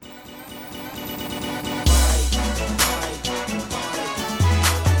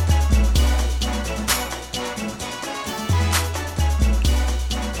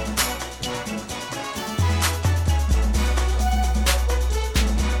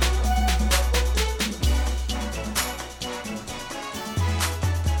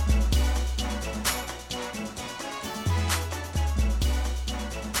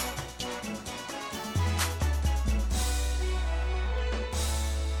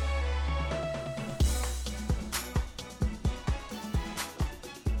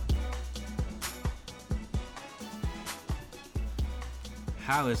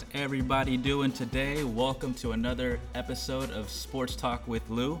How is everybody doing today? Welcome to another episode of Sports Talk with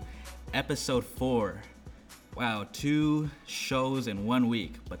Lou, episode 4. Wow, 2 shows in 1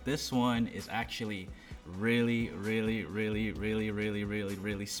 week, but this one is actually really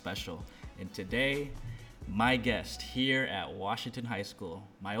special. And today, my guest here at Washington High School,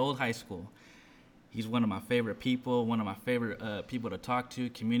 my old high school, he's one of my favorite people, one of my favorite people to talk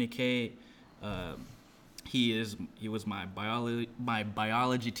to, communicate. He was my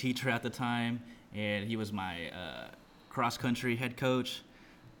biology teacher at the time, and he was my cross country head coach,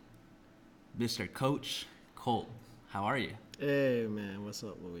 Mr. Coach Colt. How are you? Hey man, what's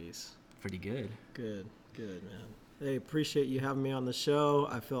up, Luis? Pretty good. Good, man. Hey, appreciate you having me on the show.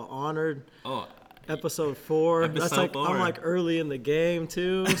 I feel honored. Oh, episode 4. Episode That's 4. I'm like early in the game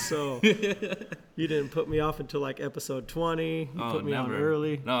too, so you didn't put me off until like episode 20. You put me on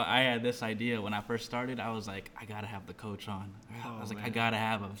early. No, I had this idea when I first started. I was like, I gotta have the coach on. I was like, I gotta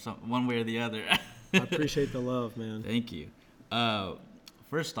have him, one way or the other. I appreciate the love, man. Thank you.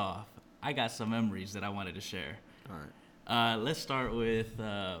 First off, I got some memories that I wanted to share. All right. Let's start with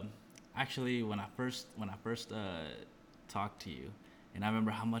actually when I first talked to you, and I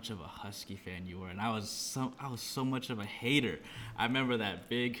remember how much of a Husky fan you were, and I was so much of a hater. I remember that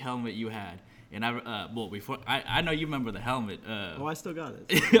big helmet you had, and I know you remember the helmet. I still got it.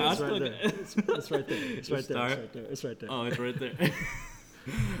 It's right there. It's right there. It's right there. It's right there. Oh, it's right there.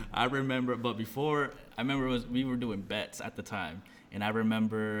 I remember, but before, I remember we were doing bets at the time, and I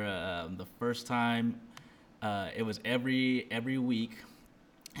remember the first time it was every week,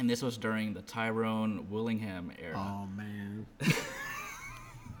 and this was during the Tyrone Willingham era. Oh man.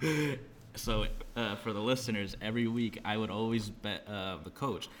 So for the listeners, every week I would always bet the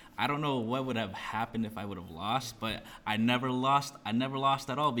coach. I don't know what would have happened if I would have lost, but I never lost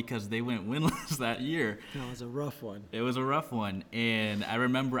at all because they went winless that year. That was a rough one. It was a rough one, and I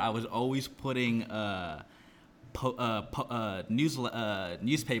remember I was always putting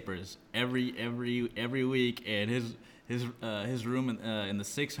newspapers every week, and his room in the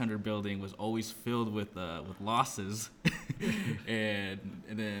 600 building was always filled with losses. and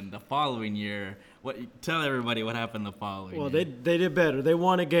then the following year, tell everybody what happened the following year. Well, they did better. They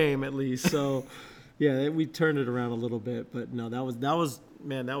won a game at least. So yeah, we turned it around a little bit, but no, it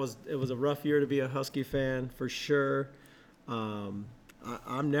was a rough year to be a Husky fan for sure. I'm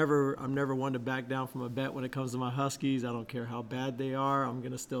never one to back down from a bet when it comes to my Huskies. I don't care how bad they are. I'm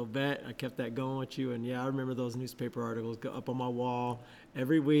gonna still bet. I kept that going with you, and yeah, I remember those newspaper articles go up on my wall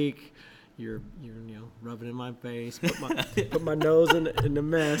every week. You're rubbing in my face, put my nose in the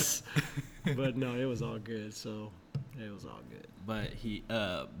mess. But no, it was all good. So it was all good. But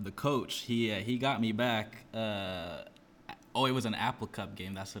the coach, he got me back. It was an Apple Cup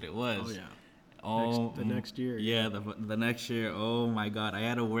game. That's what it was. Oh yeah. The next year. Yeah, the next year. Oh my God, I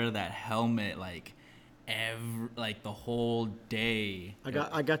had to wear that helmet like the whole day. I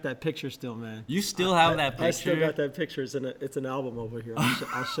got that picture still, man. You still have that picture? I still got that picture. It's an album over here.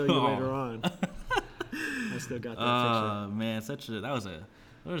 I'll show you later on. I still got that picture. Man,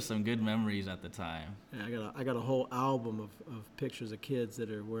 those were some good memories at the time. Yeah, I got a whole album of pictures of kids that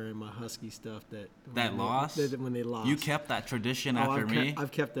are wearing my Husky stuff when they lost. You kept that tradition after me?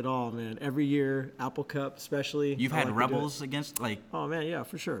 I've kept it all, man. Every year, Apple Cup especially. You've had rebels against Oh man, yeah,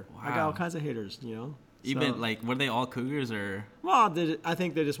 for sure. Wow. I got all kinds of haters, Even were they all Cougars or? Well, I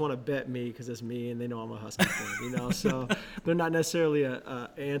think they just want to bet me because it's me and they know I'm a Husky fan, So they're not necessarily a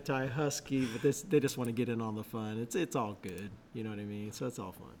anti-Husky, but they just want to get in on the fun. It's all good, you know what I mean? So it's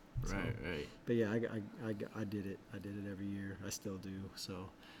all fun. Right. But yeah, I did it. I did it every year. I still do. So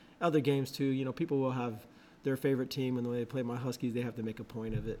other games too, people will have their favorite team, and the way they play my Huskies, they have to make a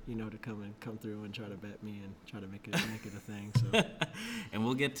point of it, to come through and try to bet me and try to make it a thing. So, and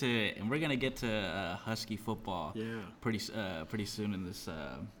we're gonna get to Husky football. Yeah. Pretty soon in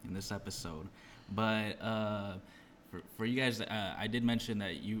this episode, but for you guys, I did mention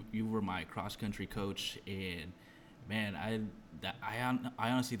that you were my cross country coach, and man, I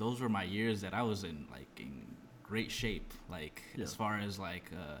honestly, those were my years that I was in great shape, as far as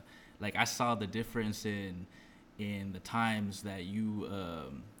I saw the difference in the times that we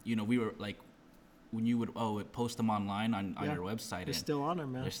were when you would post them online on your website. They're still on there,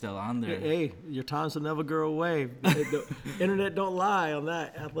 man. They're still on there. Hey, your times will never go away. The internet don't lie on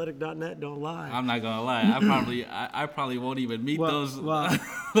that. Athletic.net don't lie. I'm not gonna lie. I probably won't even meet those. Well,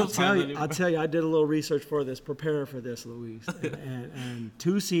 I'll tell you. I did a little research for this, preparing for this, Luis. and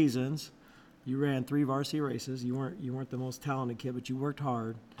 2 seasons, you ran 3 varsity races. You weren't the most talented kid, but you worked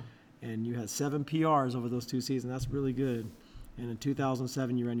hard, and you had 7 PRs over those 2 seasons. That's really good. And in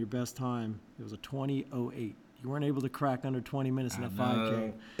 2007, you ran your best time. It was a 20:08. You weren't able to crack under 20 minutes in the I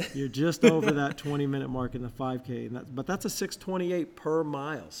 5K. You're just over that 20-minute mark in the 5K. But that's a 6:28 per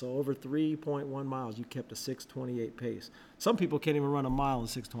mile. So over 3.1 miles, you kept a 6:28 pace. Some people can't even run a mile in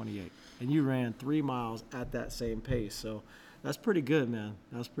 6:28. And you ran 3 miles at that same pace. So that's pretty good, man.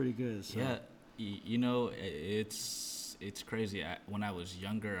 That's pretty good. So. Yeah, it's crazy. When I was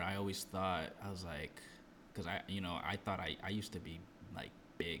younger, I always thought, I was like, because I thought I used to be like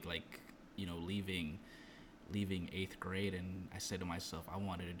big, like, leaving 8th grade, and I said to myself, I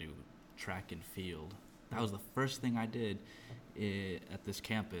wanted to do track and field. That was the first thing I did at this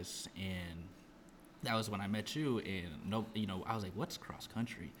campus, and that was when I met you. And I was like, what's cross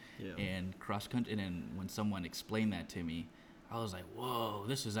country? Yeah. And cross country, and then when someone explained that to me, I was like, whoa,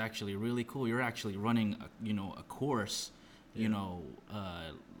 this is actually really cool. You're actually running a course,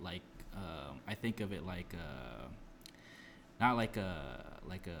 I think of it like not like a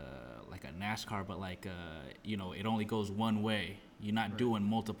NASCAR, but like it only goes one way. You're not doing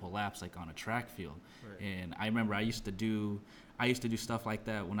multiple laps like on a track field. Right. And I remember I used to do stuff like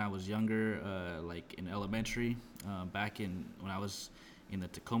that when I was younger, like in elementary, when I was in the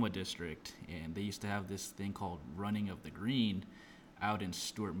Tacoma district, and they used to have this thing called Running of the Green out in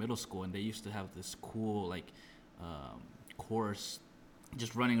Stewart Middle School, and they used to have this cool course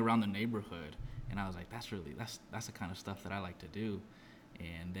just running around the neighborhood. And I was like, that's the kind of stuff that I like to do.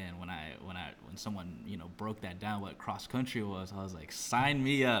 And then when someone broke that down, what cross country was, I was like, sign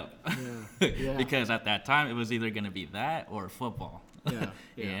me up. Yeah. Because at that time it was either going to be that or football. Yeah.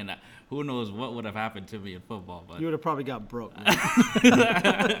 And who knows what would have happened to me in football, but You would have probably got broke.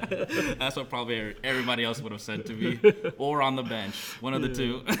 that's what probably everybody else would have said to me, or on the bench, one of the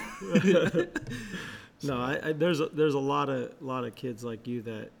two. No, there's a lot of kids like you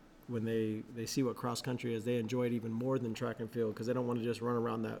that when they see what cross country is, they enjoy it even more than track and field, because they don't want to just run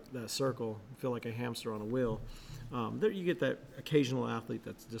around that circle and feel like a hamster on a wheel. There you get that occasional athlete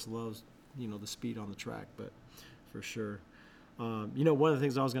that just loves the speed on the track, but for sure. One of the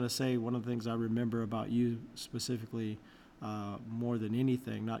things I was going to say, one of the things I remember about you specifically, more than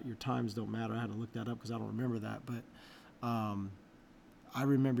anything, not your times don't matter. I had to look that up because I don't remember that, but I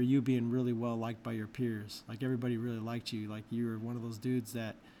remember you being really well liked by your peers. Like, everybody really liked you. Like, you were one of those dudes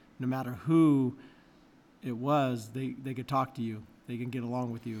that no matter who it was, they could talk to you. They can get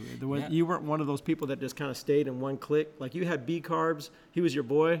along with you. You weren't one of those people that just kind of stayed in one clique. Like, you had B-Carbs. He was your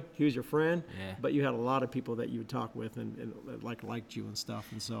boy. He was your friend. Yeah. But you had a lot of people that you would talk with and liked you and stuff.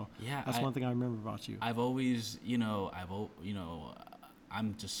 And so that's one thing I remember about you. I've always,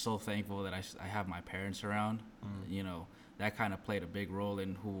 I'm just so thankful that I have my parents around. That kind of played a big role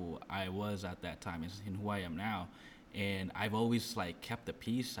in who I was at that time and who I am now. And I've always kept the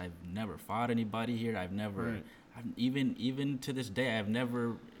peace. I've never fought anybody here. I've never, Right. even to this day, I've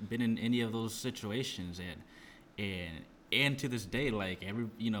never been in any of those situations. And to this day,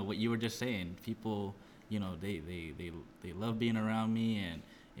 what you were just saying, people, they love being around me,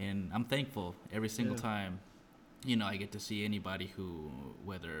 and I'm thankful every single time. I get to see anybody who,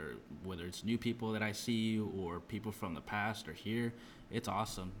 whether it's new people that I see or people from the past or here, it's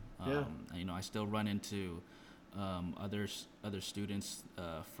awesome. I still run into other students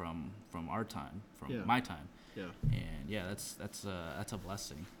from our time, from my time. Yeah. And that's a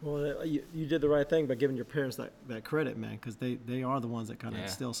blessing. Well, you did the right thing by giving your parents that credit, man, because they are the ones that kind of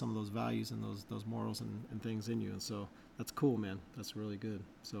instill some of those values and those morals and things in you. And so that's cool, man. That's really good.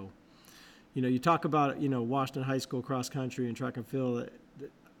 So, you talk about, Washington High School cross country and track and field.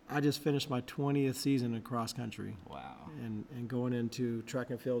 I just finished my 20th season in cross country. Wow. And going into track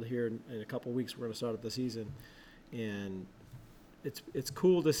and field here in a couple of weeks, we're going to start up the season. And it's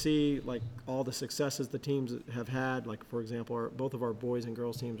cool to see all the successes the teams have had. Like, for example, both of our boys and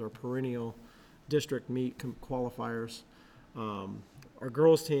girls teams are perennial district meet qualifiers. Our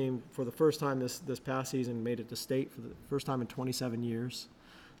girls team, for the first time this past season, made it to state for the first time in 27 years.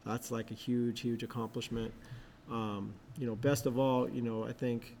 That's a huge accomplishment. Best of all, I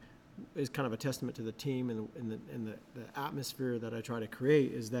think is kind of a testament to the team and the atmosphere that I try to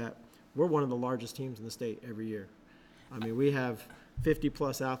create, is that we're one of the largest teams in the state every year. I mean, we have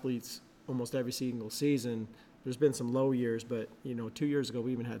 50-plus athletes almost every single season. There's been some low years, but 2 years ago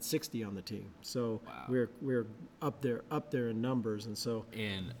we even had 60 on the team. So wow. we're up there in numbers, and so.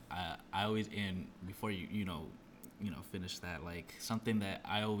 And I always, before you finish that, something that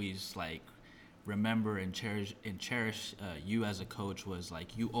I always remember and cherish you as a coach was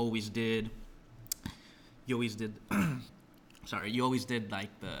you always did sorry, you always did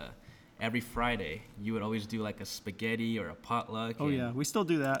every Friday you would always do like a spaghetti or a potluck. Oh yeah, we still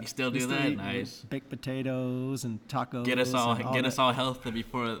do that. You still we do still that? eat Nice. baked potatoes and tacos. Get us all that. all healthy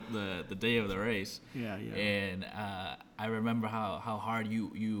before the day of the race. Yeah, yeah. And I remember how hard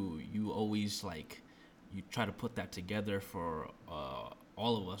you always like you try to put that together for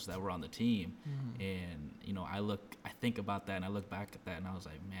all of us that were on the team. Mm-hmm. And you know, I think about that and I look back at that and I was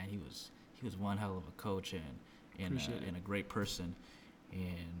like, man, he was one hell of a coach and a great person.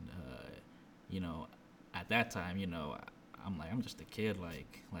 And you know, at that time, you know, I'm just a kid,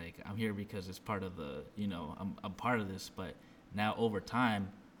 like I'm here because it's part of the, you know, I'm part of this. But now over time,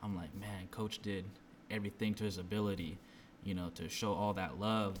 I'm like, man, coach did everything to his ability, you know, to show all that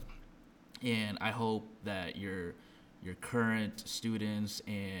love. And I hope that your current students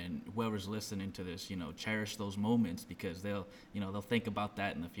and whoever's listening to this, you know, cherish those moments, because they'll think about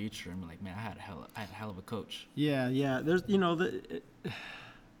that in the future and be like, man, I had a hell of a coach. Yeah. There's, you know,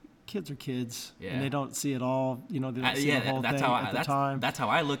 kids are kids, and they don't see it all. You know, they don't see the whole thing at the time. That's how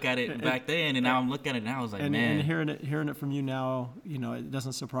I look at it back then, and now I'm looking at it now. I was like, man. And hearing it from you now, you know, it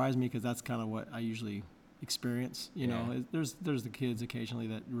doesn't surprise me, because that's kind of what I usually experience. You know, there's the kids occasionally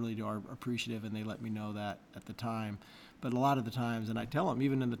that really are appreciative, and they let me know that at the time. But a lot of the times, and I tell them,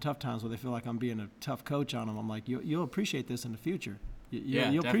 even in the tough times where they feel like I'm being a tough coach on them, I'm like, you'll appreciate this in the future.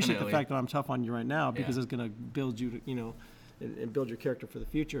 You'll appreciate the fact that I'm tough on you right now, because it's going to build you to, you know, and build your character for the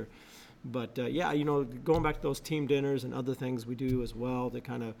future. But you know, going back to those team dinners and other things we do as well to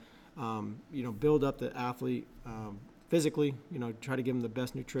kind of, you know, build up the athlete physically, you know, try to give them the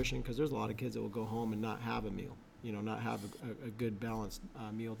best nutrition, because there's a lot of kids that will go home and not have a meal, you know, not have a good balanced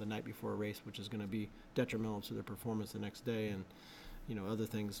meal the night before a race, which is going to be detrimental to their performance the next day. And, you know, other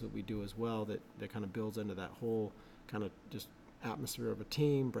things that we do as well that kind of builds into that whole kind of just atmosphere of a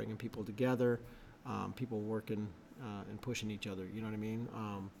team, bringing people together, people working and pushing each other, you know what I mean?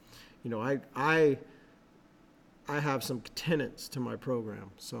 You know, I have some tenets to my program,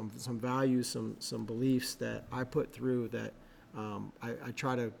 some values, some beliefs that I put through that I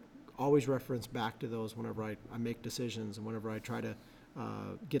try to always reference back to those whenever I make decisions, and whenever I try to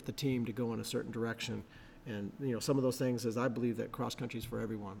get the team to go in a certain direction. And, you know, some of those things is I believe that cross country is for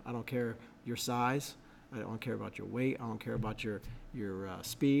everyone. I don't care your size. I don't care about your weight. I don't care about your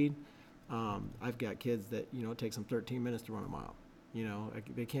speed. I've got kids that, you know, it takes them 13 minutes to run a mile. You know,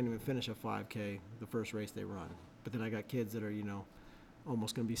 they can't even finish a 5K the first race they run. But then I got kids that are, you know,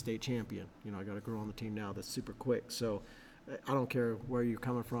 almost going to be state champion. You know, I got a girl on the team now that's super quick. So I don't care where you're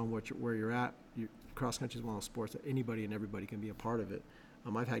coming from, where you're at. Cross country is one of those sports that anybody and everybody can be a part of it.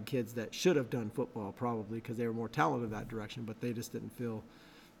 I've had kids that should have done football probably because they were more talented in that direction, but they just didn't feel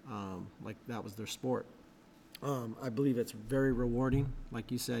like that was their sport. I believe it's very rewarding.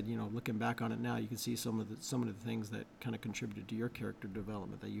 Like you said, you know, looking back on it now, you can see some of the things that kind of contributed to your character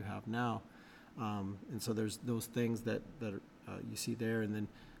development that you have now. And so there's those things that you see there. And then,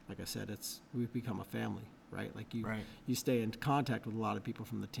 like I said, we've become a family, right? Like you stay in contact with a lot of people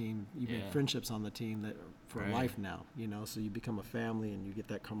from the team. You make friendships on the team that for life now, you know, so you become a family and you get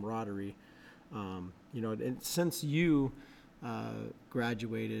that camaraderie. You know, and since you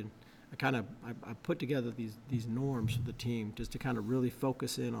graduated, I put together these norms for the team just to kind of really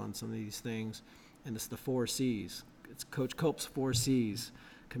focus in on some of these things, and it's the 4 C's. It's Coach Cope's 4 C's: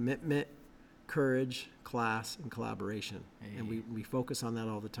 commitment, courage, class, and collaboration. Hey. And we focus on that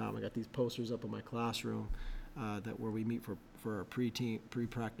all the time. I got these posters up in my classroom where we meet for our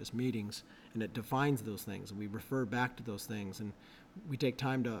pre-practice meetings, and it defines those things, and we refer back to those things, and we take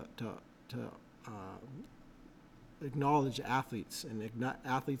time to acknowledge athletes, and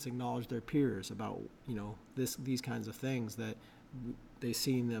athletes acknowledge their peers about, you know, these kinds of things that they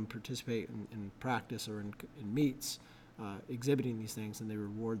seen them participate in practice or in meets, exhibiting these things, and they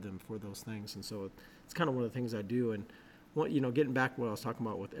reward them for those things. And so it's kind of one of the things I do. And getting back to what I was talking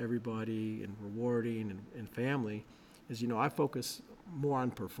about with everybody and rewarding and family is, you know, I focus more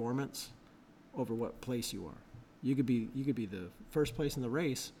on performance over what place you are. You could be the first place in the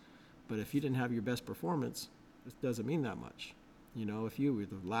race, but if you didn't have your best performance, it doesn't mean that much. You know, if you were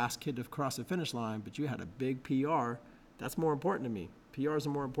the last kid to cross the finish line, but you had a big PR, that's more important to me. PRs are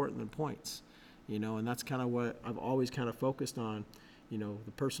more important than points, you know, and that's kind of what I've always kind of focused on, you know,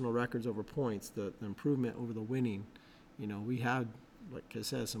 the personal records over points, the improvement over the winning. You know, we have, like I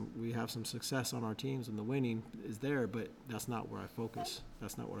said, we have some success on our teams, and the winning is there, but that's not where I focus.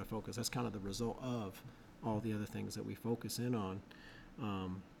 That's not what I focus. That's kind of the result of all the other things that we focus in on.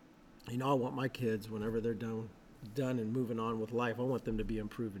 You know, I want my kids, whenever they're done and moving on with life, I want them to be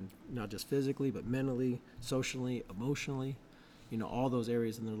improving, not just physically, but mentally, socially, emotionally, you know, all those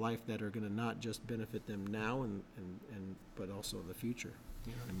areas in their life that are going to not just benefit them now but also in the future.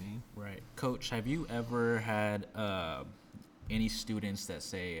 You know what I mean? Right. Coach, have you ever had any students that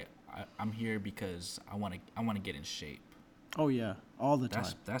say, I'm here because I want to get in shape? Oh yeah, all the time.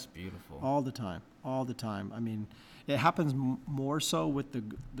 That's beautiful. All the time, all the time. I mean, it happens more so with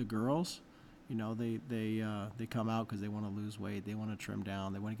the girls. You know, they come out because they want to lose weight, they want to trim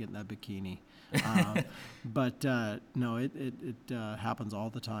down, they want to get in that bikini. But no, it happens all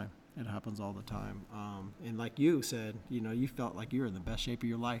the time. It happens all the time. And like you said, you know, you felt like you were in the best shape of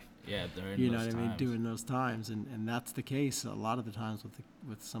your life. Yeah, during you know those what times. I mean, doing those times, and that's the case a lot of the times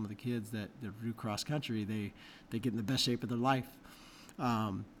with some of the kids that do cross country. They get in the best shape of their life.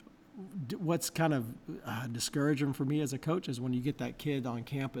 What's kind of discouraging for me as a coach is when you get that kid on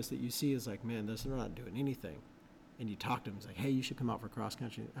campus that you see is like, man, they're not doing anything, and you talk to them, it's like, hey, you should come out for cross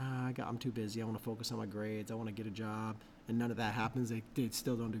country. I'm too busy. I want to focus on my grades. I want to get a job. And none of that happens. They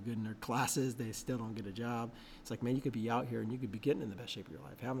still don't do good in their classes. They still don't get a job. It's like, man, you could be out here and you could be getting in the best shape of your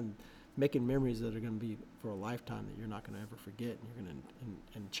life, making memories that are going to be for a lifetime that you're not going to ever forget and you're going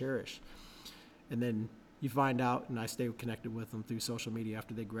to and cherish. And then you find out, and I stay connected with them through social media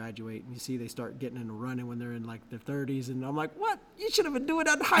after they graduate, and you see they start getting into running when they're in like their 30s, and I'm like, what? You should have been doing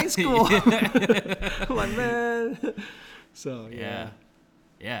that in high school. I'm like, man. So yeah.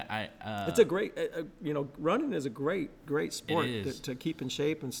 Yeah, it's a great, running is a great sport to keep in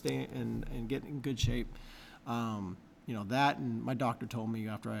shape and stay and get in good shape. That, and my doctor told me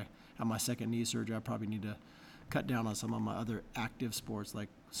after I had my second knee surgery, I probably need to cut down on some of my other active sports like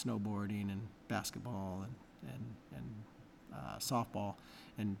snowboarding and basketball and softball,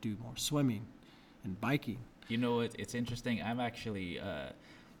 and do more swimming and biking. You know, it's interesting. I'm actually.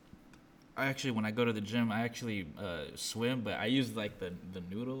 When I go to the gym, I actually swim, but I use like the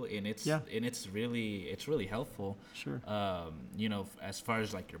noodle, and it's really helpful. Sure. As far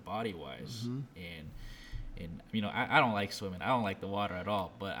as like your body wise, and I don't like swimming. I don't like the water at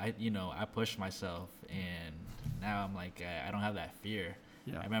all. But I push myself, and now I'm like I don't have that fear.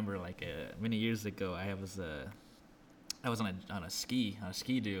 Yeah. I remember like many years ago, I was on a ski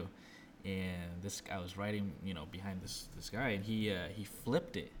do, and I was riding behind this guy, and he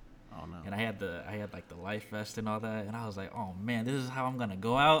flipped it. Oh no! And I had like the life vest and all that, and I was like, "Oh man, this is how I'm gonna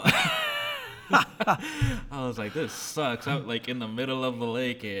go out." I was like, "This sucks." I'm like in the middle of the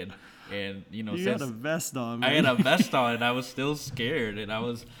lake, and you had a vest on. Man. I had a vest on, and I was still scared, and I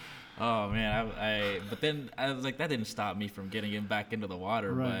was, oh man, But then I was like, that didn't stop me from getting back into the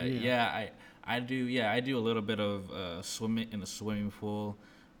water. Right, but I do a little bit of swimming in the swimming pool.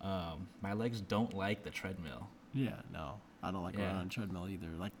 My legs don't like the treadmill. Yeah, no, I don't like running on a treadmill either.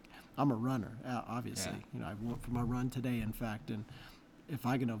 Like, I'm a runner, obviously. Yeah. I went for my run today, in fact, and if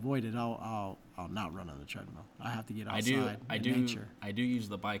I can avoid it, I'll not run on the treadmill. I have to get outside in nature. I do use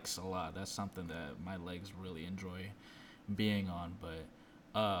the bikes a lot. That's something that my legs really enjoy being on.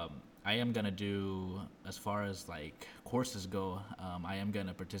 But I am gonna do, as far as like courses go, I am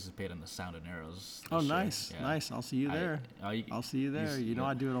gonna participate in the Sound and Arrows. Oh, nice, nice. I'll see you there. I'll see you there.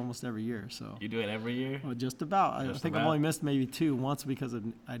 I do it almost every year. So you do it every year? Well, just about. I think I've only missed maybe two. Once because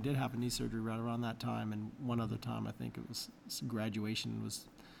I did have a knee surgery right around that time, and one other time I think it was graduation was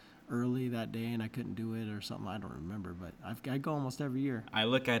early that day and I couldn't do it or something. I don't remember, but I go almost every year. I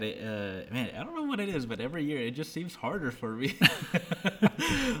look at it, man, I don't know what it is, but every year it just seems harder for me.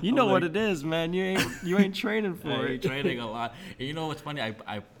 You know what it is, man. You ain't training for it. You're training a lot. And you know what's funny?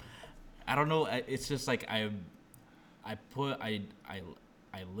 I don't know. It's just like I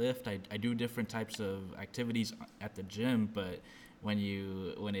lift. I do different types of activities at the gym, but when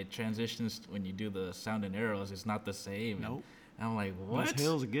it transitions, when you do the Sound and Arrows, it's not the same. Nope. And I'm like, what? Those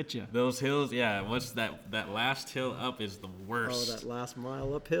hills get you. Those hills, yeah. What's that last hill up is the worst. Oh, that last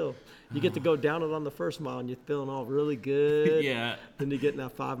mile uphill. You get to go down it on the first mile, and you're feeling all really good. Yeah. Then you get in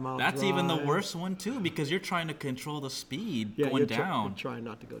that 5 mile That's drive. Even the worst one, too, because you're trying to control the speed going down. You're trying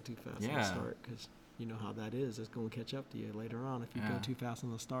not to go too fast on the start, because you know how that is. It's going to catch up to you later on if you go too fast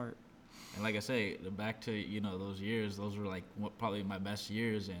on the start. And like I say, back to, those years, those were like probably my best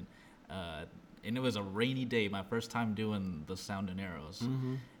years, and it was a rainy day, my first time doing the Sound and Arrows.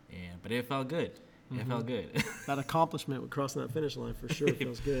 Mm-hmm. But it felt good. It felt good. That accomplishment with crossing that finish line for sure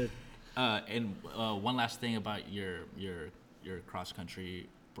feels good. And one last thing about your cross country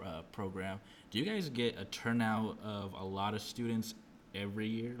program, do you guys get a turnout of a lot of students every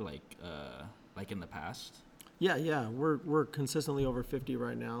year, like in the past? Yeah, we're consistently over 50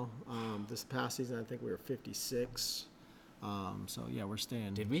 right now. This past season, I think we were 56. So yeah, we're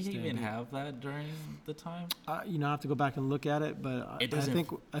staying. Did we even have that during the time? I have to go back and look at it, but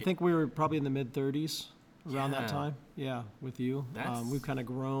I think we were probably in the mid 30s around that time. Yeah, with you. We've kind of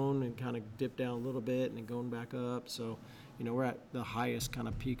grown and kind of dipped down a little bit and then going back up. So we're at the highest kind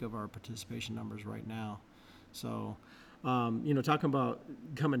of peak of our participation numbers right now. So, talking about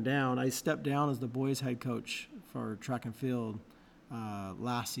coming down, I stepped down as the boys head coach for track and field.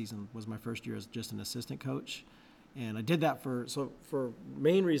 Last season was my first year as just an assistant coach. And I did that for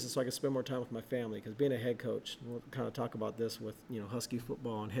main reasons, so I could spend more time with my family. Because being a head coach, we'll kind of talk about this with Husky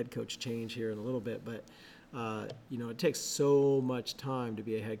football and head coach change here in a little bit. But it takes so much time to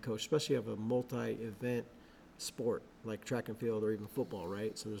be a head coach, especially if you have a multi-event sport like track and field or even football,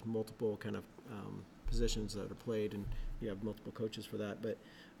 right? So there's multiple kind of positions that are played, and you have multiple coaches for that. But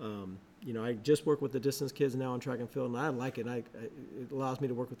I just work with the distance kids now in track and field, and I like it. It allows me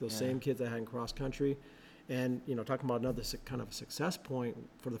to work with those same kids I had in cross country. And, talking about another kind of a success point,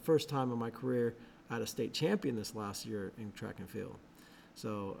 for the first time in my career, I had a state champion this last year in track and field.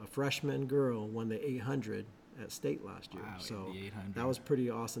 So a freshman girl won the 800 at state last year. Wow, so the 800. That was pretty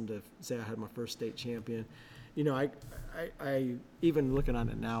awesome to say I had my first state champion. I even looking at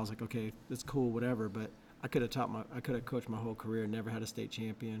it now, I was like, okay, it's cool, whatever. But I could have coached my whole career, never had a state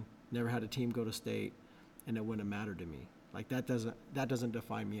champion, never had a team go to state, and it wouldn't have mattered to me. Like that doesn't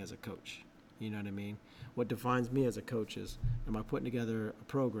define me as a coach. You know what I mean? What defines me as a coach is, am I putting together a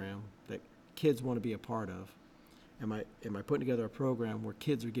program that kids want to be a part of? Am I putting together a program where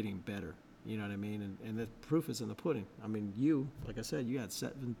kids are getting better? You know what I mean? And the proof is in the pudding. I mean, like I said, you had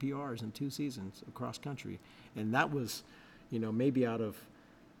 7 PRs in 2 seasons across country. And that was, maybe out of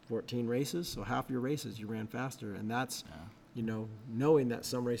 14 races. So half your races you ran faster. And that's, knowing that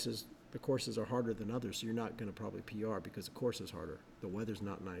some races, the courses are harder than others, so you're not going to probably PR because the course is harder. The weather's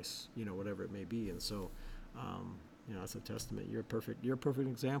not nice, whatever it may be. And so, that's a testament. You're a perfect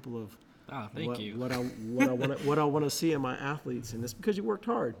example of thank you. What I want to see in my athletes, and it's because you worked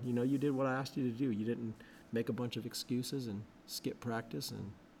hard. You did what I asked you to do. You didn't make a bunch of excuses and skip practice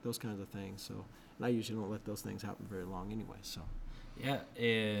and those kinds of things. So, and I usually don't let those things happen very long anyway. So, yeah,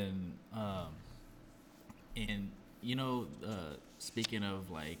 and speaking of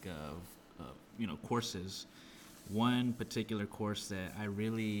courses, one particular course that I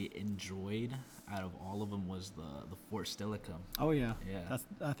really enjoyed out of all of them was the Fort Steilacoom. Oh yeah.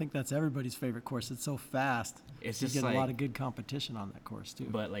 I think that's everybody's favorite course. It's so fast. You get a lot of good competition on that course too.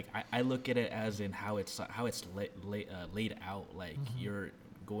 But I look at it as in how it's laid out. Like you're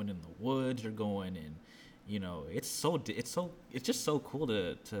going in the woods, you're going in. It's just so cool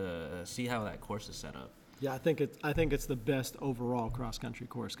to see how that course is set up. Yeah, I think it's the best overall cross country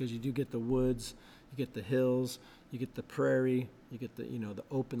course because you do get the woods, you get the hills, you get the prairie, you get the the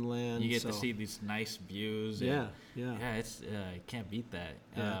open land. You get to see these nice views. Yeah. It's can't beat that.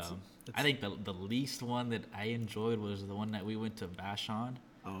 Yeah, I think the least one that I enjoyed was the one that we went to Vashon.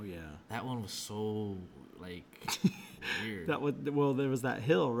 Oh yeah, that one was so weird. There was that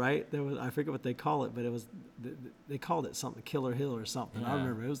hill, right? I forget what they call it, but it was they called it something, Killer Hill or something. Yeah. I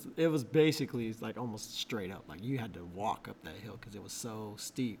remember it was basically like almost straight up, like you had to walk up that hill because it was so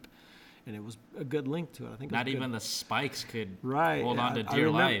steep, and it was a good link to it. I think not even the spikes could hold on to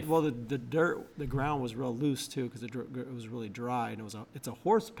dear life. Well, the ground was real loose too because it was really dry, and it's a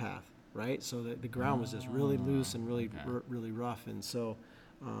horse path, right? So the ground was just really loose and really rough, and so.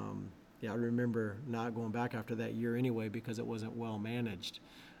 I remember not going back after that year anyway because it wasn't well managed.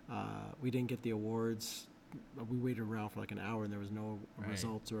 We didn't get the awards. We waited around for like an hour and there was no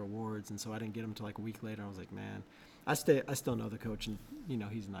results or awards, and so I didn't get them until like a week later. I was like, man, I still know the coach, and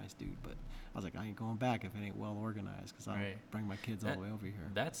he's a nice dude, but I was like, I ain't going back if it ain't well organized because I'll bring my kids all the way over here.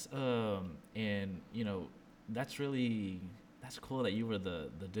 That's that's cool that you were the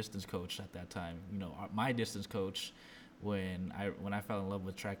distance coach at that time. My distance coach. When I fell in love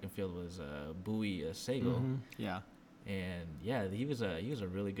with track and field was Bowie Sagal. Mm-hmm. Yeah. And he was a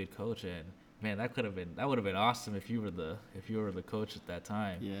really good coach, and man, that would have been awesome if you were the coach at that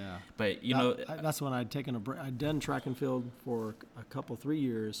time. Yeah. But that's when I'd taken a break. I'd done track and field for 3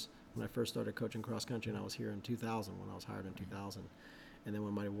 years when I first started coaching cross country, and I was here in 2000 when I was hired in 2000. And then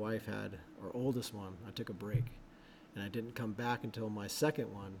when my wife had our oldest one, I took a break. And I didn't come back until my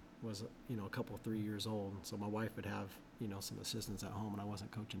second one was, 3 years old. So my wife would have, some assistants at home, and I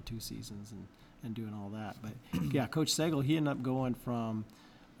wasn't coaching 2 seasons and doing all that. But yeah, Coach Sagal, he ended up going from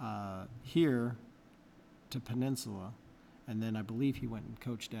here to Peninsula, and then I believe he went and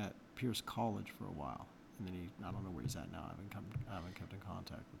coached at Pierce College for a while. And then I don't know where he's at now. I haven't kept in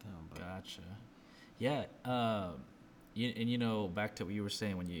contact with him. But. Gotcha. Yeah. Back to what you were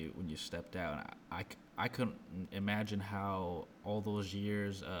saying when you stepped down, I couldn't imagine how all those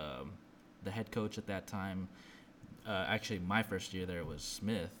years, the head coach at that time, actually my first year there was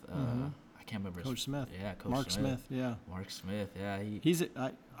Smith. I can't remember. Coach Smith. Yeah, Coach Mark Smith. Yeah. Mark Smith. Yeah,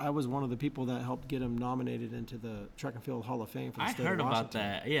 I was one of the people that helped get him nominated into the Track and Field Hall of Fame for the I state heard of about Washington.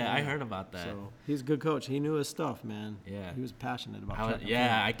 that. Yeah, I heard about that. So he's a good coach. He knew his stuff, man. Yeah. He was passionate about track and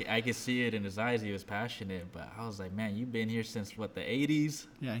field. I could see it in his eyes. He was passionate, but I was like, man, you've been here since what, the 80s?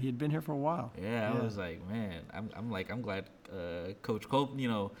 Yeah, he had been here for a while. Yeah, I was like, man, I'm glad Coach Cope,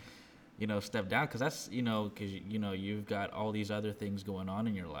 stepped down, because that's, because you've got all these other things going on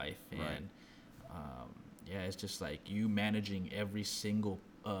in your life, and Right. it's just like you managing every single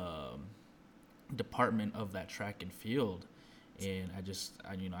department of that track and field, and I just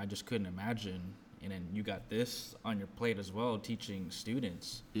couldn't imagine. And then you got this on your plate as well, teaching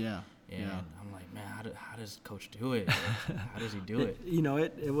students. Yeah. And I'm like, man, how does Coach do it? How does he do it?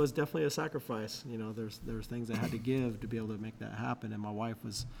 It was definitely a sacrifice. There's things I had to give to be able to make that happen, and my wife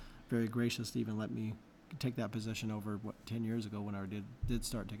was very gracious to even let me take that position over 10 years ago when I did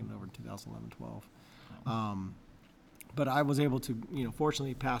start taking it over in 2011-12. But I was able to,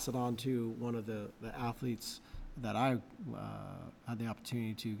 fortunately pass it on to one of the athletes that I had the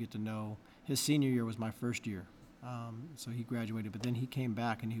opportunity to get to know. His senior year was my first year. So he graduated, but then he came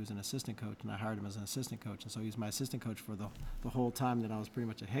back and he was an assistant coach, and I hired him as an assistant coach. And so he was my assistant coach for the whole time that I was pretty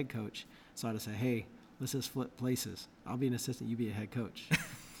much a head coach. So I had to say, hey, let's just flip places. I'll be an assistant, you be a head coach.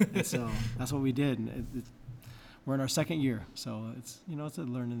 And so that's what we did. And we're in our second year, so it's a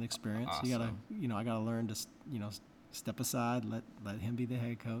learning experience. Awesome. You gotta I gotta learn to step aside, let him be the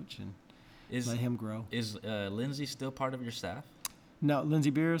head coach, and let him grow. Is Lindsay still part of your staff? No,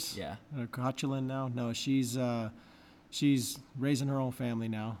 Lindsay Beers. Yeah. Cotulin now. No, she's raising her own family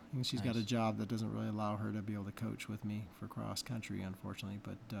now, and she's got a job that doesn't really allow her to be able to coach with me for cross country, unfortunately.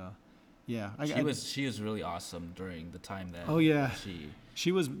 But yeah, she was really awesome during the time that. Oh yeah.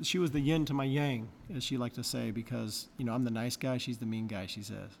 She was the yin to my yang, as she liked to say, because I'm the nice guy, she's the mean guy, she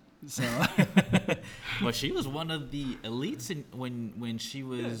says. So. Well, she was one of the elites when she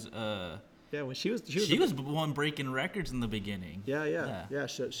was. Yeah, when she was the one breaking records in the beginning. Yeah.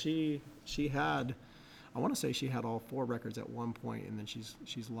 She had, I want to say she had all 4 records at one point, and then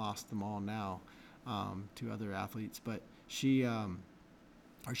she's lost them all now to other athletes. But she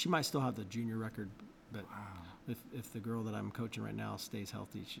might still have the junior record. But wow. If the girl that I'm coaching right now stays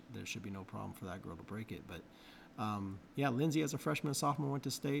healthy, there should be no problem for that girl to break it. But Lindsay as a freshman and sophomore went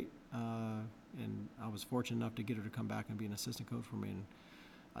to state, and I was fortunate enough to get her to come back and be an assistant coach for me. And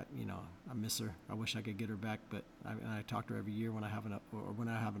I miss her. I wish I could get her back, but I talk to her every year when I have an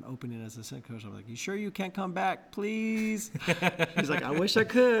opening as assistant coach. I'm like, "You sure you can't come back, please?" She's like, "I wish I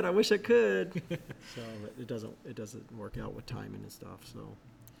could. So it doesn't work out with timing and stuff. So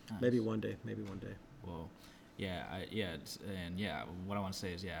nice. Maybe one day. Well, what I want to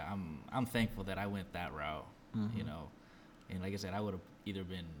say is, I'm thankful that I went that route. Mm-hmm. And like I said, I would have either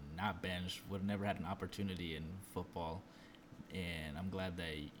been not benched, would have never had an opportunity in football. And I'm glad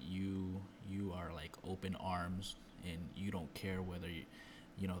that you are like open arms, and you don't care whether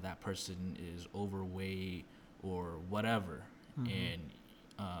that person is overweight or whatever. Mm-hmm. And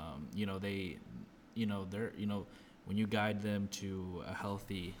they're when you guide them to a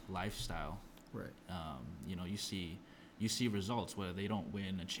healthy lifestyle, right? You see results, whether they don't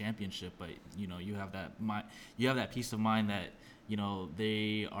win a championship, but you have that peace of mind that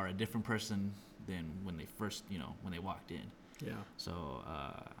they are a different person than when they first when they walked in. Yeah. So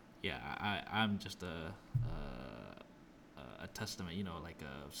I'm just a testament,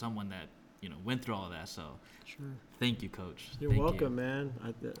 someone that went through all of that. So sure. Thank you, Coach. You're welcome, man.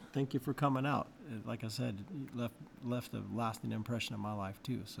 Thank you for coming out. Like I said, you left a lasting impression in my life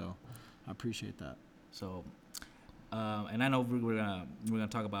too. So I appreciate that. So, and I know we're gonna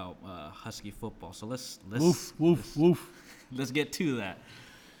talk about Husky football. So let's woof. Let's get to that.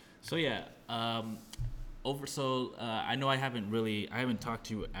 So yeah. I know I haven't talked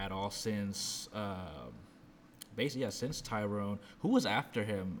to you at all since since Tyrone. Who was after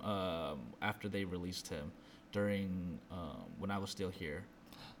him after they released him during when I was still here?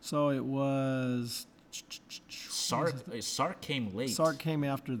 So it was Sark came late. Sark came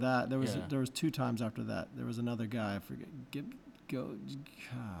after that. There was 2 times after that. There was another guy, I forget. I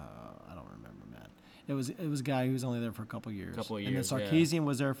don't remember, man. It was a guy who was only there for a couple years. And then Sarkisian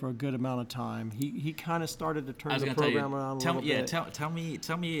was there for a good amount of time. He kind of started to turn the program around a little bit. Tell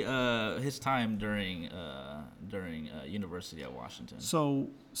me his time during University of Washington. So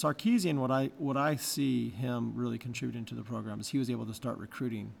Sarkisian, what I see him really contributing to the program is he was able to start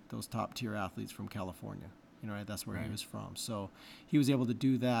recruiting those top tier athletes from California. Right? That's where he was from. So he was able to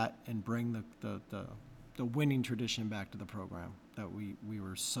do that and bring the winning tradition back to the program that we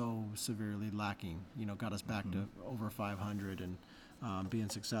were so severely lacking. Got us back to over 500 and being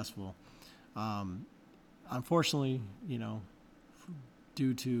successful. Unfortunately,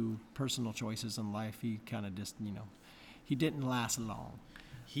 due to personal choices in life, he kind of just, he didn't last long.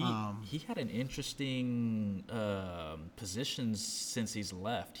 He had an interesting position since he's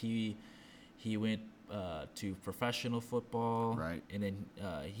left. He went to professional football, Right. And then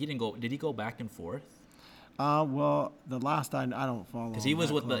he didn't go. Did he go back and forth? Well, the last I don't follow Because he was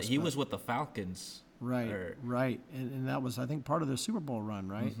that with close, he but- was with the Falcons. Right, Or- right, and that was, I think, part of their Super Bowl run,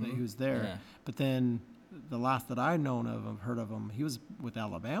 right? That he was there. Yeah. But then the last that I heard of him, he was with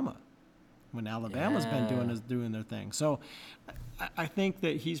Alabama when Alabama's been Yeah. doing their thing. So I think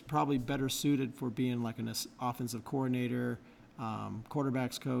that he's probably better suited for being like an offensive coordinator,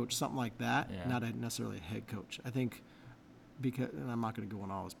 quarterbacks coach, something like that. Yeah. Not necessarily a head coach. I think because, and I'm not going to go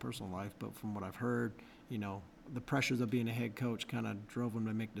on all his personal life, but from what I've heard, the pressures of being a head coach kind of drove him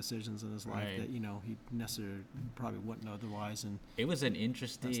to make decisions in his life Right. that he necessarily probably wouldn't otherwise. And It was an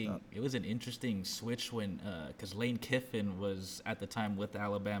Messed up. interesting switch when because Lane Kiffin was at the time with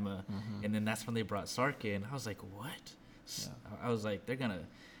Alabama, and then that's when they brought Sark in. I was like, what? Yeah. I was like, they're gonna.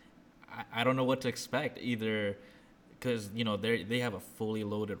 I don't know what to expect either, because they have a fully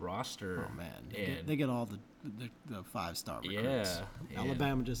loaded roster. oh man, and they get all the 5-star recruits. Yeah,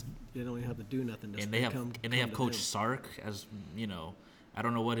 Alabama just they don't even have to do nothing. Just and they have come to Coach them. Sark as I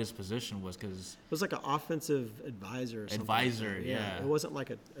don't know what his position was because It was like an offensive advisor. Or something Advisor, like that. yeah. It wasn't like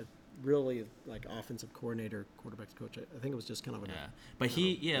a really like offensive coordinator, quarterbacks coach. I think it was just kind of but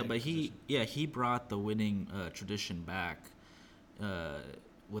he position. he brought the winning tradition back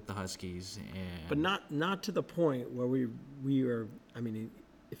with the Huskies and But not to the point where we are. I mean,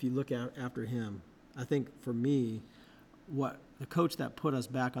 if you look at after him, I think for me, what the coach that put us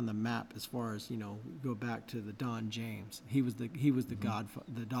back on the map as far as go back to the Don James. He was the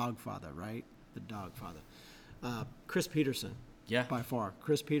the Dogfather, right? The Dogfather. Chris Peterson. Yeah. By far,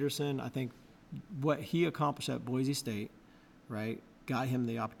 Chris Peterson. I think what he accomplished at Boise State, right, got him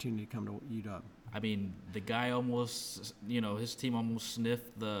the opportunity to come to UW. I mean, the guy almost, his team almost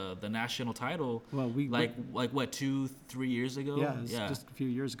sniffed the national title. Well, like what 2-3 years ago. Yeah, it was just a few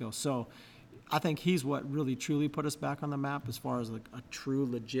years ago. So I think he's what really truly put us back on the map as far as like a true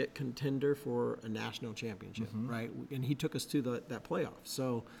legit contender for a national championship, right? And he took us to that playoff.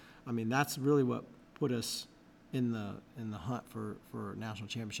 So, I mean, that's really what put us in the hunt for a national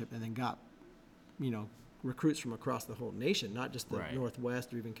championship, and then got recruits from across the whole nation, not just the Right.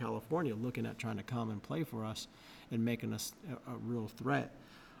 Northwest or even California, looking at trying to come and play for us and making us a real threat.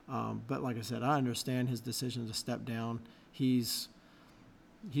 But like I said, I understand his decision to step down. He's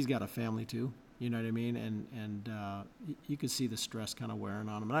got a family too, you know what I mean? And you could see the stress kind of wearing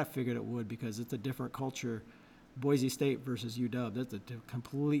on him. And I figured it would because it's a different culture. Boise State versus UW, that's a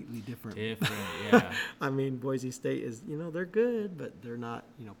completely different. Yeah. I mean, Boise State is, they're good, but they're not,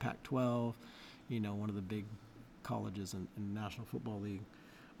 Pac-12, one of the big colleges in the National Football League.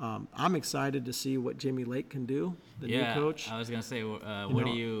 I'm excited to see what Jimmy Lake can do, the new coach. I was gonna say, what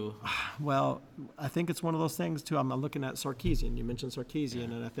do you? Well, I think it's one of those things, too. I'm looking at Sarkisian. You mentioned Sarkisian,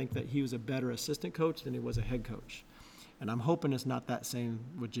 and I think that he was a better assistant coach than he was a head coach. And I'm hoping it's not that same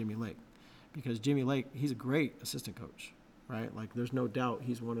with Jimmy Lake, because Jimmy Lake, he's a great assistant coach, right? Like, there's no doubt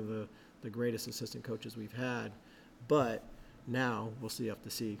he's one of the greatest assistant coaches we've had. But now we'll have to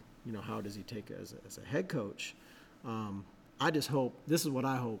see, how does he take it as a head coach. I just hope, this is what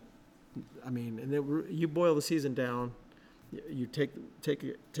I hope. I mean, and then you boil the season down, you take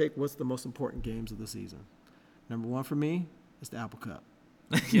what's the most important games of the season. Number one for me is the Apple Cup.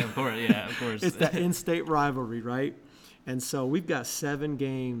 Yeah, of course. It's that in-state rivalry, right? And so we've got 7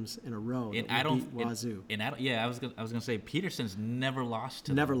 games in a row And that we beat Wazoo. I was gonna say Peterson's never lost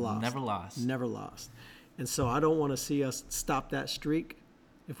to Never them. lost. Never lost. And so I don't want to see us stop that streak.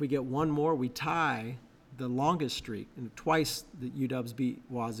 If we get one more, we tie the longest streak. And twice the UW's beat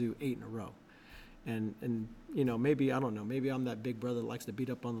Wazoo 8 in a row. And maybe, I don't know, maybe I'm that big brother that likes to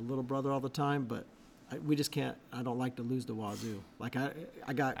beat up on the little brother all the time, but we just can't. I don't like to lose to Wazoo. Like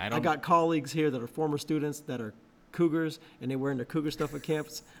I got colleagues here that are former students that are Cougars, and they wearing their Cougar stuff at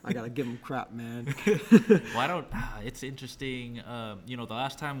camps. I gotta give them crap, man. Well, I don't. It's interesting. The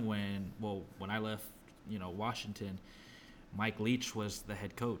last time when I left, Washington, Mike Leach was the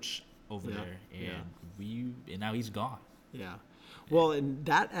head coach over there, and now he's gone. Yeah. Well, and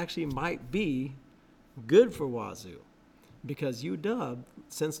that actually might be good for Wazoo, because UW,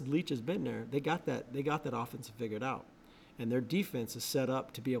 since Leach has been there, they got that offense figured out, and their defense is set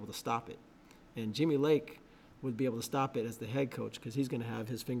up to be able to stop it. And Jimmy Lake would be able to stop it as the head coach, because he's going to have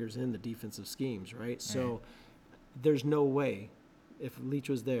his fingers in the defensive schemes, right? So there's no way, if Leach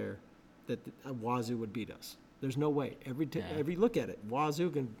was there, that Wazoo would beat us. There's no way. Every look at it,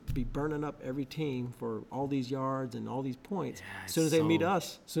 Wazoo can be burning up every team for all these yards and all these points. As soon as they meet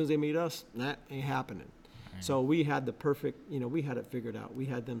us, that ain't happening. Right. So we had the perfect, we had it figured out. We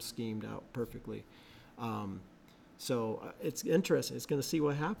had them schemed out perfectly. So it's interesting. It's going to see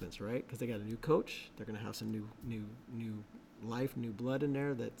what happens, right? Because they got a new coach. They're going to have some new life, new blood in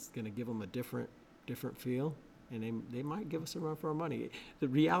there that's going to give them a different feel. And they might give us a run for our money. The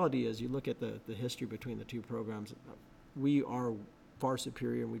reality is, you look at the history between the two programs, we are far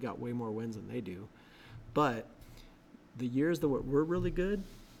superior and we got way more wins than they do. But the years that we're really good,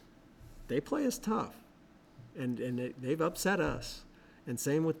 they play us tough. And they've upset us. And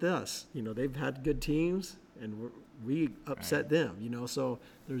same with us. They've had good teams, and we upset them, So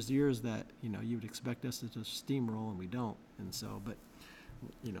there's years that, you would expect us to just steamroll, and we don't. And so, but,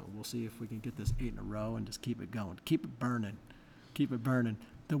 we'll see if we can get this 8 in a row and just keep it going. Keep it burning.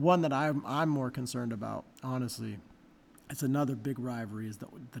 The one that I'm more concerned about, honestly, it's another big rivalry, is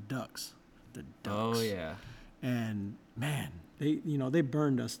the Ducks. The Ducks. Oh, yeah. And, man, they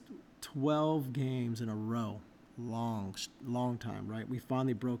burned us 12 games in a row. Long time, right? We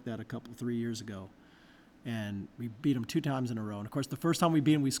finally broke that 3 years ago, and we beat them 2 times in a row. And of course, the first time we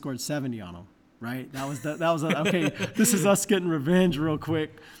beat them, we scored 70 on them, right? That was okay. This is us getting revenge real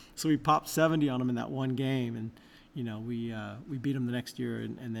quick. So we popped 70 on them in that one game, and we beat them the next year,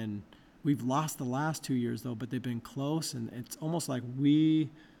 and then we've lost the last 2 years though, but they've been close, and it's almost like we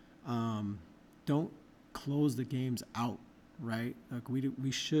don't close the games out. Right, like we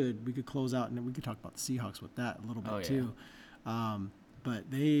could close out, and we could talk about the Seahawks with that a little bit too, but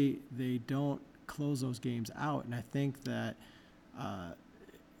they don't close those games out, and I think that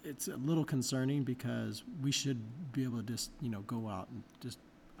it's a little concerning, because we should be able to just go out and just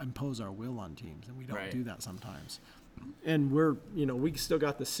impose our will on teams, and we don't do that sometimes. And we still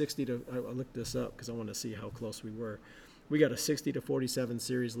got the 60 to. I looked this up because I want to see how close we were. We got a 60-47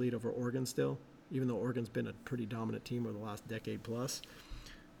 series lead over Oregon still, even though Oregon's been a pretty dominant team over the last decade plus.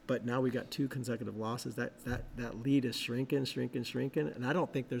 But now we got 2 consecutive losses. That lead is shrinking. And I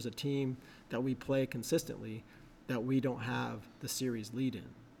don't think there's a team that we play consistently that we don't have the series lead in.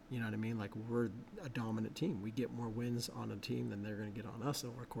 You know what I mean? Like, we're a dominant team. We get more wins on a team than they're going to get on us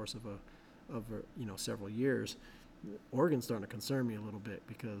over the course of several years. Oregon's starting to concern me a little bit,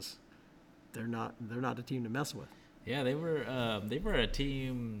 because they're not a team to mess with. Yeah, they were a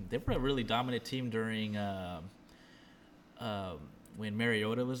team. They were a really dominant team during when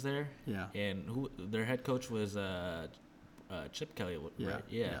Mariota was there. Yeah. And their head coach was Chip Kelly, right?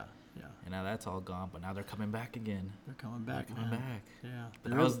 Yeah. And now that's all gone, but now they're coming back again. They're coming back. Yeah.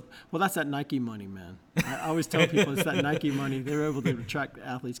 But that's that Nike money, man. I always tell people it's that Nike money. They were able to attract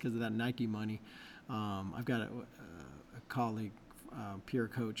athletes because of that Nike money. I've got a colleague, peer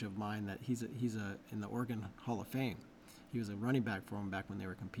coach of mine, that he's in the Oregon Hall of Fame. He was a running back for them back when they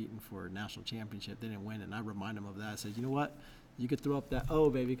were competing for a national championship. They didn't win it, and I remind him of that. I said, you know what? You could throw up that O,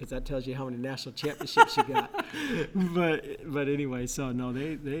 baby, because that tells you how many national championships you got. But anyway, so no,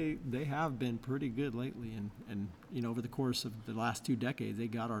 they have been pretty good lately, and over the course of the last 2 decades, they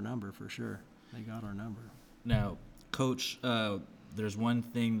got our number for sure. They got our number. Now, Coach, there's one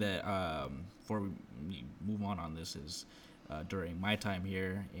thing that before we move on this is during my time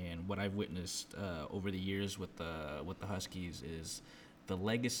here and what I've witnessed over the years with the Huskies is the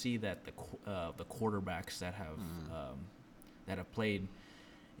legacy that the quarterbacks that have played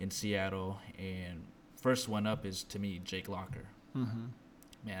in Seattle. And first one up is, to me, Jake Locker. Mm-hmm.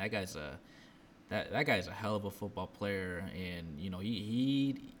 Man, that guy's a hell of a football player, and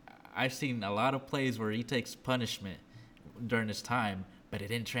I've seen a lot of plays where he takes punishment during his time, but it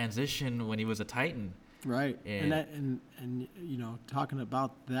didn't transition when he was a Titan. Right. And talking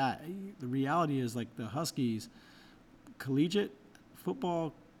about that, the reality is, like, the Huskies, collegiate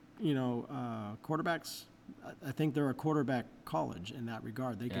football, quarterbacks, I think they're a quarterback college in that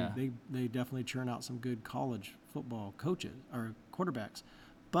regard. They definitely churn out some good college football coaches or quarterbacks,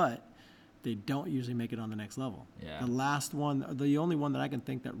 but they don't usually make it on the next level. Yeah. The only one that I can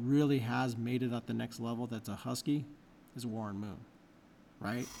think that really has made it at the next level that's a Husky is Warren Moon,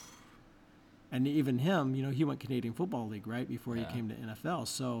 right? And even him, he went Canadian Football League, right, before he came to NFL,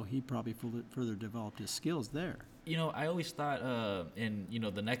 so he probably further developed his skills there. I always thought,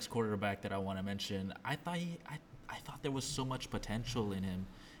 the next quarterback that I want to mention, I thought there was so much potential in him,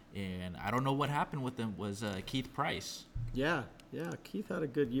 and I don't know what happened with him, was Keith Price. Yeah, Keith had a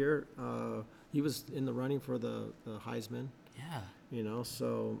good year. He was in the running for the Heisman. Yeah.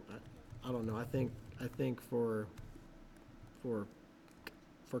 So I don't know. I think for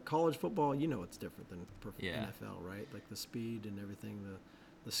college football, it's different than NFL, right? Like the speed and everything,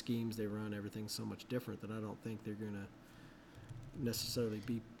 the schemes they run, everything's so much different that I don't think they're going to necessarily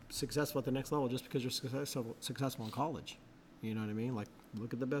be successful at the next level just because you're successful in college. You know what I mean? Like,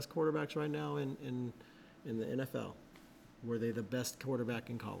 look at the best quarterbacks right now in the NFL. Were they the best quarterback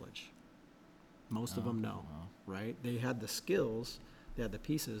in college? Most of them, no. Right? They had the skills, they had the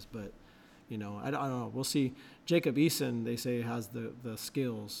pieces, but, I don't know. We'll see. Jacob Eason, they say, has the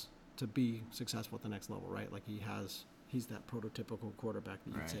skills to be successful at the next level, right? Like, he's that prototypical quarterback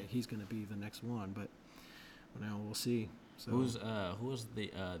that you'd say he's going to be the next one, but we'll see. So who was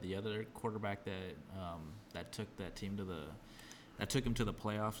the other quarterback that took that team that took him to the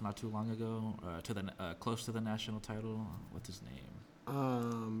playoffs not too long ago, close to the national title? What's his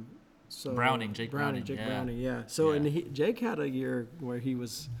name? Jake Browning. Yeah. So Jake had a year where he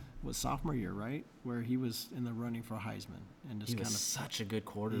was sophomore year, right? Where he was in the running for Heisman and just kind of such a good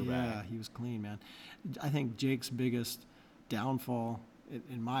quarterback. Yeah, he was clean, man. I think Jake's biggest downfall,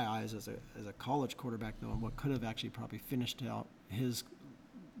 in my eyes, as a college quarterback, though, and what could have actually probably finished out his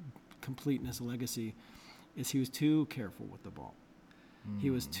completeness legacy, is he was too careful with the ball.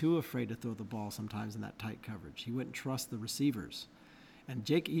 He was too afraid to throw the ball sometimes in that tight coverage. He wouldn't trust the receivers. And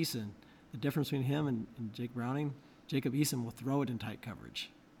Jake Eason, the difference between him and Jake Browning, Jacob Eason will throw it in tight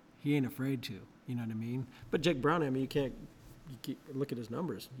coverage. He ain't afraid to, you know what I mean? But Jake Browning, I mean, you look at his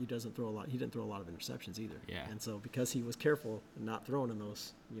numbers. He didn't throw a lot of interceptions either. Yeah. And so because he was careful and not throwing in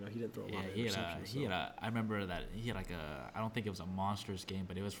those, he didn't throw a lot of interceptions. I remember that he had I don't think it was a monsters game,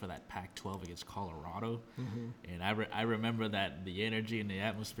 but it was for that Pac-12 against Colorado. Mm-hmm. And I remember that the energy and the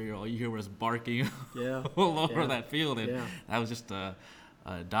atmosphere, all you hear was barking all over that field. And that was just a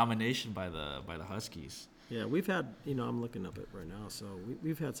domination by the Huskies. Yeah, we've had, I'm looking up it right now, so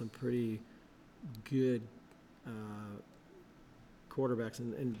we've had some pretty good quarterbacks,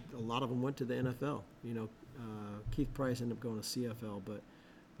 and a lot of them went to the NFL. Keith Price ended up going to CFL, but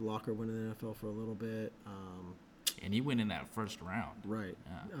Locker went to the NFL for a little bit. And he went in that first round. Right.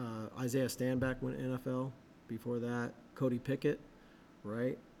 Yeah. Isaiah Stanback went to NFL before that. Cody Pickett,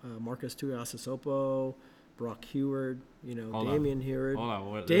 right? Marcus Tuiasosopo, Brock Heward, Damian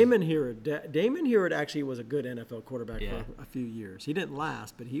Heward. Damon Heward actually was a good NFL quarterback for a few years. He didn't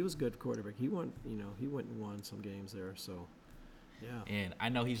last, but he was a good quarterback. He went and won some games there. So, yeah. And I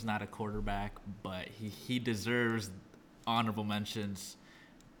know he's not a quarterback, but he deserves honorable mentions.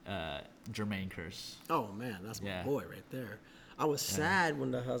 Jermaine Kearse. Oh man, that's my boy right there. I was sad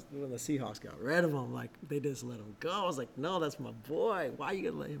when the Seahawks got rid of him. Like, they just let him go. I was like, no, that's my boy. Why are you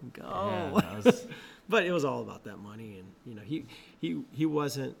gonna let him go? Yeah, but it was all about that money, and he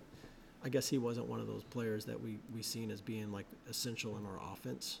wasn't. I guess he wasn't one of those players that we seen as being like essential in our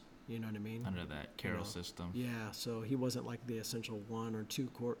offense. You know what I mean? Under that Carroll system. Yeah, so he wasn't like the essential 1 or 2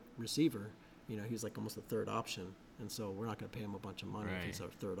 court receiver. He was like almost a third option. And so we're not going to pay him a bunch of money if he's our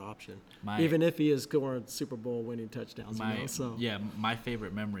third option, even if he is scoring Super Bowl winning touchdowns. My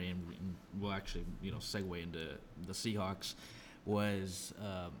favorite memory, and we'll actually segue into the Seahawks, was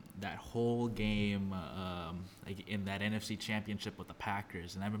that whole game like in that NFC Championship with the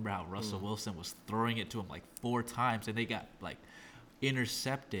Packers. And I remember how Russell Wilson was throwing it to him like 4 times, and they got like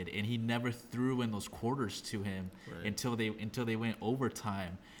intercepted, and he never threw in those quarters to him until they went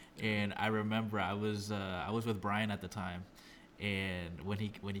overtime. And I remember I was with Brian at the time, and when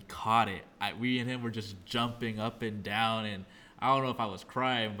he caught it, we and him were just jumping up and down, and I don't know if I was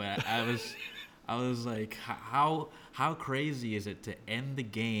crying, but I was like, how crazy is it to end the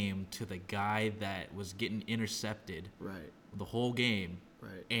game to the guy that was getting intercepted the whole game,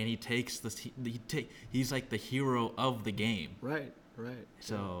 and he takes he's like the hero of the game, right.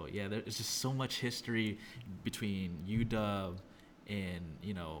 So there's just so much history between UW and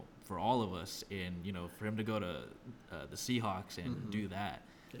for all of us, and for him to go to the Seahawks and do that.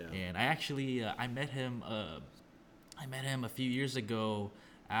 And I actually I met him a few years ago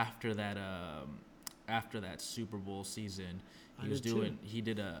after that Super Bowl season. He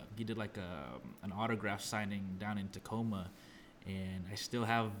did like an autograph signing down in Tacoma, and I still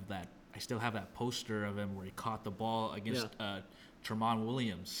have that poster of him where he caught the ball against Tramon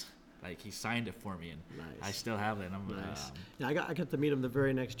Williams. Like, he signed it for me, and I still have it. And nice. I got to meet him the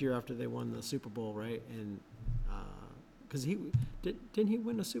very next year after they won the Super Bowl, right? And because didn't he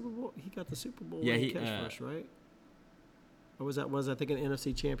win the Super Bowl? He got the Super Bowl catch rush, right? Or was I think an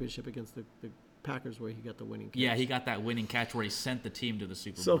NFC Championship against the Packers where he got the winning catch? Yeah, he got that winning catch where he sent the team to the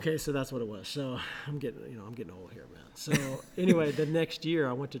Super Bowl. So that's what it was. So I'm getting old here, man. So anyway, the next year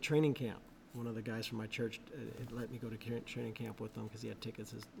I went to training camp. One of the guys from my church let me go to training camp with him because he had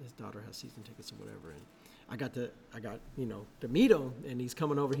tickets. His daughter has season tickets or whatever, and I got to meet him, and he's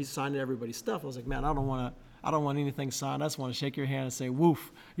coming over. He's signing everybody's stuff. I was like, man, I don't want I don't want anything signed. I just want to shake your hand and say,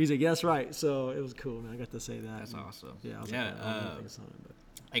 woof. He's like, yes, right. So it was cool, man. I got to say that. That's awesome. Yeah, I was yeah. like, I don't want anything signed, but.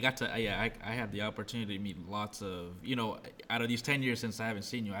 I got to, I had the opportunity to meet lots of, out of these 10 years since I haven't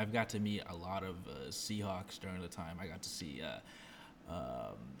seen you, I've got to meet a lot of Seahawks during the time. I got to see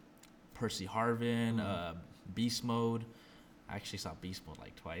Percy Harvin, Beast Mode. I actually saw Beast Mode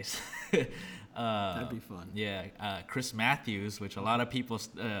like twice. That'd be fun. Yeah, Chris Matthews, which a lot of people,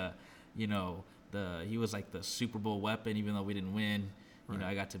 he was like the Super Bowl weapon, even though we didn't win. Right.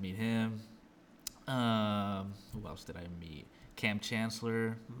 I got to meet him. Who else did I meet? Cam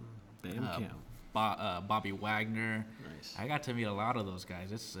Chancellor, Cam. Bobby Wagner. Nice. I got to meet a lot of those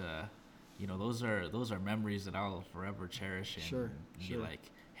guys. It's those are memories that I'll forever cherish and be like,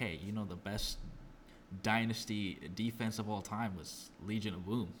 hey, the best dynasty defense of all time was Legion of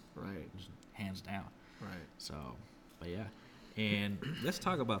Boom. Right. Just hands down. Right. So, but yeah. And let's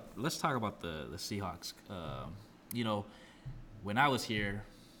talk about the Seahawks. When I was here,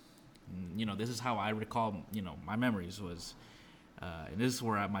 this is how I recall, my memories was, and this is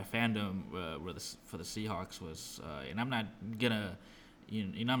where my fandom for the Seahawks was, and I'm not gonna,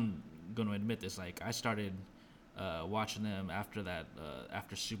 I'm gonna admit this. Like I started watching them after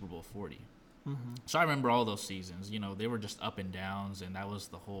Super Bowl 40. Mm-hmm. So I remember all those seasons. They were just up and downs, and that was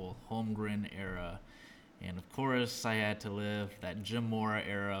the whole Holmgren era. And of course, I had to live that Jim Mora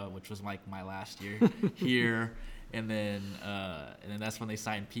era, which was like my last year here. And then that's when they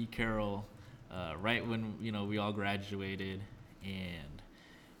signed Pete Carroll, right when we all graduated.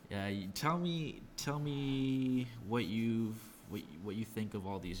 And tell me what you think of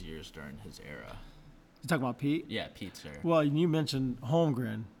all these years during his era. You talking about Pete? Yeah, Pete's era. Well, you mentioned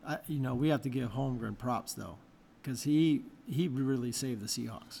Holmgren. We have to give Holmgren props though, because he really saved the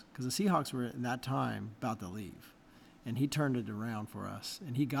Seahawks. Because the Seahawks were in that time about to leave, and he turned it around for us,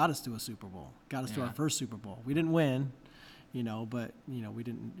 and he got us to a Super Bowl. Got us to our first Super Bowl. We didn't win, but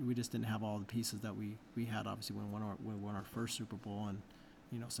we just didn't have all the pieces that we had. Obviously, when we won our first Super Bowl, and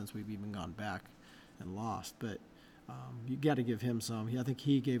since we've even gone back and lost, but. You got to give him some. I think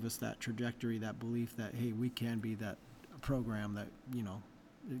he gave us that trajectory, that belief that, hey, we can be that program that,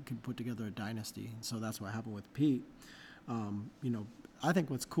 it could put together a dynasty. And so that's what happened with Pete. I think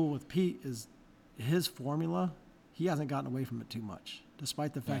what's cool with Pete is his formula. He hasn't gotten away from it too much,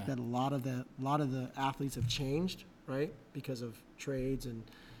 despite the fact that a lot of the athletes have changed, right, because of trades and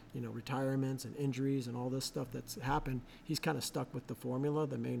retirements and injuries and all this stuff that's happened. He's kind of stuck with the formula,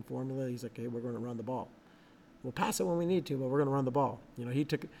 the main formula. He's like, hey, we're going to run the ball. We'll pass it when we need to, but we're going to run the ball.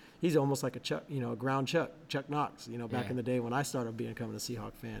 He's almost like a ground Chuck Knox. Back in the day when I started becoming a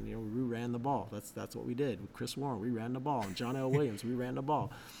Seahawk fan, we ran the ball. That's what we did. With Chris Warren, we ran the ball, and John L. Williams, we ran the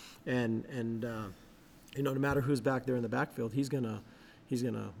ball, and no matter who's back there in the backfield, he's gonna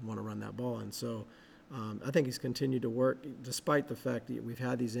want to run that ball, and so. I think he's continued to work despite the fact that we've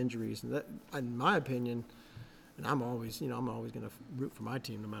had these injuries, and that, in my opinion. And I'm always going to root for my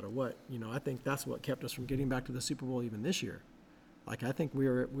team no matter what. I think that's what kept us from getting back to the Super Bowl even this year. Like I think we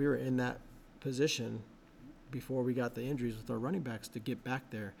were in that position before we got the injuries with our running backs to get back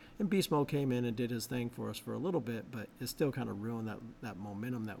there. And Beast Mode came in and did his thing for us for a little bit, but it still kind of ruined that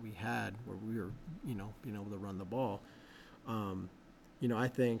momentum that we had where we were, being able to run the ball. I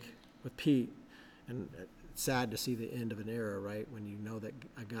think with Pete, and it's sad to see the end of an era, right? When you know that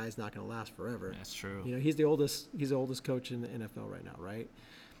a guy's not going to last forever. That's true. He's the oldest coach in the NFL right now, right?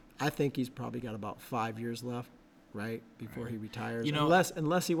 I think he's probably got about 5 years left, right, before he retires.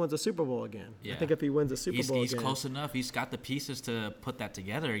 Unless he wins a Super Bowl again. Yeah. I think if he wins a Super Bowl he's again, close enough. He's got the pieces to put that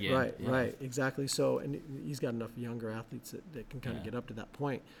together again. Right, right, exactly. So, and he's got enough younger athletes that can kind of get up to that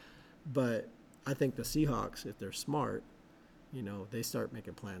point. But I think the Seahawks, if they're smart, they start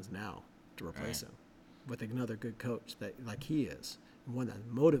making plans now to replace him with another good coach that like he is, one that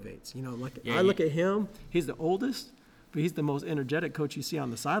motivates. I look at him. He's the oldest, but he's the most energetic coach you see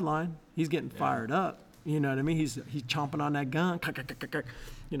on the sideline. He's getting fired up. You know what I mean? He's chomping on that gun.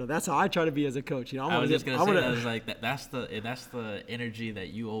 That's how I try to be as a coach. I was just gonna say that. I was like that's the energy that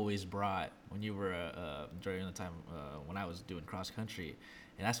you always brought when you were during the time when I was doing cross country.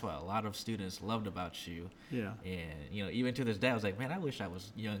 And that's what a lot of students loved about you. Yeah. And, even to this day, I was like, man, I wish I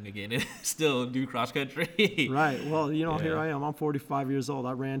was young again and still do cross country. Right. Well, here I am. I'm 45 years old.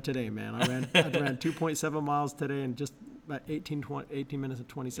 I ran today, man. I ran 2.7 miles today in just about 18 minutes and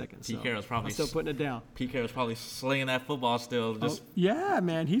 20 seconds. Pete Carroll's probably I'm still putting it down. Pete Carroll's probably slinging that football still. Yeah,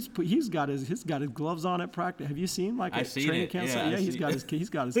 man. He's got his gloves on at practice. Have you seen at training camp? Yeah, he's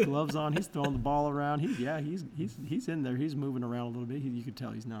got his gloves on. He's throwing the ball around. He's in there. He's moving around a little bit. You can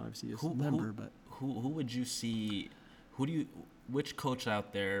tell he's not obviously a member, but who would you see? Which coach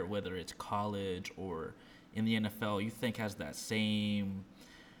out there, whether it's college or in the NFL you think has that same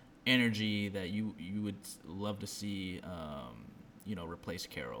energy that you would love to see, replace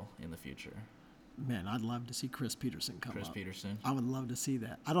Carroll in the future? Man, I'd love to see Chris Peterson come Chris up. Peterson. I would love to see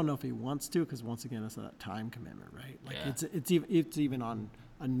that. I don't know if he wants to, because once again, it's that time commitment, right? Like Yeah. it's even on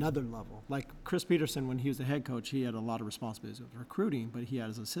another level. Like Chris Peterson, when he was the head coach, he had a lot of responsibilities with recruiting, but he had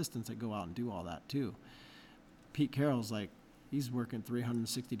his assistants that go out and do all that too. Pete Carroll's like, he's working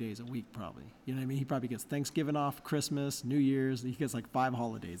 360 days a week probably. You know what I mean? He probably gets Thanksgiving off, Christmas, New Year's. He gets like 5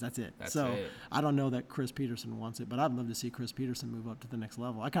 holidays. That's it. That's so it. I don't know that Chris Peterson wants it, but I'd love to see Chris Peterson move up to the next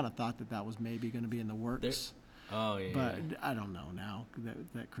level. I kind of thought that was maybe going to be in the works. Oh, yeah. But I don't know now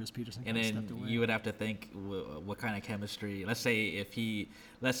that Chris Peterson And kind of then stepped away. you would have to think what kind of chemistry. Let's say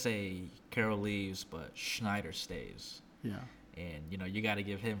Carroll leaves, but Schneider stays. Yeah. And you got to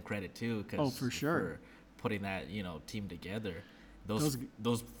give him credit too, because Oh, for sure. for putting that team together. Those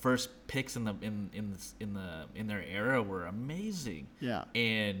first picks in their era were amazing. Yeah.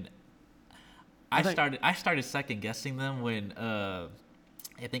 And I started second guessing them when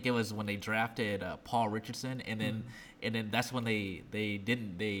I think it was when they drafted Paul Richardson, and then that's when they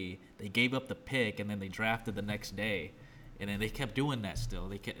gave up the pick, and then they drafted the next day, and then they kept doing that.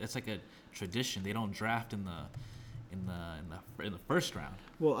 Still, it's like a tradition. They don't draft in the first round.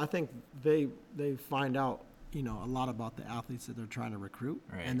 Well, I think they find out a lot about the athletes that they're trying to recruit,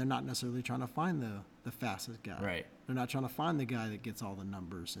 Right. and they're not necessarily trying to find the fastest guy. Right. They're not trying to find the guy that gets all the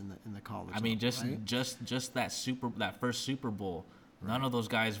numbers in the college. I mean, level, right? just that first Super Bowl, none of those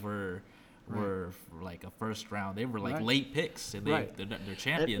guys were like a first round. They were like Right. late picks, and Right. they're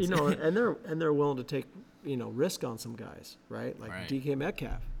champions. And they're willing to take risk on some guys, right? Like Right. DK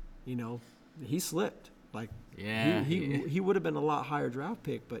Metcalf, he slipped. Like Yeah, he would have been a lot higher draft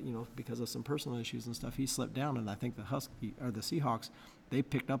pick, but because of some personal issues and stuff, he slipped down. And I think the Seahawks, they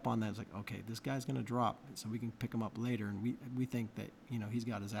picked up on that. It's like, okay, this guy's going to drop, so we can pick him up later. And we think that he's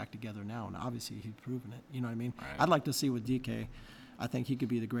got his act together now, and obviously he's proven it. You know what I mean? Right. I'd like to see with DK. I think he could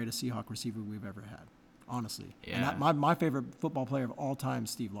be the greatest Seahawk receiver we've ever had, honestly. Yeah. And my favorite football player of all time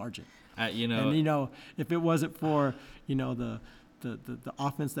is Steve Largent. And If it wasn't for the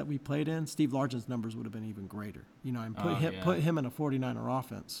offense that we played in, Steve Largent's numbers would have been even greater. And put him in a 49er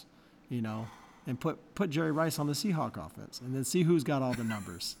offense, and put Jerry Rice on the Seahawk offense, and then see who's got all the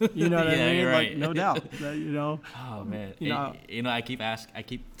numbers. You know what I Yeah, mean? you're Like, right. no doubt. Oh man, I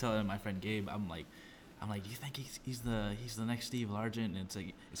keep telling my friend Gabe, I'm like, do you think he's the next Steve Largent? And it's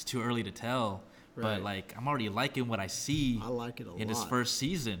like, it's too early to tell, Right. but like I'm already liking what I see. I like it a in lot. his first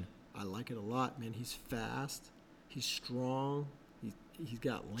season. I like it a lot, man. He's fast. He's strong. He's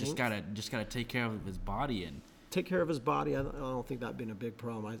got length. Just gotta take care of his body and Take care of his body. I don't think that'd been a big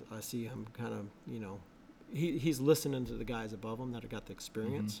problem. I see him kind of, he's listening to the guys above him that have got the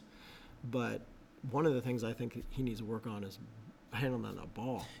experience. Mm-hmm. But one of the things I think he needs to work on is handling that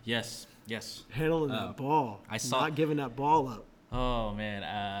ball. yes. Handling that ball. Not giving that ball up. Oh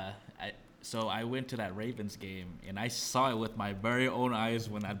man, so I went to that Ravens game and I saw it with my very own eyes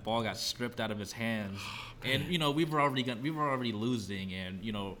when that ball got stripped out of his hands. And we were already losing, and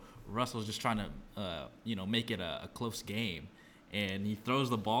Russell's just trying to make it a close game, and he throws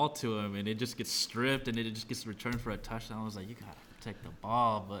the ball to him and it just gets stripped and it just gets returned for a touchdown. I was like, you gotta protect the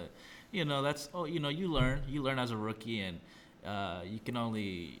ball, but that's you learn as a rookie, and you can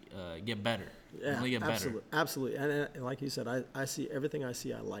only get better. Yeah, only get better. Absolutely. And like you said, I see everything I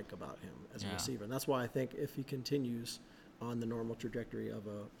see I like about him as a receiver. And that's why I think if he continues on the normal trajectory of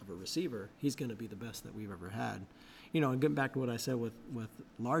a receiver, he's going to be the best that we've ever had. And getting back to what I said with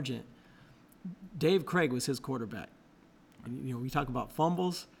Largent, Dave Craig was his quarterback. And, we talk about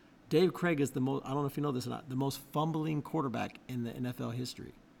fumbles. Dave Craig is the most, I don't know if you know this or not, the most fumbling quarterback in the NFL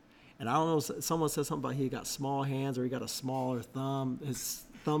history. And I don't know, someone said something about he got small hands or he got a smaller thumb. His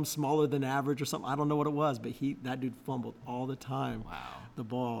thumb smaller than average or something. I don't know what it was, but that dude fumbled all the time. Wow. The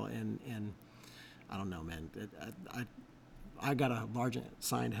ball, and I don't know, man. I got a Largent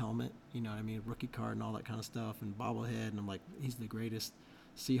signed helmet, rookie card and all that kind of stuff, and bobblehead, and I'm like, he's the greatest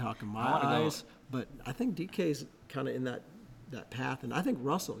Seahawk in my eyes. But I think DK's kind of in that path, and I think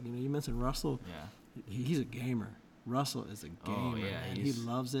Russell. You mentioned Russell. Yeah. He's a gamer. Russell is a gamer, yeah, man. He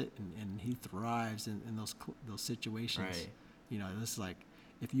loves it, and he thrives in those situations. Right. It's like,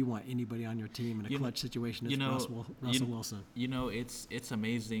 if you want anybody on your team in a clutch situation, it's Russell Wilson. It's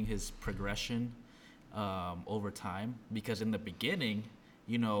amazing his progression over time, because in the beginning,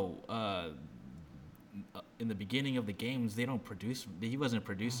 in the beginning of the games, he wasn't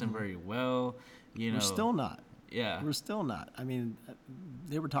producing very well. We're still not. Yeah. We're still not. I mean,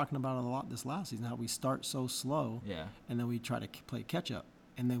 they were talking about it a lot this last season, how we start so slow, Yeah. and then we try to play catch up.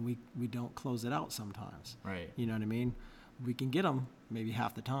 and then we don't close it out sometimes. Right. You know what I mean? We can get them maybe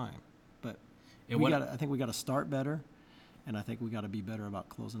half the time, but And I think we got to start better, and I think we got to be better about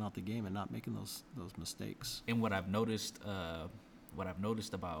closing out the game and not making those mistakes. And what I've noticed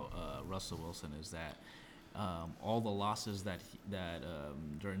about Russell Wilson is that all the losses that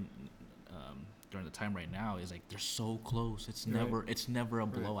during the time right now is like they're so close. It's never a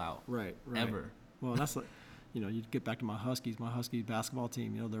blowout. Right. Ever. Well, that's like, you get back to my Huskies basketball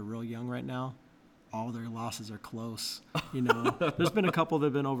team. They're real young right now. All their losses are close. There's been a couple that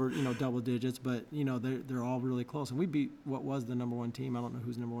have been over, double digits, but they're all really close. And we beat what was the number one team. I don't know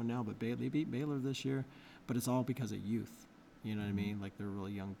who's number one now, but they beat Baylor this year. But it's all because of youth. You know what I mean? Like they're a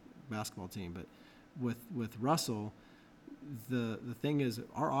really young basketball team. But with Russell, the thing is,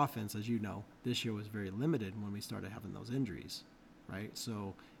 our offense, as you know, this year was very limited when we started having those injuries, right?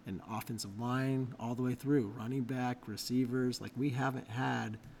 So an offensive line all the way through, running back, receivers, like we haven't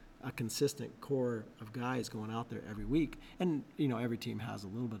had a consistent core of guys going out there every week. And, every team has a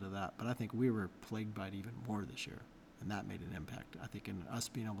little bit of that, but I think we were plagued by it even more this year, and that made an impact, I think, in us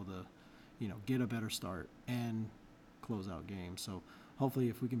being able to, get a better start and close out games. So hopefully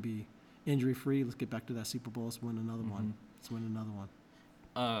if we can be injury-free, let's get back to that Super Bowl, let's win another one.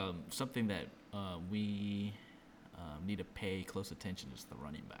 Something that we need to pay close attention is the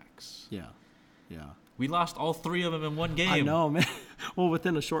running backs. Yeah. We lost all three of them in one game. I know, man. Well,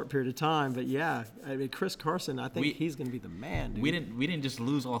 within a short period of time, but yeah, I mean, Chris Carson, I think he's going to be the man, dude. We didn't just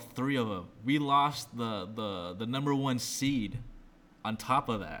lose all three of them. We lost the number one seed on top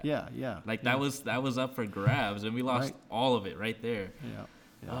of that. Yeah. Like that was up for grabs, and we lost all of it right there. Yeah.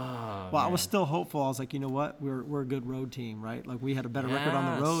 Oh, well, I was still hopeful. I was like, you know what? We're a good road team, right? Like we had a better record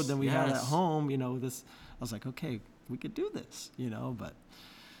on the road than we had at home. I was like, okay, we could do this, but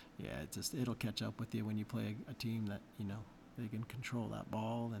yeah, it'll catch up with you when you play a team that, they can control that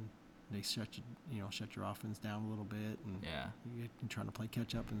ball and they shut your offense down a little bit, and you're trying to play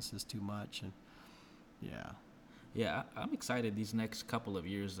catch up and it's just too much, and I'm excited these next couple of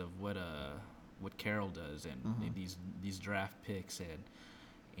years of what Carroll does, and these draft picks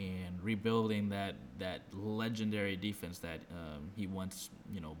and rebuilding that legendary defense that he once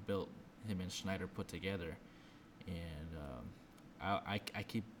built, him and Schneider put together, and I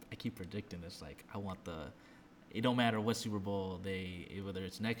keep predicting this, like I want it don't matter what Super Bowl whether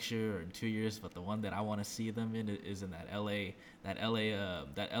it's next year or in 2 years, but the one that I want to see them in is in that LA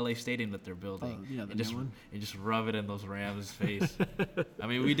stadium that they're building. And just rub it in those Rams' face. I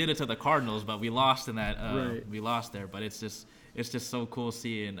mean, we did it to the Cardinals, but we lost in that. We lost there, but it's just so cool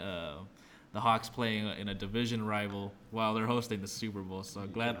seeing the Hawks playing in a division rival while they're hosting the Super Bowl. So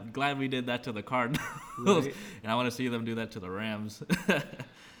glad we did that to the Cardinals, and I want to see them do that to the Rams.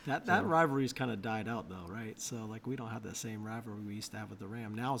 That rivalry's kind of died out though, right? So like we don't have that same rivalry we used to have with the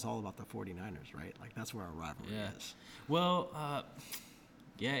Rams. Now it's all about the 49ers, right? Like that's where our rivalry is. Well,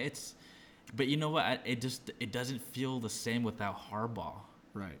 but you know what? It doesn't feel the same without Harbaugh.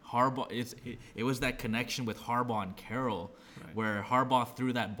 Right. Harbaugh, it was that connection with Harbaugh and Carroll, where Harbaugh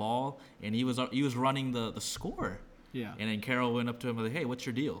threw that ball and he was running the score. Yeah. And then Carroll went up to him like, "Hey, what's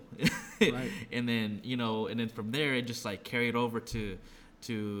your deal?" Right. And then from there it just like carried over to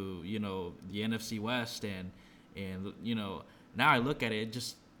the NFC West, and now I look at it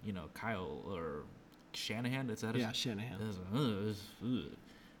just Kyle or Shanahan. Is that Shanahan.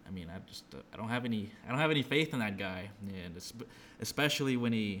 I mean, I don't have any faith in that guy, and especially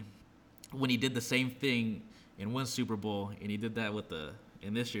when he did the same thing in one Super Bowl, and he did that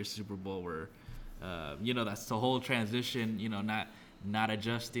in this year's Super Bowl where that's the whole transition, not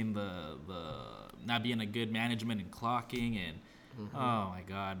adjusting the not being a good management and clocking, and oh my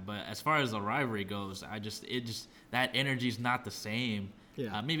God. But as far as the rivalry goes, that energy's not the same.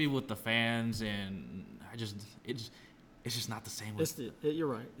 Yeah. Maybe with the fans, and it's just not the same. You're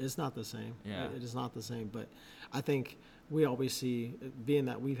right. It's not the same. Yeah. It is not the same. But I think we always see, being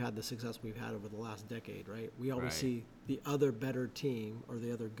that we've had the success we've had over the last decade, right? We always see the other better team or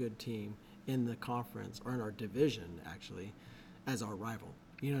the other good team in the conference or in our division, actually, as our rival.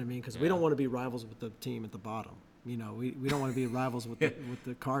 You know what I mean? Because we don't want to be rivals with the team at the bottom. We don't want to be rivals with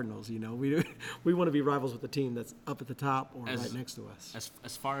the Cardinals. We want to be rivals with the team that's up at the top or right next to us.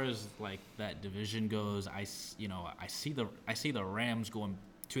 As far as like that division goes, I see the Rams going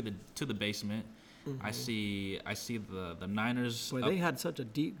to the basement. Mm-hmm. I see the Niners. Boy, they had such a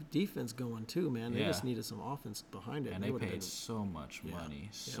deep defense going too, man. They just needed some offense behind it. And they paid so much money.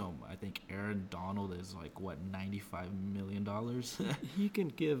 I think Aaron Donald is like $95 million. He can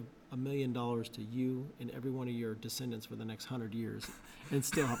give $1 million to you and every one of your descendants for the next 100 years, and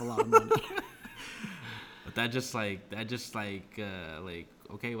still have a lot of money. But that just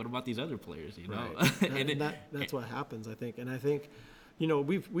okay, what about these other players? You know, Right. That's what happens, I think. And I think,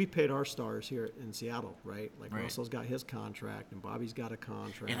 we paid our stars here in Seattle, right? Like Right. Russell's got his contract, and Bobby's got a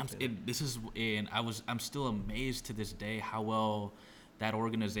contract. I'm still amazed to this day how well that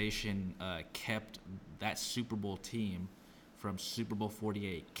organization kept that Super Bowl team from Super Bowl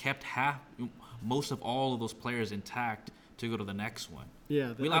 48, kept most of all of those players intact to go to the next one.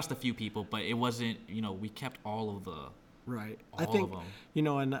 Yeah, we lost a few people, but it wasn't, we kept all of the right. all I think, of them.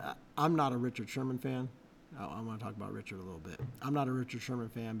 and I'm not a Richard Sherman fan. I want to talk about Richard a little bit. I'm not a Richard Sherman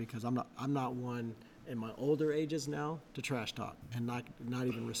fan because I'm not one in my older ages now to trash talk and not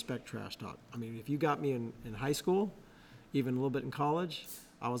even respect trash talk. I mean, if you got me in high school, even a little bit in college,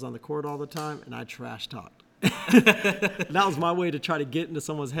 I was on the court all the time and I trash talked. That was my way to try to get into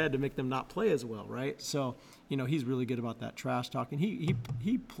someone's head to make them not play as well, right? So, he's really good about that trash talk, and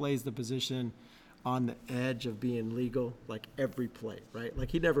he plays the position on the edge of being legal, like every play, right? Like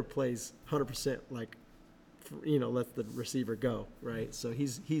he never plays 100% like, lets the receiver go, right? So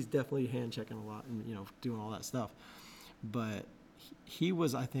he's definitely hand checking a lot and doing all that stuff. But he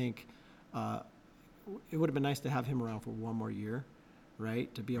was, I think, it would have been nice to have him around for one more year,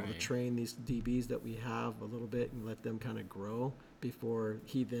 right? To be able to train these DBs that we have a little bit and let them kind of grow before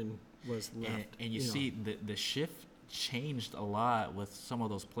he then was left. And you see the shift changed a lot with some of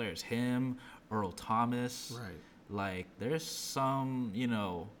those players. Him, Earl Thomas. Right. Like there's some,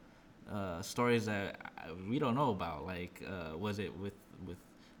 stories that we don't know about. Like was it with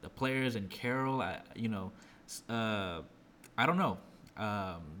the players and Carroll? I don't know.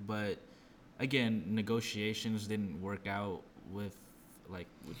 But again, negotiations didn't work out with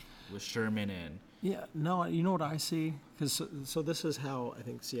Sherman and. Yeah, no, you know what I see? Because so this is how I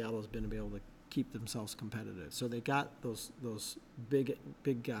think Seattle's been able to keep themselves competitive. So they got those big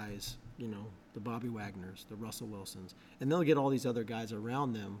guys, the Bobby Wagners, the Russell Wilsons, and they'll get all these other guys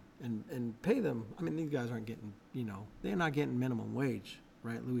around them and pay them. I mean, these guys aren't getting, they're not getting minimum wage,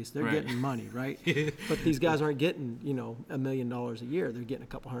 right, Luis? They're getting money, right? But these guys aren't getting, $1 million a year. They're getting a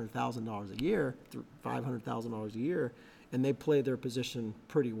couple $100,000 a year, $500,000 a year, and they play their position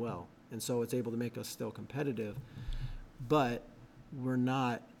pretty well. And so it's able to make us still competitive, but we're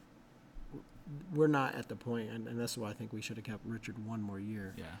not at the point, and that's why I think we should have kept Richard one more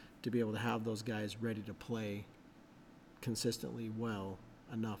year to be able to have those guys ready to play consistently well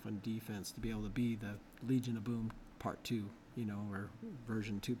enough on defense to be able to be the Legion of Boom Part 2, or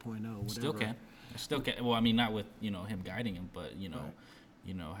version 2.0, whatever. Still can. Well, I mean, not with, him guiding him, but,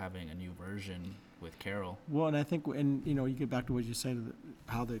 having a new version with Carroll. Well, and I think, you get back to what you said,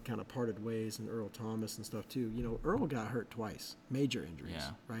 how they kind of parted ways, and Earl Thomas and stuff too. Earl got hurt twice, major injuries,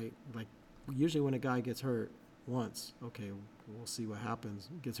 right? Like usually when a guy gets hurt once, okay, we'll see what happens.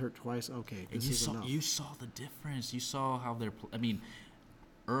 Gets hurt twice, okay, this is enough. You saw the difference. You saw how they're. I mean,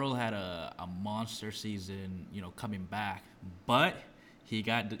 Earl had a monster season, coming back, but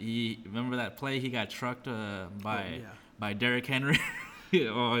he remember that play he got trucked by Derrick Henry. It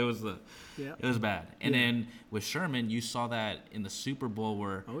was bad. And then with Sherman, you saw that in the Super Bowl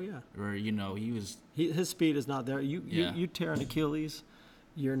where his speed is not there. You tear an Achilles,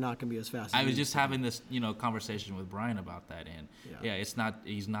 you're not going to be as fast. I was just having this conversation with Brian about that, and it's not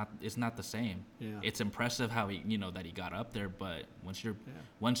the same. Yeah. It's impressive how he that he got up there, but once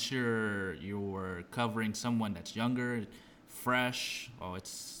you're covering someone that's younger, fresh,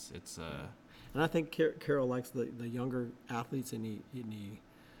 it's And I think Carroll likes the younger athletes, and he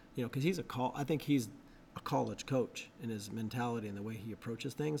because I think he's a college coach in his mentality and the way he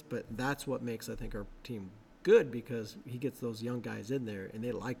approaches things. But that's what makes, I think, our team good, because he gets those young guys in there and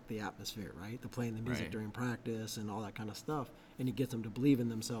they like the atmosphere, right? They're playing the music during practice and all that kind of stuff, and he gets them to believe in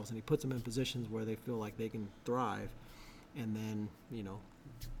themselves, and he puts them in positions where they feel like they can thrive, and then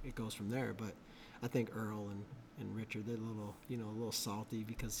it goes from there. But I think Earl and Richard, they're a little salty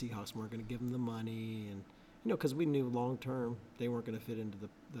because Seahawks weren't going to give them the money, and because we knew long term they weren't going to fit into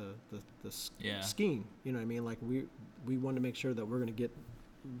the scheme. You know what I mean? Like we wanted to make sure that we're going to get,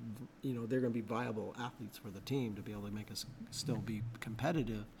 they're going to be viable athletes for the team to be able to make us still be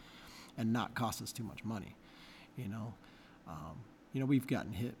competitive and not cost us too much money. We've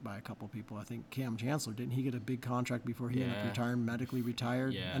gotten hit by a couple of people. I think Cam Chancellor, didn't he get a big contract before he ended up retiring, medically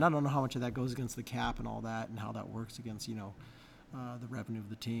retired? Yeah. And I don't know how much of that goes against the cap and all that, and how that works against, the revenue of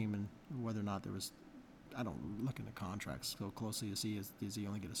the team, and whether or not there was, I don't look into contracts so closely to see does he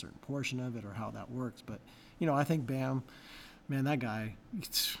only get a certain portion of it or how that works. But, I think Bam, man, that guy,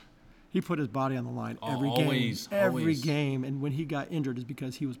 He put his body on the line every Always, game. Every always. game. And when he got injured, is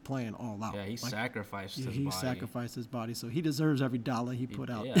because he was playing all out. Yeah, he sacrificed his He body. sacrificed his body, so he deserves every dollar he put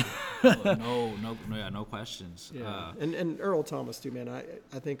out. Yeah, no questions. Yeah. And Earl Thomas too, man. I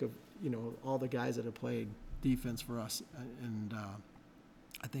think of all the guys that have played defense for us, and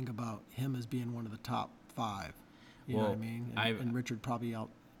I think about him as being one of the top 5. You know what I mean? And Richard probably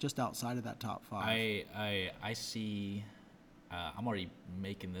just outside of that top 5. I see. I'm already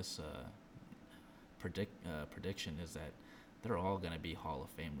making this prediction is that they're all going to be Hall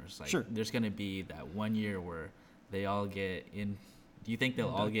of Famers. Like, sure. There's going to be that one year where they all get in. Do you think they'll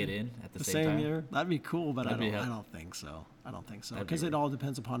all get in at the same time? Year? That'd be cool, but I don't think so. Because it all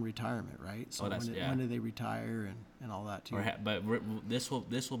depends upon retirement, right? So when do they retire and all that too? But this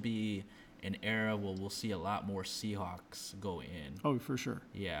will be an era where we'll see a lot more Seahawks go in. Oh, for sure.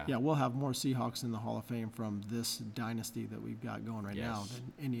 Yeah. Yeah, we'll have more Seahawks in the Hall of Fame from this dynasty that we've got going right now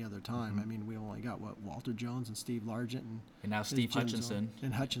than any other time. I mean, we only got Walter Jones and Steve Largent and now Steve Hutchinson.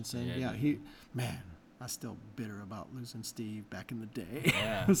 And Hutchinson, I was still bitter about losing Steve back in the day.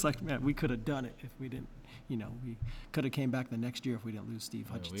 Yeah. It's like, man, we could have done it if we didn't, we could have came back the next year if we didn't lose Steve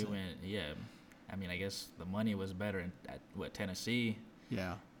Hutchinson. We went, I mean, I guess the money was better at Tennessee.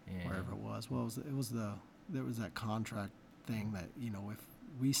 Yeah. Wherever it was. Well, there was that contract thing that, if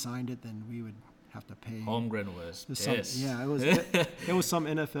we signed it, then we would have to pay. Holmgren was pissed. It was some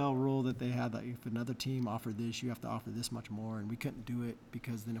NFL rule that they had that if another team offered this, you have to offer this much more, and we couldn't do it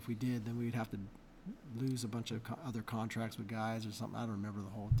because then if we did, then we'd have to lose a bunch of other contracts with guys or something. I don't remember the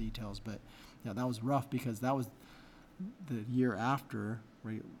whole details, but yeah, that was rough because that was the year after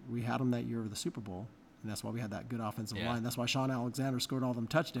we had them that year of the Super Bowl. And that's why we had that good offensive line. That's why Sean Alexander scored all them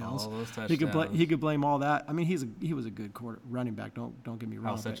touchdowns. All those touchdowns. He could blame all that. I mean, he was a good running back. Don't get me wrong.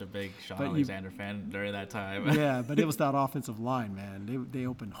 I was such a big Sean Alexander fan during that time. Yeah, but it was that offensive line, man. They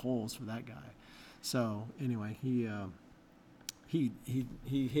opened holes for that guy. So anyway, he had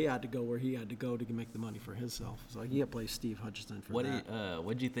to go where he had to go to make the money for himself. So he had to play Steve Hutchinson for that.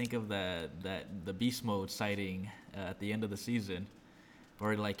 What did you think of the beast mode sighting at the end of the season,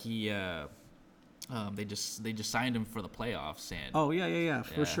 or like he? They just signed him for the playoffs and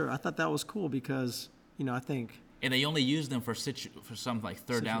for sure. I thought that was cool because I think and they only used him for some like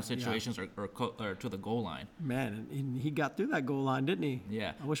third down situations or to the goal line. Man, and he got through that goal line, didn't he?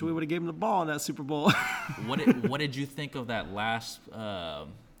 Yeah. I wish we would have gave him the ball in that Super Bowl. What did you think of that last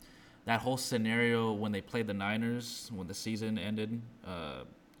that whole scenario when they played the Niners when the season ended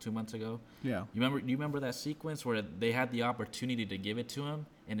 2 months ago? Yeah. Do you remember that sequence where they had the opportunity to give it to him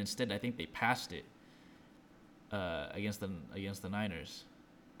and instead I think they passed it against the Niners?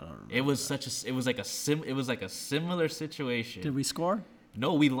 I don't remember. It was like a similar situation. Did we score?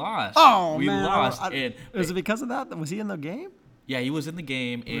 No, we lost. Oh, we man. lost. Was it because of that? Was he in the game? Yeah, he was in the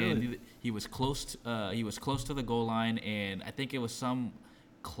game, and Really? he was close to the goal line, and I think it was some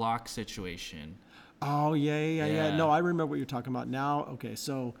clock situation. Oh, yeah. Yeah. No, I remember what you're talking about now. Okay,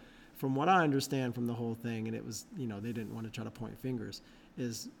 so from what I understand from the whole thing, and it was, they didn't want to try to point fingers,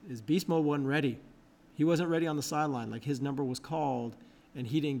 is Beast Mode wasn't ready. He wasn't ready on the sideline. Like, his number was called, and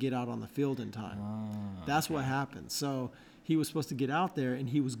he didn't get out on the field in time. That's what happened. So he was supposed to get out there, and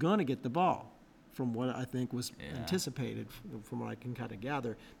he was going to get the ball, from what I think was anticipated, from what I can kind of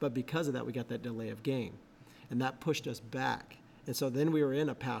gather. But because of that, we got that delay of game, and that pushed us back. And so then we were in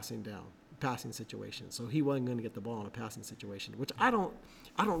a passing situation. So he wasn't going to get the ball in a passing situation, which I don't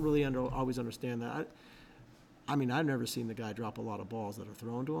really always understand that. I mean, I've never seen the guy drop a lot of balls that are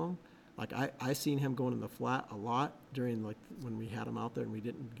thrown to him. Like I seen him going in the flat a lot during like when we had him out there and we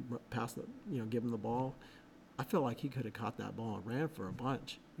didn't give him the ball. I feel like he could have caught that ball and ran for a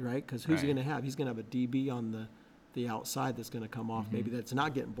bunch, right? Because who's he going to have? He's going to have a DB on the outside that's going to come off. Maybe that's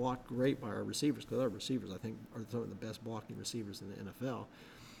not getting blocked great by our receivers, because our receivers I think are some of the best blocking receivers in the NFL.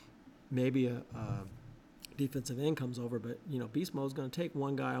 Maybe a defensive end comes over, but Beast Mode's going to take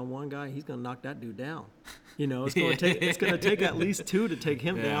one guy on one guy. He's going to knock that dude down. It's going to take at least two to take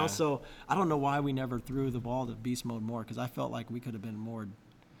him down. So I don't know why we never threw the ball to Beast Mode more, because I felt like we could have been more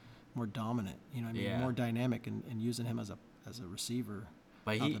dominant. More dynamic and using him as a receiver.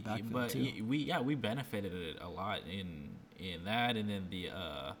 But we benefited a lot in that, and then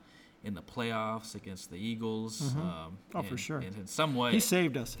in the playoffs against the Eagles. For sure. And in some way, he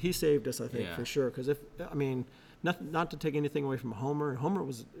saved us. I think, for sure. Because not to take anything away from Homer. Homer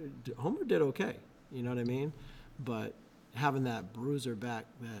did okay. You know what I mean? But having that bruiser back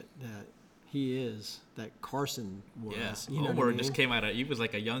that he is, that Carson was. Yeah. Homer just came out. He was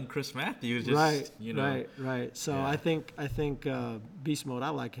like a young Chris Matthews. Right. So I think Beast Mode. I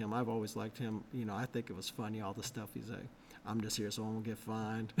like him. I've always liked him. I think it was funny, all the stuff he's like, I'm just here so I won't get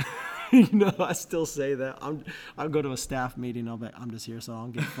fined. I still say that. I'll go to a staff meeting. I'll be, I'm just here so I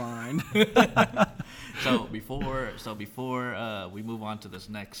don't get fined. So before we move on to this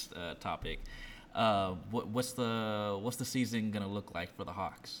next topic, what's the season gonna look like for the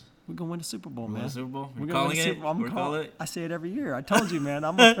Hawks? We're gonna win the Super Bowl, Win man. the Super Bowl? We're We're gonna win calling the it. Super Bowl. We're calling it. I say it every year. I told you, man.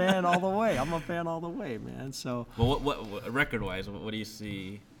 I'm a fan all the way. I'm a fan all the way, man. So. Well, what record-wise? What do you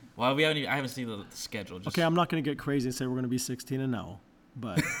see? Well, I haven't seen the schedule. Just, Okay, I'm not gonna get crazy and say we're gonna be 16-0,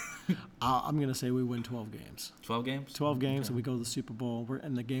 but I'm gonna say we win 12 games. 12 games. 12 games, and we go to the Super Bowl.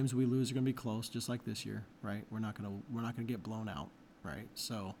 And the games we lose are gonna be close, just like this year, right? We're not gonna get blown out, right?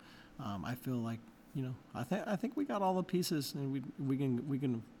 So, I feel like I think we got all the pieces, and we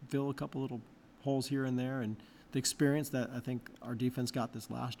can fill a couple little holes here and there, and the experience that I think our defense got this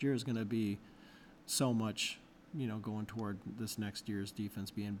last year is gonna be so much, going toward this next year's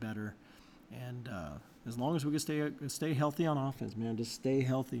defense being better. And as long as we can stay healthy on offense, man, just stay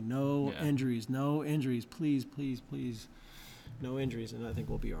healthy. No injuries, please, no injuries, and I think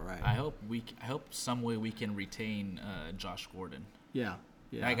we'll be all right. I hope some way we can retain Josh Gordon. Yeah.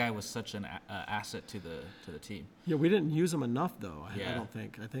 That guy was such an asset to the team. Yeah, we didn't use him enough though. Yeah. I don't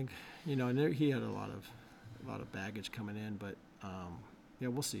think. I think and he had a lot of baggage coming in, but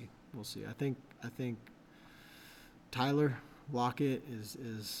we'll see. I think Tyler Lockett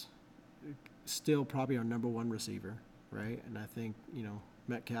is still probably our number one receiver, right? And I think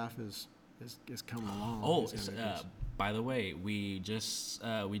Metcalf is coming along. Oh, by the way, we just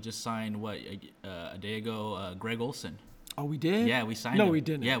signed a day ago Greg Olsen. Oh, we did? Yeah, we signed No, him. we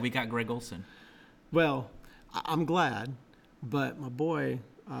didn't. Yeah, we got Greg Olsen. Well, I'm glad, but my boy,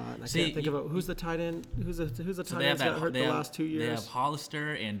 I can't think of who's the tight end. Who's the tight end that got hurt the last 2 years? They have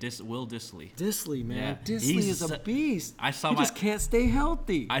Hollister and Will Dissly. Dissly, man. Yeah. Dissly is a beast. He just can't stay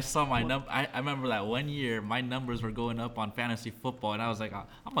healthy. I saw my number. I remember that one year my numbers were going up on fantasy football, and I was like, I'm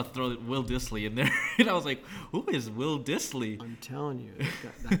gonna throw Will Dissly in there. And I was like, who is Will Dissly? I'm telling you,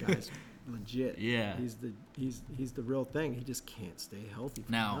 that guy's legit. Yeah. He's the real thing. He just can't stay healthy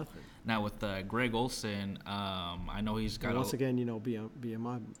for nothing. Now with Greg Olsen, I know he's got once again, being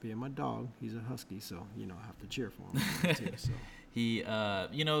my dog, he's a husky, so I have to cheer for him too. So he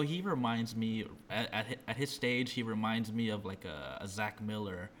he reminds me at his stage, he reminds me of like a Zach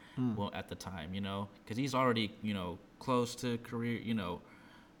Miller, well, at the time, because he's already close to career, he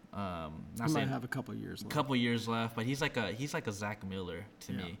might have a couple years left, but he's like a Zach Miller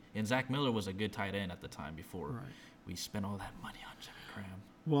to me. And Zach Miller was a good tight end at the time before we spent all that money on Jimmy Graham.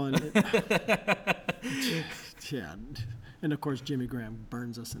 Well, and of course Jimmy Graham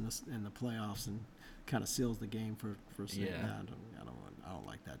burns us in the playoffs and kind of seals the game for saying, I don't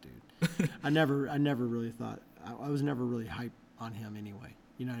like that dude. I never really thought I was never really hyped on him anyway.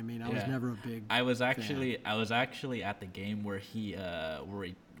 You know what I mean? I was never a big. I was actually at the game where he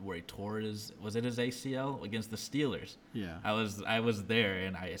tore his ACL against the Steelers. Yeah. I was there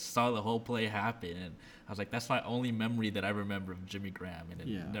and I saw the whole play happen, and I was like, that's my only memory that I remember of Jimmy Graham, and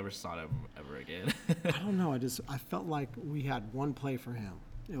I never saw him ever again. I don't know. I felt like we had one play for him.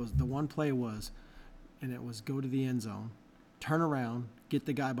 It was go to the end zone, turn around, get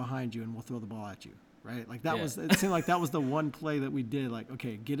the guy behind you, and we'll throw the ball at you. Right? Like that was, it seemed like that was the one play that we did. Like,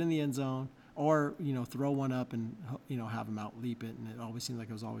 okay, get in the end zone or, throw one up and, have him out leap it. And it always seemed like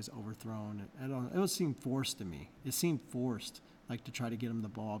it was always overthrown. It would seem forced to me. It seemed forced, like to try to get him the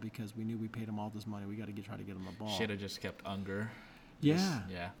ball because we knew we paid him all this money. We got to try to get him the ball. Should have just kept Unger. Yeah.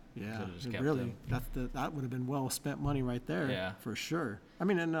 Just kept really, that would have been well spent money right there. Yeah. For sure. I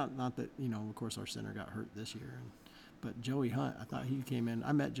mean, and not that, of course our center got hurt this year. But Joey Hunt, I thought he came in.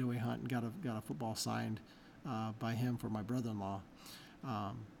 I met Joey Hunt and got a football signed by him for my brother-in-law.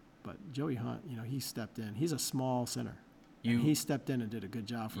 But Joey Hunt, he stepped in. He's a small center. And he stepped in and did a good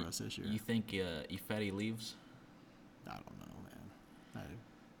job for us this year. You think Ifedi leaves? I don't know, man.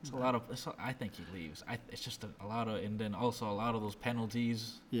 I think he leaves. It's just a lot of, and then also a lot of those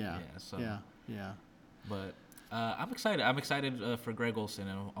penalties. Yeah. But I'm excited. I'm excited for Greg Olsen,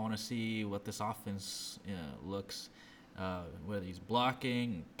 and I want to see what this offense looks. Whether he's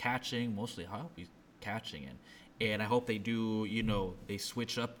blocking, catching, mostly I hope he's catching it. And I hope they do, they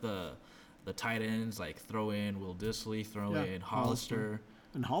switch up the tight ends, like throw in Will Dissly, throw in Hollister.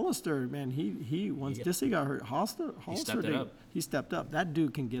 And Hollister, man, he once Dissly got hurt, Hollister he stepped up. That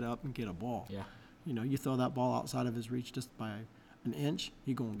dude can get up and get a ball. Yeah. You throw that ball outside of his reach just by an inch,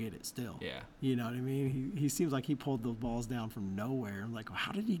 he gonna get it still. Yeah. You know what I mean? He seems like he pulled those balls down from nowhere. I'm like, well,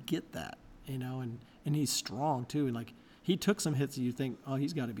 how did he get that? And he's strong too. And like he took some hits and you think, oh,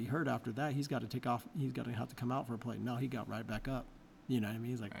 he's got to be hurt after that. He's got to take off. He's got to have to come out for a play. No, he got right back up. You know what I mean?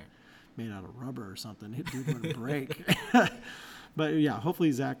 He's like made out of rubber or something. Hit dude wouldn't break. But yeah,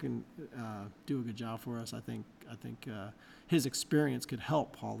 hopefully Zach can do a good job for us. I think his experience could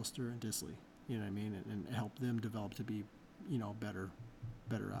help Hollister and Disley. You know what I mean, and help them develop to be, better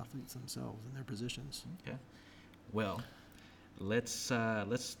athletes themselves in their positions. Okay. Well, let's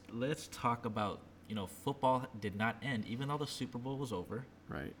talk about, football did not end even though the Super Bowl was over.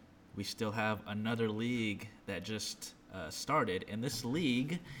 Right. We still have another league that just started, and this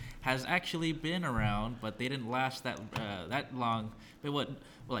league has actually been around, but they didn't last that long. But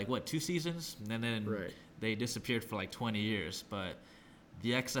what 2 seasons, and then Right. they disappeared for like 20 years. But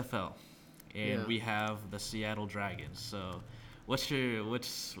the XFL, and we have the Seattle Dragons. So, what's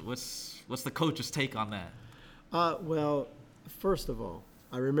the coach's take on that? Well, first of all,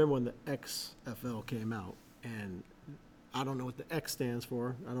 I remember when the XFL came out, and I don't know what the X stands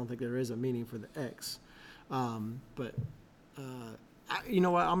for. I don't think there is a meaning for the X. But you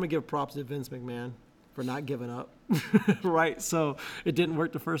know what? I'm going to give props to Vince McMahon for not giving up. Right? So it didn't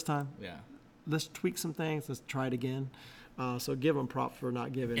work the first time. Yeah. Let's tweak some things. Let's try it again. So give him props for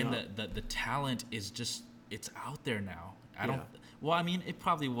not giving up. And the talent is just, it's out there now. Yeah. Well, I mean, it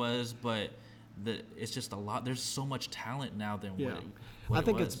probably was, but it's just a lot. There's so much talent now than what I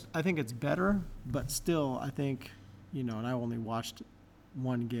think it was. I think it's better, but still, I think, and I only watched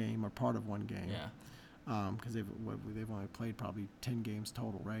one game or part of one game. Yeah. Because they've only played probably 10 games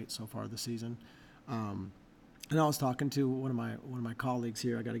total, right, so far this season. And I was talking to one of my colleagues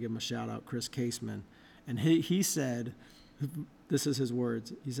here. I got to give him a shout out, Chris Caseman, and he said, this is his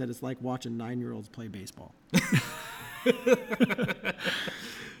words. He said it's like watching 9-year-olds play baseball.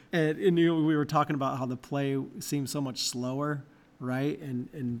 And we were talking about how the play seems so much slower, right?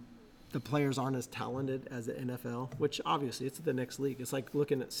 And the players aren't as talented as the NFL, which obviously it's the next league. It's like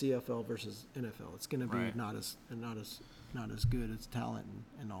looking at CFL versus NFL. It's going to be Right. not as good as talent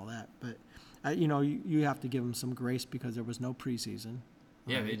and all that. But you have to give them some grace because there was no preseason.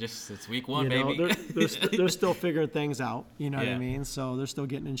 Yeah, right? it's week 1, baby. They're still figuring things out. You know what Yeah. I mean? So they're still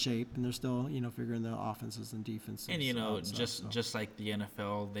getting in shape, and they're still figuring the offenses and defenses. And stuff. just like the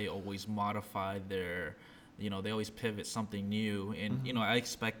NFL, they always modify their, they always pivot something new, and I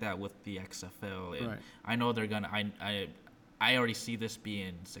expect that with the XFL. And Right. I know they're gonna. I already see this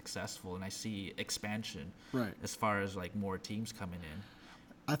being successful, and I see expansion. Right. As far as like more teams coming in.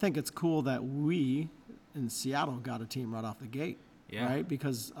 I think it's cool that we in Seattle got a team right off the gate. Yeah. Right?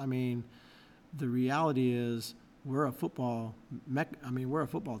 Because the reality is we're a football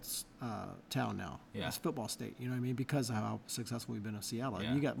town now. Yeah. It's a football state. You know what I mean? Because of how successful we've been in Seattle.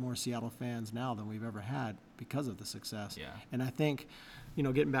 Yeah. You got more Seattle fans now than we've ever had because of the success. Yeah. And I think,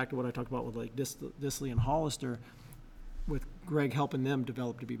 getting back to what I talked about with like Disley and Hollister, with Greg helping them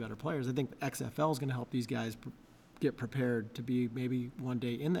develop to be better players, I think the XFL is going to help these guys get prepared to be maybe one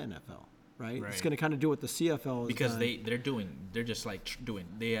day in the NFL. Right? It's going to kind of do what the CFL is because done.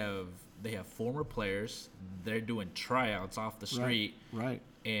 they have former players. They're doing tryouts off the street. Right.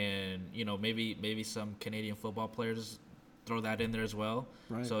 And maybe some Canadian football players throw that in there as well.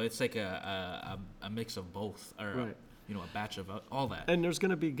 Right. So it's like a mix of both, or Right. A batch of all that. And there's going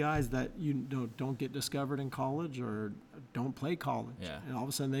to be guys that don't get discovered in college or don't play college. Yeah. And all of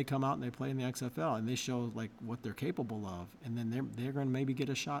a sudden they come out and they play in the XFL and they show like what they're capable of, and then they're going to maybe get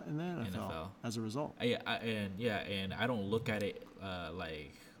a shot in the NFL. As a result. And I don't look at it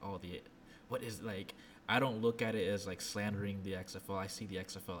I don't look at it as like slandering the XFL. I see the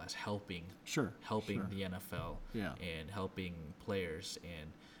XFL as helping Sure. the NFL. Yeah. And helping players, and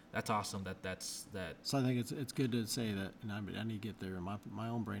that's awesome. That's. So I think it's good to say that, and I need to get there. My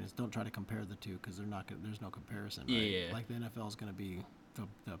own brain is don't try to compare the two because there's no comparison. Right? Yeah. Like the NFL is going to be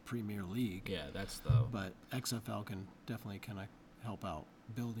the Premier League. Yeah, that's But XFL can definitely kind of help out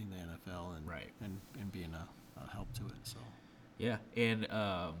building the NFL and Right. and being a help to it. So. Yeah, and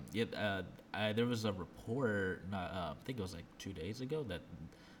there was a report, I think it was like 2 days ago, that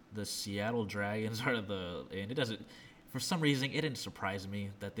the Seattle Dragons and it doesn't, for some reason, it didn't surprise me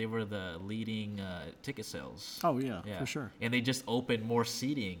that they were the leading ticket sales. Oh yeah, for sure. And they just opened more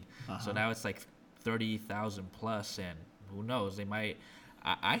seating, so Uh-huh. now it's like 30,000 plus, and who knows, they might.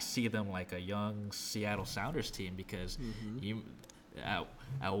 I see them like a young Seattle Sounders team because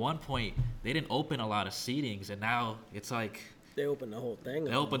at one point they didn't open a lot of seatings, and now it's like. They opened the whole thing.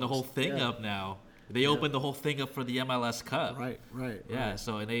 They opened the whole thing up now. They opened the whole thing up for the MLS Cup. Right. Yeah. Right.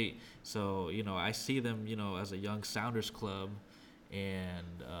 So I see them, as a young Sounders club,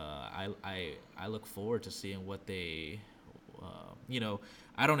 and I look forward to seeing what they,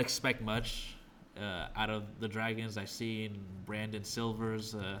 I don't expect much out of the Dragons. I've seen Brandon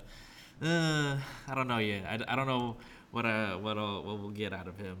Silvers. I don't know yet. I don't know what we'll get out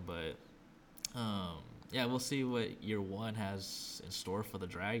of him, but. yeah, we'll see what year one has in store for the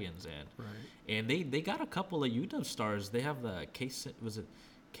Dragons, Right. and they got a couple of UW stars. They have the Kaysen, was it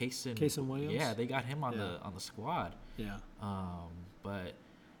Kaysen Williams? Yeah, they got him on Yeah. the squad. Yeah. But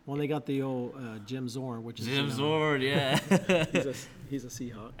Well, they got the old Jim Zorn, which is Jim Zorn, yeah, he's a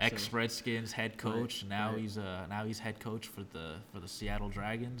Seahawk. ex so. Redskins head coach. Right, Now right. he's head coach for the Seattle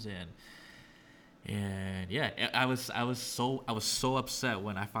Dragons, and yeah, I was so upset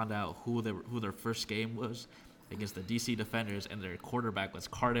when I found out who their first game was against the DC Defenders, and their quarterback was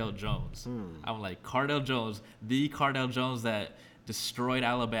Cardale Jones. I'm like, Cardale Jones, the Cardale Jones that destroyed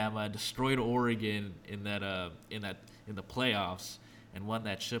Alabama, destroyed Oregon in the playoffs, and won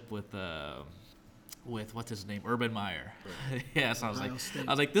that chip with what's his name, Urban Meyer. Yeah, so Ohio State.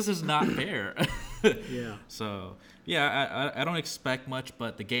 I was like, this is not fair. Yeah. So yeah, I don't expect much,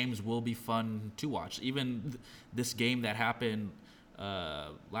 but the games will be fun to watch. Even this game that happened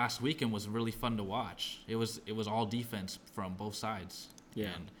last weekend was really fun to watch. It was all defense from both sides. Yeah.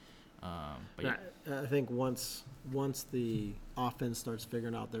 And, but yeah. I think once the offense starts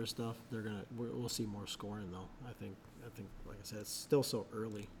figuring out their stuff, we'll see more scoring though. I think like I said, it's still so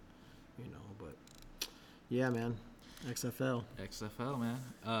early, but yeah, man. XFL, man.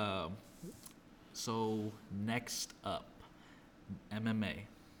 So next up, MMA.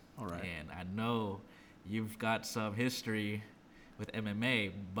 All right. And I know you've got some history with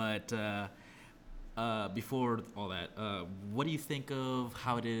MMA, but before all that, what do you think of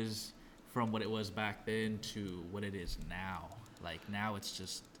how it is from what it was back then to what it is now? Like now,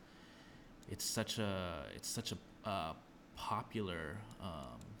 it's such a popular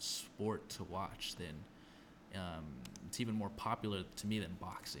sport to watch. It's even more popular to me than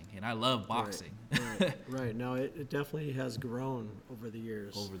boxing, and I love boxing. Right. No, it definitely has grown over the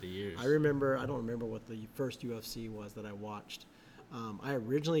years. I don't remember what the first UFC was that I watched. I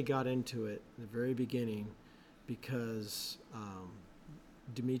originally got into it in the very beginning because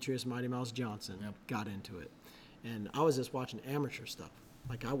Demetrius Mighty Mouse Johnson got into it. And I was just watching amateur stuff.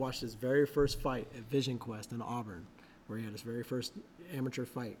 Like I watched his very first fight at Vision Quest in Auburn, where he had his very first amateur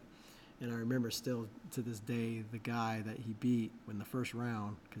fight. And I remember still to this day the guy that he beat in the first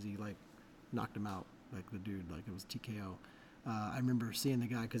round, because he like knocked him out, like the dude, like it was TKO. I remember seeing the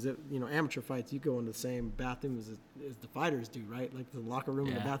guy, because amateur fights, you go in the same bathroom as the fighters do, right? Like the locker room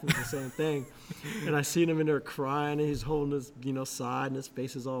and the bathroom is the same thing. And I seen him in there crying, and he's holding his side, and his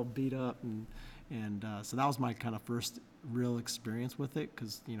face is all beat up, and so that was my kind of first real experience with it,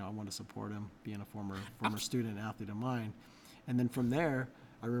 because I wanted to support him, being a former student and athlete of mine. And then from there,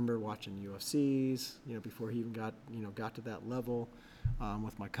 I remember watching UFCs, before he even got to that level,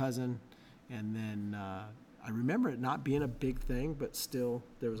 with my cousin. And then I remember it not being a big thing, but still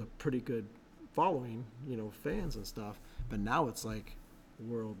there was a pretty good following, fans and stuff. But now it's like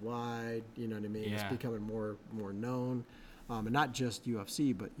worldwide, you know what I mean? Yeah. It's becoming more known. And not just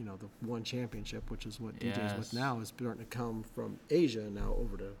UFC, but, the one championship, which is what DJ's with now, is starting to come from Asia now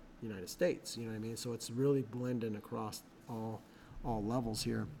over to the United States, you know what I mean? So it's really blending across all levels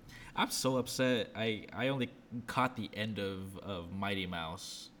here. I'm so upset. I only caught the end of Mighty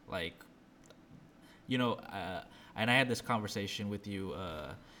Mouse, like, and I had this conversation with you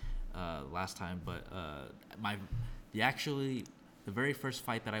last time, but the very first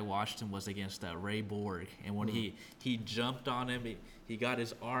fight that I watched him was against Ray Borg, and when he jumped on him, he got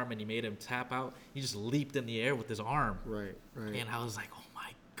his arm and he made him tap out. He just leaped in the air with his arm. Right. And I was like, oh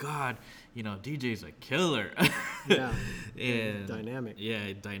my God, DJ's a killer. Yeah. And dynamic.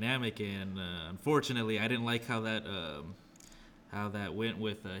 Yeah, dynamic, and unfortunately, I didn't like how that went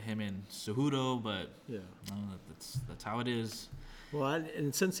with him and Cejudo, but yeah, that's how it is. Well,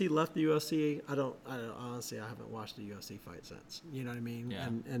 and since he left the UFC, I don't honestly, I haven't watched a UFC fight since. You know what I mean? Yeah.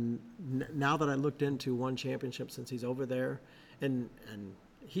 And now that I looked into one championship since he's over there, and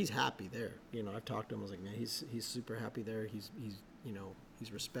he's happy there. I've talked to him. I was like, man, he's super happy there. He's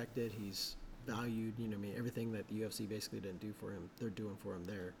respected. He's valued. You know what I mean? Everything that the UFC basically didn't do for him, they're doing for him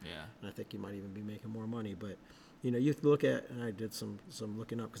there. Yeah. And I think he might even be making more money. But you look at, and I did some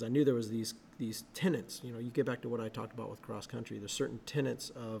looking up, because I knew there was these tenets. You get back to what I talked about with cross country. There's certain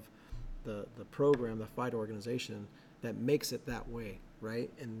tenets of the program, the fight organization, that makes it that way, right?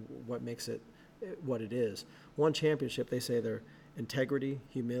 And what makes it what it is. One championship, they say they're integrity,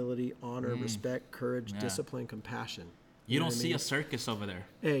 humility, honor, respect, courage, discipline, compassion. You don't see a circus over there.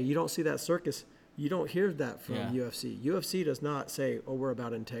 Hey, you don't see that circus. You don't hear that from Yeah. UFC. UFC does not say, oh, we're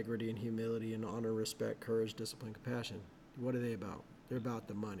about integrity and humility and honor, respect, courage, discipline, compassion. What are they about? They're about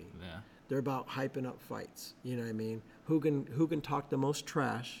the money. Yeah. They're about hyping up fights. You know what I mean? Who can talk the most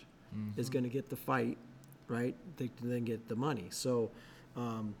trash is going to get the fight, right? They then get the money. So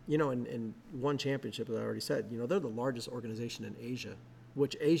You know, in one championship, as I already said, you know, they're the largest organization in Asia,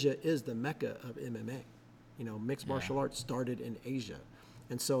 which Asia is the mecca of MMA. You know, mixed martial arts started in Asia.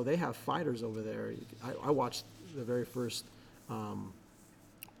 And so they have fighters over there. I watched the very first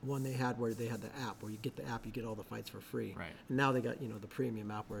one they had where they had the app, where you get the app, you get all the fights for free. Right. And now they got, you know, the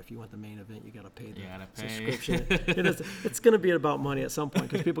premium app where if you want the main event, you got to pay the pay. subscription. It's going to be about money at some point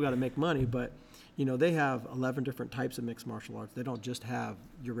because people got to make money. But, you know, they have 11 different types of mixed martial arts. They don't just have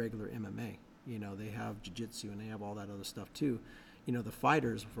your regular MMA. You know, they have jiu-jitsu and they have all that other stuff too. You know, the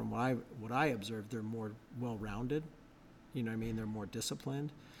fighters, from what I observed, they're more well-rounded. You know what I mean? They're more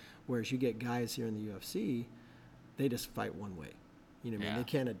disciplined. Whereas you get guys here in the UFC, they just fight one way. You know what I mean? They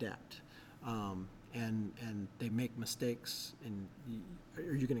can't adapt. And they make mistakes, and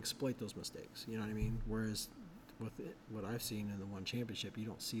you can exploit those mistakes. You know what I mean? Whereas with what I've seen in the one championship, you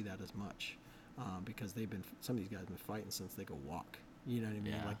don't see that as much because some of these guys have been fighting since they could walk. You know what I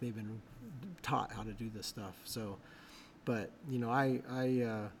mean? Like they've been taught how to do this stuff. So, but you know,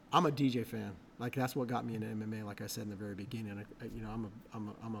 I'm a DJ fan. Like that's what got me into MMA. Like I said in the very beginning, you know,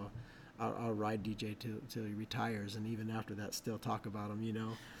 I'll ride DJ till he retires, and even after that, still talk about him. You know.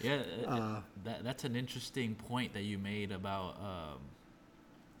 Yeah, that's an interesting point that you made about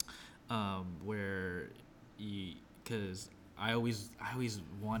where because I always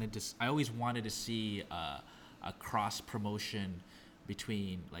wanted to see a cross promotion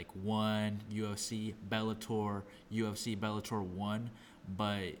between like one UFC Bellator 1,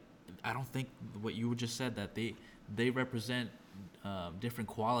 but I don't think what you just said, that they represent different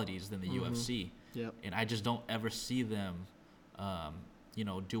qualities than the UFC. Yep. And I just don't ever see them, you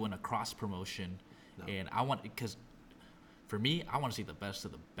know, doing a cross promotion. No. And because for me, I want to see the best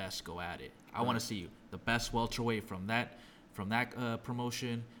of the best go at it. I want to see the best welterweight from that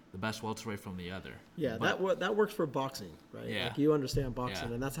promotion, the best welterweight from the other. Yeah, that works for boxing, right? Yeah. Like you understand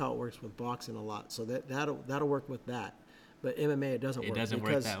boxing, and that's how it works with boxing a lot. So that'll work with that. But MMA, it doesn't work. It doesn't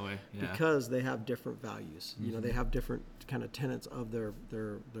work that way. Yeah. Because they have different values. You know, they have different kind of tenets of their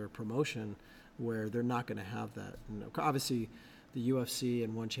promotion where they're not going to have that. And obviously, the UFC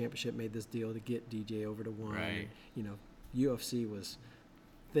and One Championship made this deal to get DJ over to One. Right. You know, UFC was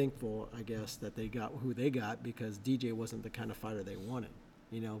thankful, I guess, that they got who they got because DJ wasn't the kind of fighter they wanted.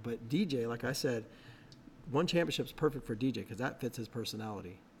 You know, but DJ, like I said, One Championship's perfect for DJ because that fits his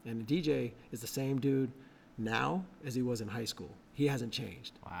personality. And DJ is the same dude now as he was in high school. He hasn't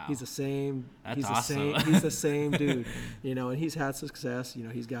changed. Wow. He's the same. That's awesome. He's the same dude. You know, and he's had success. You know,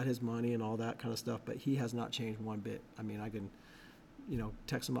 he's got his money and all that kind of stuff, but he has not changed one bit. I mean, I can, you know,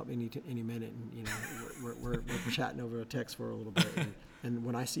 text him up any minute, and you know, we're chatting over a text for a little bit. And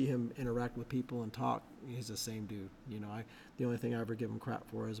when I see him interact with people and talk, he's the same dude. You know, the only thing I ever give him crap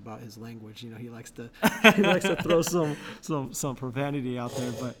for is about his language. You know, he likes to throw some profanity out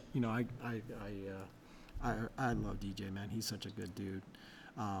there, but you know, I love DJ, man. He's such a good dude.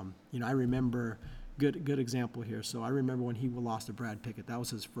 You know, I remember good example here. So I remember when he lost to Brad Pickett. That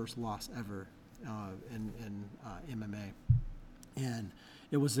was his first loss ever in MMA, and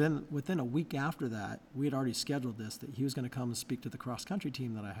it was within a week after that we had already scheduled this, that he was going to come and speak to the cross country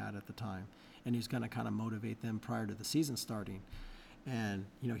team that I had at the time, and he was going to kind of motivate them prior to the season starting. And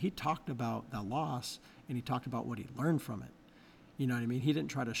you know, he talked about that loss, and he talked about what he learned from it. You know what I mean? He didn't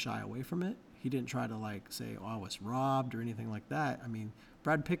try to shy away from it. He didn't try to like say, "Oh, I was robbed" or anything like that. I mean,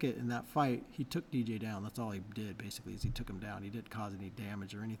 Brad Pickett in that fight, he took DJ down. That's all he did basically, is he took him down. He didn't cause any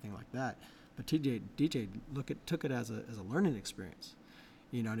damage or anything like that. But DJ took it as a learning experience.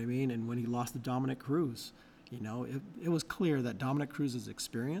 You know what I mean? And when he lost to Dominic Cruz, you know, it was clear that Dominic Cruz's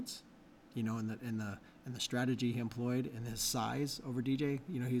experience, you know, and the strategy he employed and his size over DJ,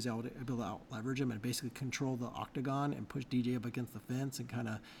 you know, he was able to out leverage him and basically control the octagon and push DJ up against the fence and kind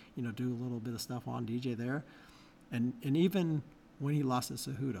of, you know, do a little bit of stuff on DJ there. And even when he lost to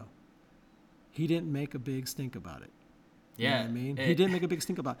Cejudo, he didn't make a big stink about it. You know what I mean? He didn't make a big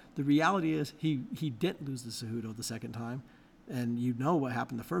stink about it. The reality is he didn't lose to Cejudo the second time. And you know what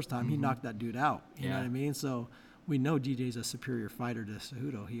happened the first time. He knocked that dude out. You know what I mean? So we know DJ's a superior fighter to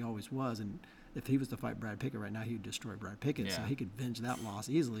Cejudo. He always was. And if he was to fight Brad Pickett right now, he would destroy Brad Pickett. Yeah. So he could venge that loss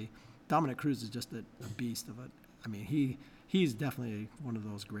easily. Dominic Cruz is just a beast of it. I mean, he's definitely one of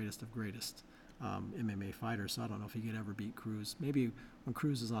those greatest of greatest MMA fighters. So I don't know if he could ever beat Cruz. Maybe when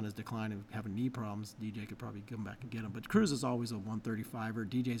Cruz is on his decline and having knee problems, DJ could probably come back and get him. But Cruz is always a 135er.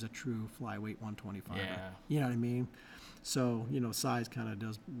 DJ's a true flyweight 125er. Yeah. You know what I mean? So, you know, size kind of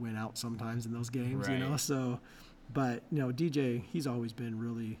does win out sometimes in those games, right. You know. So, but, you know, DJ, he's always been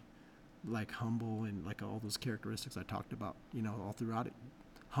really, like, humble and, like, all those characteristics I talked about, you know, all throughout it.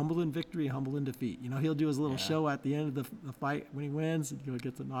 humble in victory, humble in defeat. You know, he'll do his little show at the end of the fight when he wins. You know,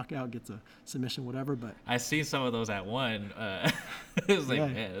 gets a knockout, gets a submission, whatever. But I seen some of those at one. It was like,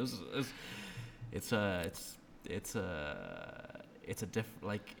 man, it's a different,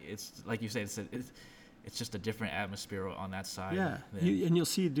 like, it's like you said, it's just a different atmosphere on that side. Yeah, and you'll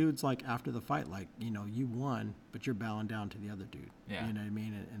see dudes like after the fight, like, you know, you won, but you're bowing down to the other dude. Yeah. You know what I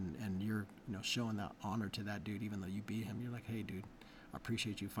mean? And you're, you know, showing that honor to that dude, even though you beat him. You're like, hey, dude, I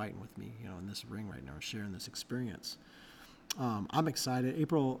appreciate you fighting with me, you know, in this ring right now, sharing this experience. I'm excited.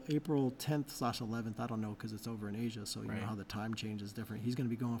 April 10th/11th. I don't know because it's over in Asia, so you know how the time change is different. He's going to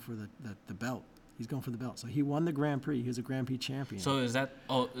be going for the belt. He's going for the belt. So he won the Grand Prix. He's a Grand Prix champion. So is that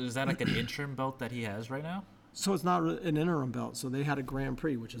like an interim belt that he has right now? So it's not an interim belt. So they had a Grand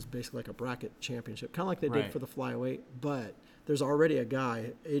Prix, which is basically like a bracket championship, kind of like they did for the flyweight. But there's already a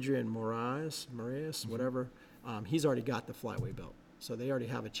guy, Adrian Moraes, whatever. He's already got the flyweight belt. So they already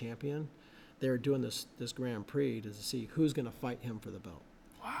have a champion. They're doing this Grand Prix to see who's going to fight him for the belt.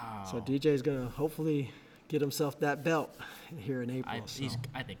 Wow. So DJ's going to hopefully get himself that belt here in April. I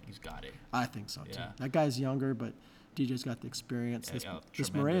think he's got it. I think so too. Yeah. That guy's younger, but DJ's got the experience. This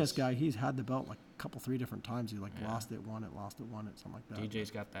Moraes guy, he's had the belt like a couple, 3 different times. He lost it, won it, something like that.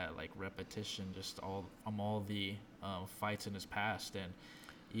 DJ's got that like repetition, just all the fights in his past, and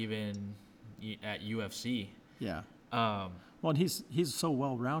even at UFC. Yeah. Well, and he's so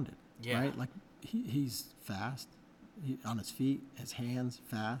well rounded. Yeah. Right. Like he's fast, on his feet, his hands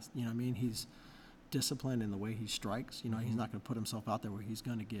fast. You know what I mean? He's disciplined in the way he strikes. You know, he's not going to put himself out there where he's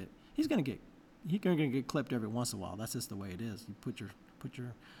going to get clipped every once in a while. That's just the way it is. You put your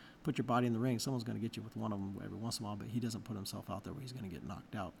body in the ring. Someone's going to get you with one of them every once in a while, but he doesn't put himself out there where he's going to get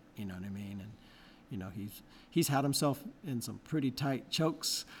knocked out. You know what I mean? And you know, he's had himself in some pretty tight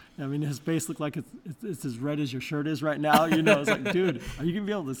chokes. I mean, his face looked like it's as red as your shirt is right now. You know, it's like, dude, are you gonna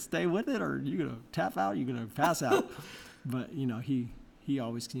be able to stay with it, or are you gonna tap out? Are you gonna pass out? But you know, he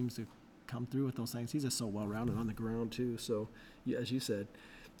always seems to come through with those things. He's just so well rounded on the ground too. So, as you said,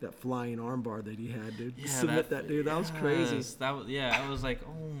 that flying armbar that he had, dude, submit that dude, that was crazy. I was like,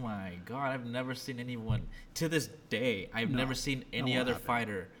 oh my god, I've never seen anyone to this day. I've never seen any other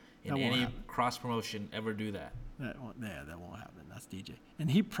fighter in any cross promotion ever do that. That won't happen. That's DJ, and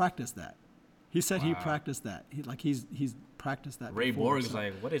he practiced that. He said he practiced that. He's practiced that. Ray Borg's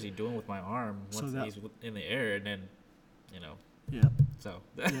like, what is he doing with my arm once he's in the air, and then, you know. Yeah. So.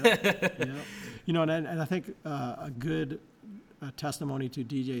 Yeah. You know, and I think a good testimony to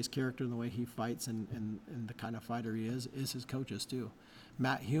DJ's character and the way he fights and the kind of fighter he is his coaches too.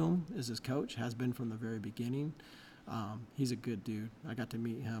 Matt Hume is his coach, has been from the very beginning. He's a good dude. I got to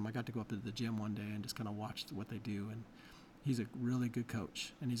meet him. I got to go up to the gym one day and just kind of watch what they do. And he's a really good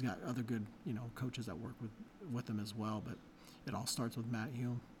coach. And he's got other good, you know, coaches that work with him as well. But it all starts with Matt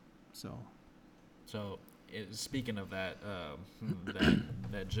Hume. So speaking of that,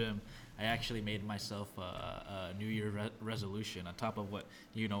 that gym, I actually made myself a New Year resolution on top of what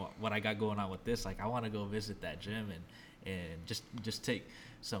I got going on with this. Like, I want to go visit that gym and just take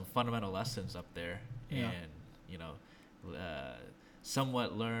some fundamental lessons up there. Yeah. And you know,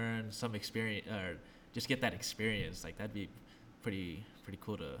 somewhat learn some experience, or just get that experience. Like, that'd be pretty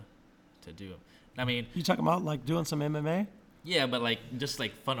cool to do. I mean, you talking about like doing some MMA? Yeah, but like just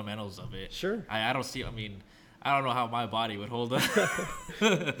like fundamentals of it. Sure. I don't see. I mean, I don't know how my body would hold up.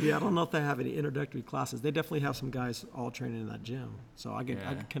 Yeah, I don't know if they have any introductory classes. They definitely have some guys all training in that gym. So I could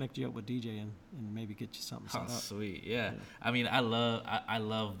connect you up with DJ and maybe get you something set up. Sweet. Yeah. I mean, I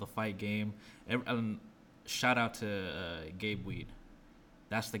love the fight game. Shout out to Gabe Weed.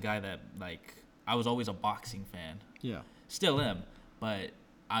 That's the guy that, like, I was always a boxing fan. Yeah. Still am, but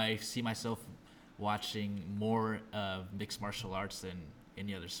I see myself watching more of mixed martial arts than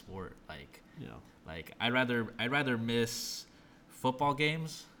any other sport. Like I'd rather miss football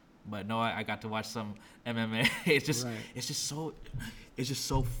games, but no, I got to watch some MMA. It's just so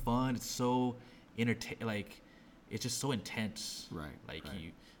fun. It's so like, it's just so intense. Right.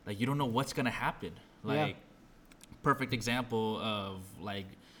 You don't know what's gonna happen. Like, perfect example of like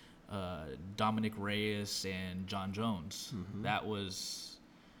Dominic Reyes and John Jones. Mm-hmm. That was,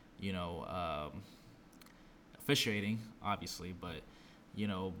 officiating, obviously, but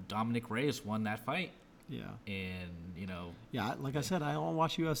Dominic Reyes won that fight. Yeah. And Yeah, like I said, I don't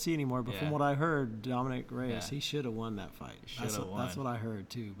watch UFC anymore, but from what I heard, Dominic Reyes, he should have won that fight. That's what I heard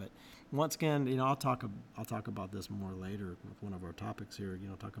too. But once again, I'll talk about this more later with one of our topics here.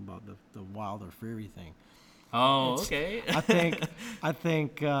 Talking about the Wilder Fury thing. Oh, okay. I think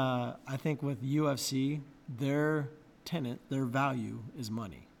with UFC, their value is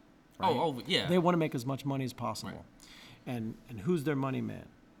money. Right? Oh, yeah. They want to make as much money as possible. Right. And who's their money man?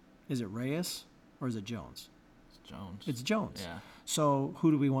 Is it Reyes or is it Jones? It's Jones. It's Jones. Yeah. So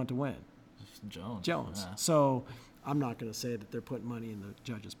who do we want to win? It's Jones. Jones. Yeah. So I'm not going to say that they're putting money in the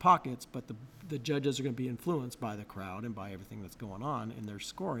judges' pockets, but the judges are going to be influenced by the crowd and by everything that's going on in their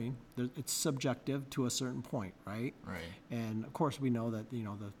scoring. It's subjective to a certain point, right? Right. And of course, we know that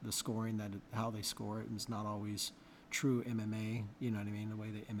the scoring how they score it is not always true MMA. You know what I mean? The way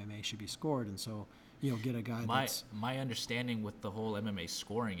the MMA should be scored, and so get a guy My understanding with the whole MMA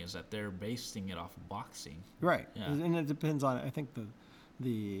scoring is that they're basing it off boxing. Right. Yeah. And it depends on, I think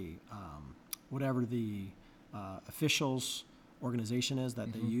the whatever the officials organization is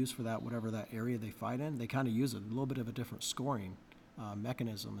that they use for that, whatever that area they fight in, they kind of use a little bit of a different scoring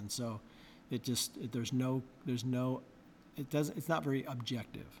mechanism, and so it's not very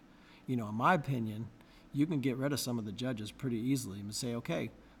objective. In my opinion, you can get rid of some of the judges pretty easily and say, okay,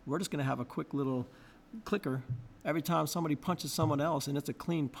 we're just going to have a quick little clicker every time somebody punches someone else and it's a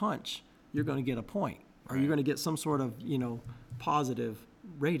clean punch, you're going to get a point, or you're going to get some sort of positive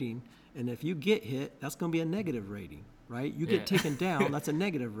rating. And if you get hit, that's going to be a negative rating, right? You get taken down, that's a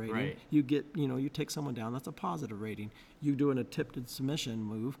negative rating. Right. You get, you take someone down, that's a positive rating. You do an attempted submission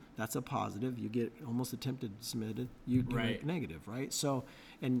move, that's a positive. You get almost attempted submitted, you get a negative, right? So,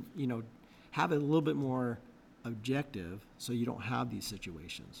 and, have it a little bit more objective so you don't have these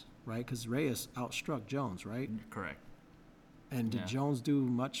situations, right? Because Reyes outstruck Jones, right? Correct. And did Jones do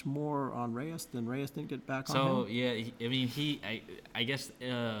much more on Reyes than Reyes didn't get back on him? So, yeah, I guess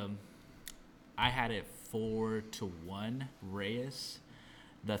I had it 4-1 Reyes.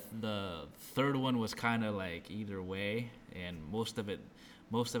 The third one was kind of like either way, and most of it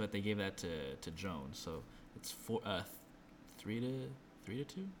they gave that to Jones. So it's 3-2.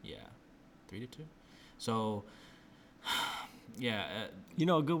 Yeah, 3-2. So yeah.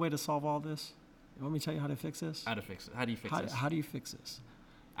 A good way to solve all this. Let me tell you how to fix this. How to fix it? How do you fix this? How do you fix this?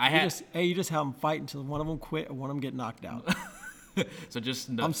 You just have them fight until one of them quit or one of them get knocked out. So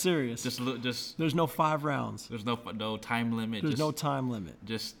I'm serious. Just there's no 5 rounds. There's no time limit. There's no time limit.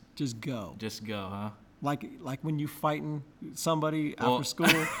 Just go. Just go, huh? Like when you fighting somebody after school,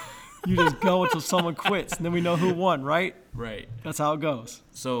 you just go until someone quits, and then we know who won, right? Right. That's how it goes.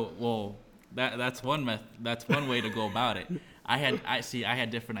 So, that's one way to go about it. I had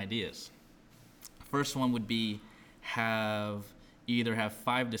different ideas. First one would be either have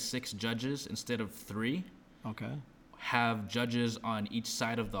 5 to 6 judges instead of 3. Okay. Have judges on each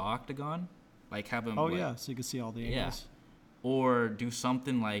side of the octagon, like have them. Oh yeah, so you can see all the angles. Yeah. Or do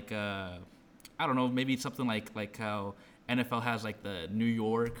something like I don't know, maybe something like how NFL has like the New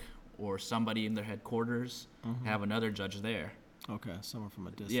York or somebody in their headquarters, have another judge there. Okay, someone from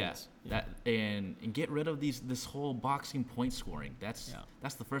a distance. Yeah. That and get rid of this whole boxing point scoring. That's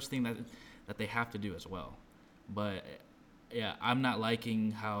the first thing that they have to do as well. But yeah, I'm not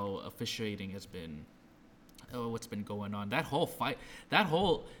liking how officiating has been. What's been going on? That whole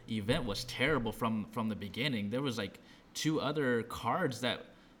event was terrible from the beginning. There was like 2 other cards that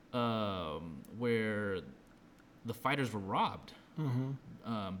where the fighters were robbed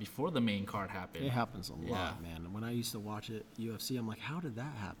before the main card happened. It happens a lot, man. When I used to watch it, UFC, I'm like, how did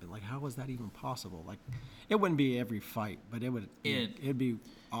that happen? Like, how was that even possible? Like, it wouldn't be every fight, but it'd be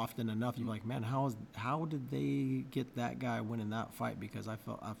often enough. You're like, man, how did they get that guy winning that fight? Because I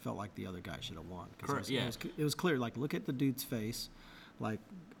felt like the other guy should have won. Correct. It was clear. Like, look at the dude's face. Like,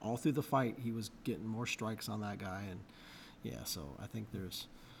 all through the fight, he was getting more strikes on that guy, and so I think there's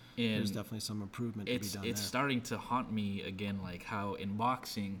definitely some improvement to be done there. It's starting to haunt me again, like how in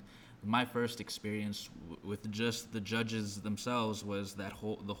boxing, my first experience with just the judges themselves was the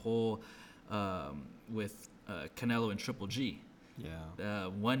whole with Canelo and Triple G. Yeah.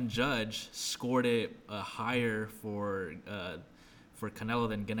 One judge scored it higher for Canelo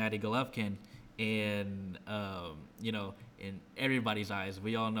than Gennady Golovkin, and in everybody's eyes,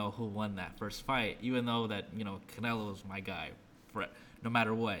 we all know who won that first fight, even though that Canelo was my guy. No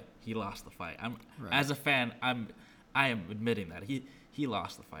matter what, he lost the fight. As a fan, I am admitting that he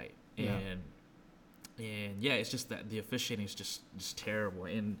lost the fight, and it's just that the officiating is just terrible,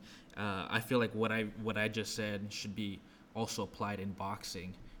 and I feel like what I just said should be also applied in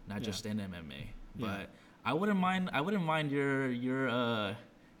boxing, not just in MMA. But I wouldn't mind your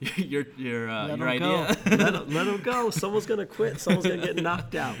idea. Let him go. Someone's gonna quit. Someone's gonna get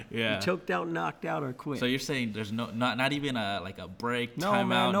knocked out. Yeah. Choked out, knocked out, or quit. So you're saying there's not even a break, no, timeout,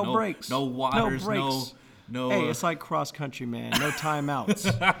 man, no breaks, no waters, no breaks. no. Hey, it's like cross country, man. No timeouts.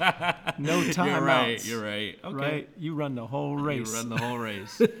 No timeouts. You're right. Okay. Right? You run the whole race. You run the whole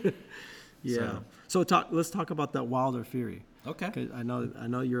race. Yeah. So let's talk about that Wilder Fury. Okay. 'Cause I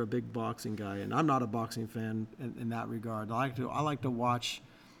know you're a big boxing guy, and I'm not a boxing fan in that regard. I like to watch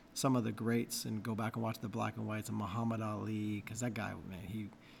some of the greats and go back and watch the black and whites of Muhammad Ali, because that guy, man,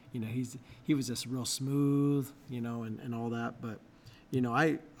 he was just real smooth, and all that. But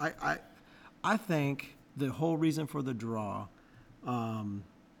I think the whole reason for the draw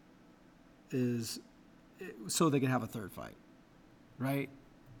is so they can have a third fight, right?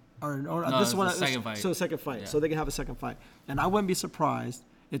 Or No, this one, second fight. So second fight, Yeah. so they can have a second fight, and I wouldn't be surprised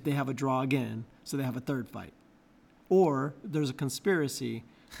if they have a draw again, so they have a third fight, or there's a conspiracy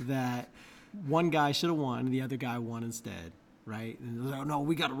that one guy should have won and the other guy won instead, right? And they're like, no,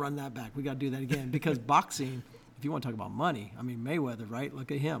 we got to run that back, we got to do that again, because boxing. If you want to talk about money, I mean, Mayweather, right?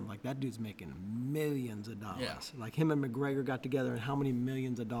 Look at him. Like, that dude's making millions of dollars. Yeah. Like, him and McGregor got together, and how many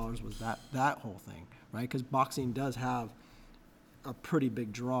millions of dollars was that whole thing, right? Because boxing does have a pretty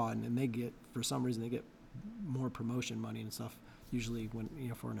big draw, and they get, for some reason, they get more promotion money and stuff, usually when,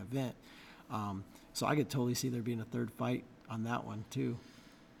 for an event. So I could totally see there being a third fight on that one, too.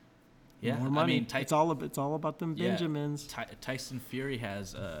 Yeah, More money. I mean, it's all about them Benjamins. Tyson Fury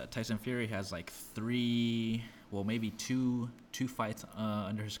has like maybe two fights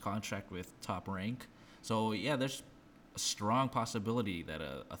under his contract with Top Rank. So yeah, there's a strong possibility that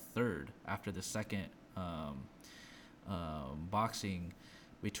a third after the second boxing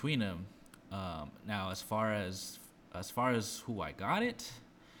between them. Now, as far as who I got it,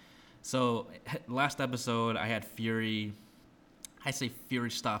 so last episode I had Fury. I say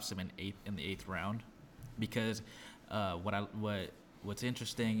Fury stops him in the eighth round, because what's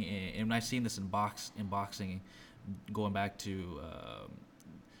interesting, and I've seen this in boxing, going back to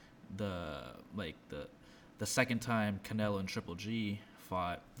the second time Canelo and Triple G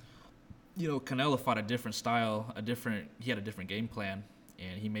fought. Canelo fought a different style, he had a different game plan,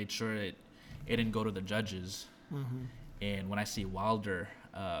 and he made sure it didn't go to the judges. Mm-hmm. And when I see Wilder,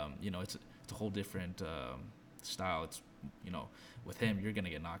 it's a whole different style. It's with him, you're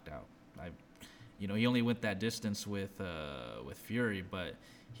gonna get knocked out. He only went that distance with Fury, but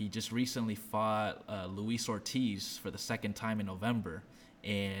he just recently fought Luis Ortiz for the second time in November,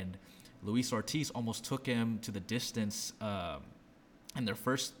 and Luis Ortiz almost took him to the distance in their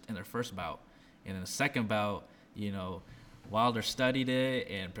first bout. And in the second bout, Wilder studied it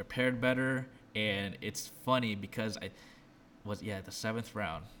and prepared better. And it's funny because the seventh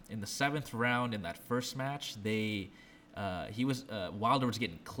round. In the seventh round in that first match, Wilder was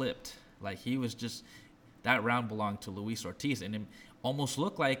getting clipped. Like, he was just, that round belonged to Luis Ortiz, and it almost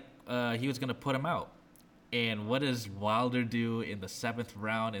looked like he was gonna put him out. And what does Wilder do in the seventh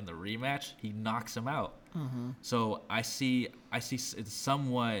round in the rematch? He knocks him out. Mm-hmm. So I see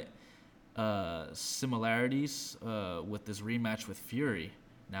somewhat similarities with this rematch with Fury.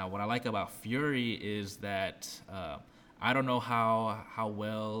 Now, what I like about Fury is that I don't know how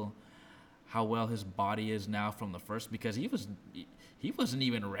well his body is now from the first, because he wasn't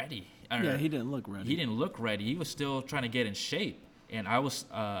even ready. Yeah, he didn't look ready. He didn't look ready. He was still trying to get in shape. And I was,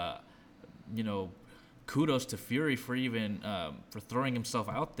 kudos to Fury for even for throwing himself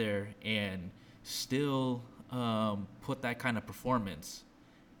out there and still put that kind of performance.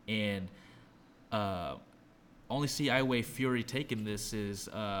 And only I way Fury taking this is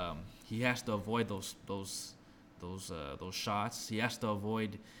he has to avoid those shots. He has to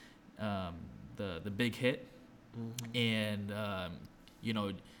avoid the big hit, mm-hmm. And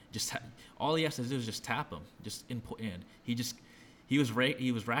all he has to do is just tap him, just input in. He was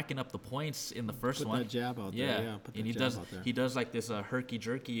racking up the points in the first put one. That jab out there. Yeah, put and that jab out there. He does like this herky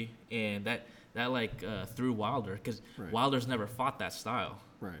jerky, and that threw Wilder, because right. Wilder's never fought that style.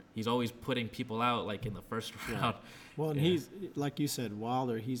 Right. He's always putting people out like in the first round. Right. Well, and he's, like you said,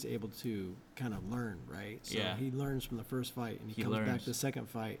 Wilder, he's able to kind of learn, right? So he learns from the first fight, and he comes back to the second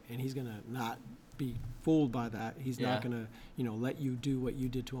fight, and he's going to not be fooled by that. He's not going to, let you do what you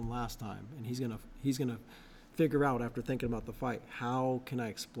did to him last time. And he's going to figure out, after thinking about the fight, how can I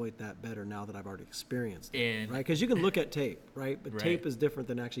exploit that better now that I've already experienced it, right? Because you can look at tape, right? But tape is different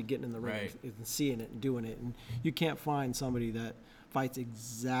than actually getting in the ring and seeing it and doing it. And you can't find somebody that fights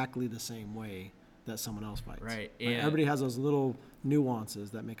exactly the same way that someone else fights. Right. Everybody has those little nuances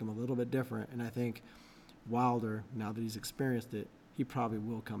that make them a little bit different. And I think Wilder, now that he's experienced it, he probably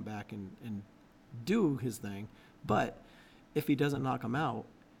will come back and do his thing. But if he doesn't knock him out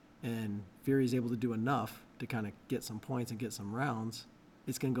and Fury's able to do enough to kind of get some points and get some rounds,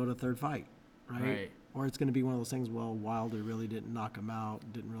 it's going to go to the third fight, right? Or it's going to be one of those things, well, Wilder really didn't knock him out,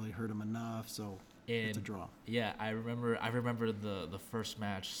 didn't really hurt him enough, so it's a draw. Yeah, I remember the first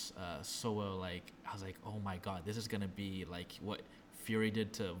match so well. Like, I was like, oh my God, this is going to be like what Fury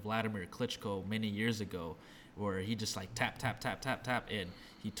did to Vladimir Klitschko many years ago, where he just like tap, tap, tap, tap, tap, and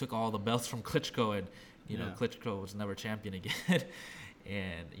he took all the belts from Klitschko, and Klitschko was never champion again.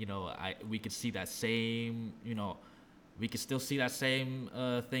 and we could see that same, we could still see that same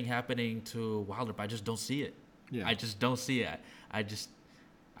thing happening to Wilder, but I just don't see it. Yeah. I just don't see it. I just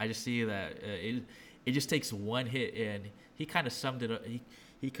see that it just takes one hit, and he kind of summed it up.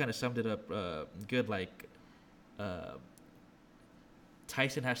 He kind of summed it up good. Like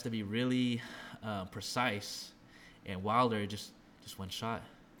Tyson has to be really precise, and Wilder just one shot.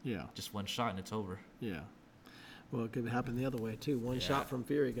 Yeah. Just one shot and it's over. Yeah. Well, it could happen the other way too. One Yeah. shot from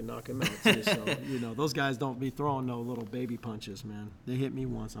Fury can knock him out too. So those guys don't be throwing no little baby punches, man. They hit me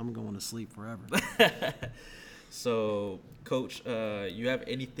once, I'm going to sleep forever. So, Coach, you have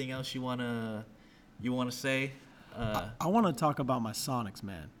anything else you wanna say? I want to talk about my Sonics,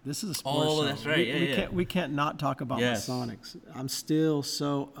 man. This is a sports show. Oh, that's right. We can't not talk about Yes. my Sonics. I'm still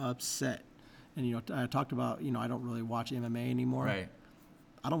so upset. And I talked about I don't really watch MMA anymore. Right.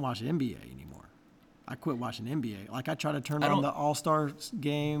 I don't watch NBA anymore. I quit watching NBA. Like I try to turn I on don't- the All-Star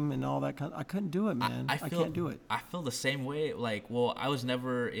game and all that kind. I couldn't do it, man. I can't do it. I feel the same way. Like, well, I was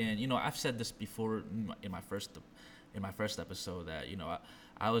never in. I've said this before in my first episode that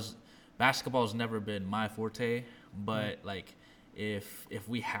basketball has never been my forte. But like, if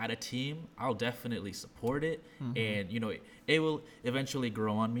we had a team, I'll definitely support it, and it will eventually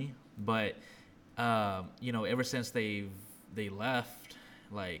grow on me. But ever since they left,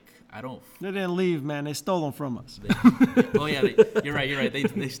 like I don't. They didn't leave, man. They stole them from us. Oh yeah, you're right.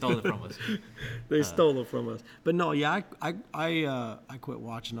 They stole it from us. They stole it from us. But no, yeah, I quit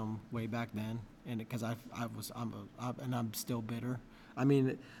watching them way back then, and because I'm still bitter. I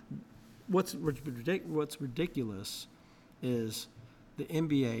mean, what's ridiculous is the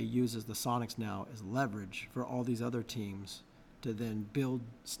NBA uses the Sonics now as leverage for all these other teams to then build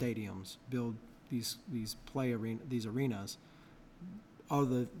stadiums, build these arenas.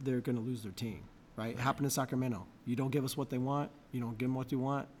 They're going to lose their team, right? It happened in Sacramento. You don't give us what they want. You don't give them what you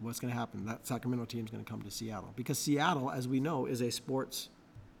want. What's going to happen? That Sacramento team's going to come to Seattle because Seattle, as we know, is a sports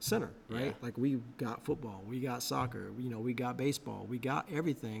center, right? Yeah. Like we got football, we got soccer, we got baseball, we got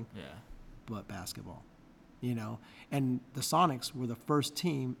everything, Yeah. but basketball, And the Sonics were the first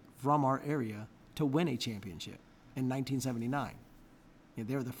team from our area to win a championship in 1979.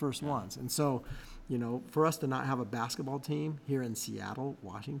 They were the first ones, and so. For us to not have a basketball team here in Seattle,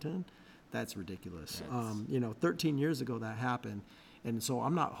 Washington, that's ridiculous. 13 years ago that happened. And so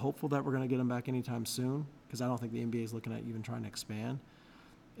I'm not hopeful that we're going to get them back anytime soon because I don't think the NBA is looking at even trying to expand.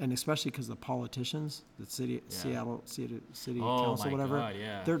 And especially because the politicians, the Seattle City Council, whatever, God,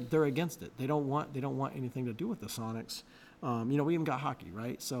 yeah. they're against it. They don't want anything to do with the Sonics. We even got hockey,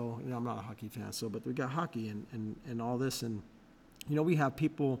 right? So I'm not a hockey fan, but we got hockey and all this, and we have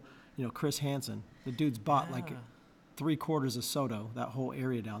people. Chris Hansen, the dude's bought like 3/4 of Soto, that whole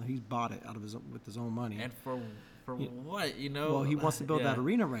area down there. He's bought it with his own money. And for what, Well, he wants to build that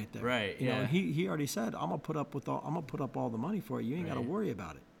arena right there. Right. And he already said, I'm gonna put up all the money for it. You ain't got to worry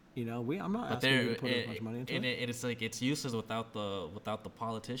about it. I'm not asking you to put as much money into it. And it's like it's useless without the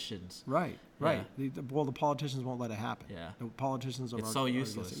politicians. Right. The politicians won't let it happen. Yeah. The politicians are so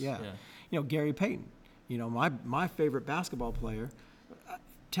useless. Yeah. Gary Payton. My favorite basketball player.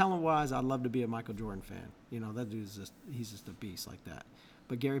 Talent-wise, I'd love to be a Michael Jordan fan. That dude's he's just a beast like that.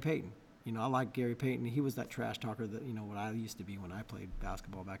 But Gary Payton, I like Gary Payton. He was that trash talker that, what I used to be when I played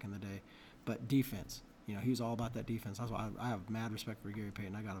basketball back in the day. But defense, he was all about that defense. That's why I have mad respect for Gary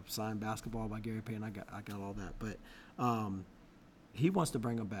Payton. I got a signed basketball by Gary Payton. I got all that. But he wants to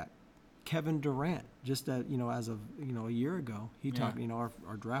bring him back. Kevin Durant, just that, as of, a year ago, he talked,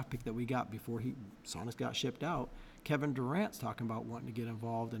 our draft pick that we got before Sonics got shipped out. Kevin Durant's talking about wanting to get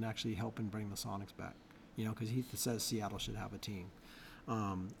involved and actually helping bring the Sonics back, because he says Seattle should have a team.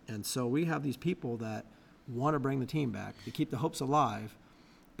 And so we have these people that want to bring the team back to keep the hopes alive,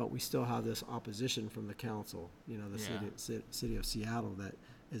 but we still have this opposition from the council, city of Seattle that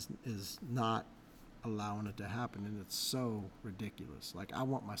is not allowing it to happen, and it's so ridiculous. Like, I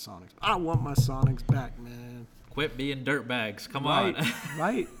want my Sonics back, man. Quit being dirtbags. Come on.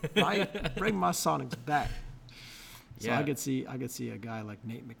 Right. Bring my Sonics back. So Yeah. I could see a guy like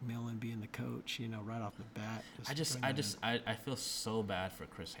Nate McMillan being the coach, right off the bat. I feel so bad for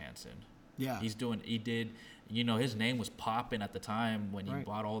Chris Hansen. Yeah. He did, his name was popping at the time when he Right.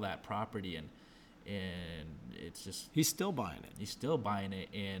 bought all that property, and it's just He's still buying it. he's still buying it,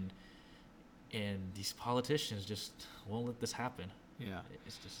 and these politicians just won't let this happen. Yeah.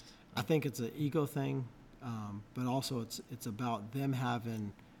 It's just I think it's an ego thing, but also it's about them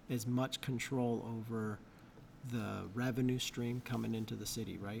having as much control over the revenue stream coming into the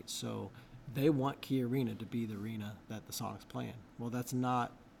city, right? So they want Key Arena to be the arena that the Sonics play in. Well, it's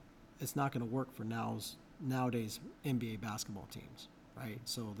not going to work for nowadays NBA basketball teams, right?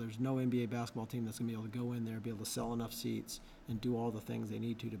 So there's no NBA basketball team that's going to be able to go in there, be able to sell enough seats, and do all the things they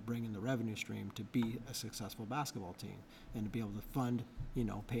need to bring in the revenue stream to be a successful basketball team and to be able to fund,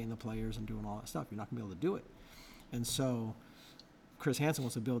 paying the players and doing all that stuff. You're not going to be able to do it. And so Chris Hansen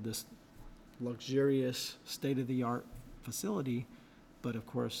wants to build this luxurious, state-of-the-art facility, but of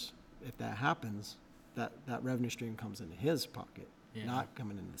course, if that happens, that revenue stream comes into his pocket. Yeah. Not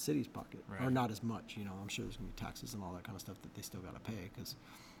coming into the city's pocket, right. Or not as much. I'm sure there's going to be taxes and all that kind of stuff that they still got to pay because,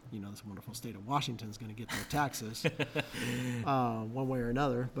 this wonderful state of Washington is going to get their taxes one way or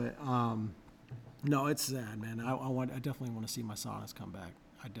another. But no, it's sad, man. I definitely want to see my Sonics come back.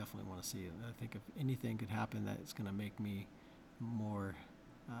 I definitely want to see it. I think if anything could happen that's going to make me more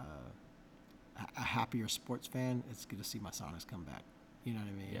a happier sports fan, it's good to see my Sonics come back. You know what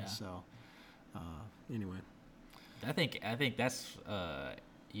I mean? Yeah. So anyway. I think that's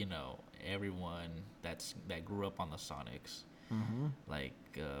everyone that grew up on the Sonics, mm-hmm. like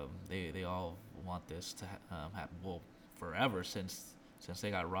they all want this to happen forever since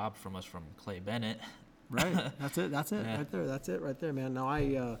they got robbed from us from Clay Bennett. Right. That's it. Yeah. Right there. That's it right there, man. Now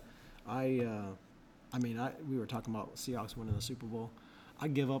we were talking about Seahawks winning the Super Bowl. I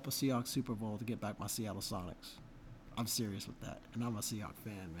give up a Seahawks Super Bowl to get back my Seattle Sonics. I'm serious with that, and I'm a Seahawks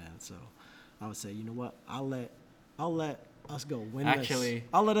fan, man. So I would say, you know what? I'll let us go winless. Actually,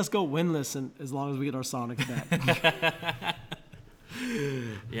 I'll let us go winless, and as long as we get our Sonics back.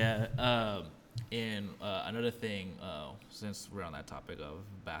 Yeah. And another thing, since we're on that topic of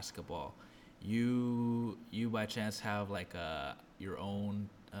basketball, you by chance have like your own.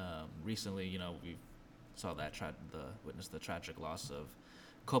 Recently, we saw that witnessed the tragic loss of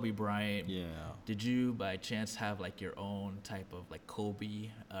Kobe Bryant. Yeah. Did you by chance have like your own type of like Kobe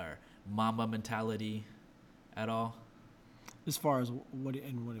or Mamba mentality at all? As far as what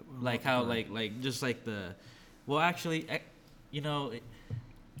like how like just like the, well actually, let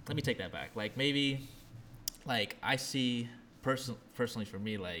me take that back. Like maybe, like I see personally for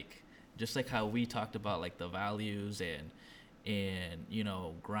me, like just like how we talked about like the values and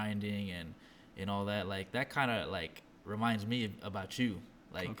grinding and all that, like that kind of like reminds me about you,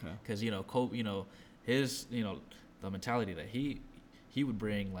 like because Kobe, his the mentality that he would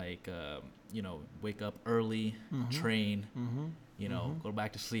bring, like wake up early, mm-hmm. train, mm-hmm. go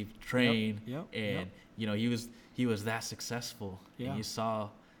back to sleep, train, yep. And he was that successful, and you saw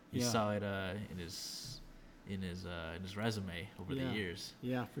it in his resume over the years.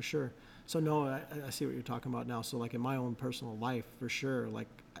 Yeah, for sure. So no, I see what you're talking about now. So like in my own personal life, for sure, like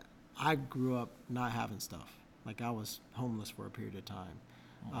I grew up not having stuff. Like I was homeless for a period of time,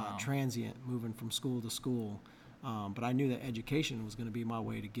 wow. Transient, moving from school to school. But I knew that education was going to be my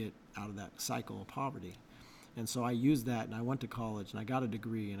way to get out of that cycle of poverty. And so I used that, and I went to college, and I got a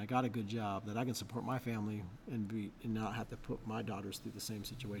degree, and I got a good job that I can support my family and not have to put my daughters through the same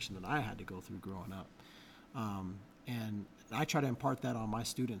situation that I had to go through growing up. And I try to impart that on my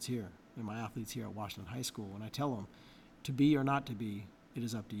students here and my athletes here at Washington High School. And I tell them, to be or not to be, it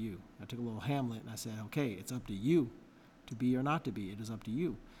is up to you. I took a little Hamlet, and I said, okay, it's up to you. To be or not to be, it is up to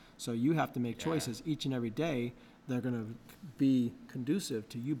you. So you have to make choices each and every day that are going to be conducive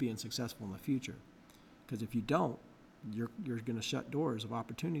to you being successful in the future. Because if you don't, you're going to shut doors of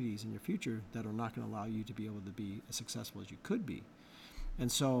opportunities in your future that are not going to allow you to be able to be as successful as you could be.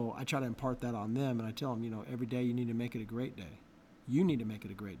 And so I try to impart that on them, and I tell them, every day you need to make it a great day. You need to make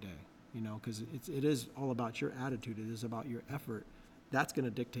it a great day, because it is all about your attitude. It is about your effort. That's going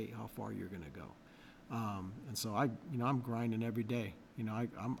to dictate how far you're going to go. And so I'm grinding every day.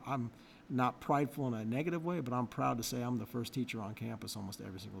 I'm not prideful in a negative way, but I'm proud to say I'm the first teacher on campus almost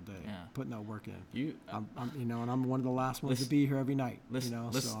every single day, putting that work in. And I'm one of the last ones to be here every night.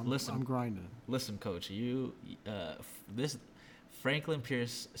 So I'm grinding. Listen, Coach, this Franklin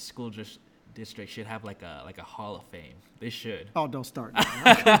Pierce School District should have like a Hall of Fame. They should. Oh, don't start.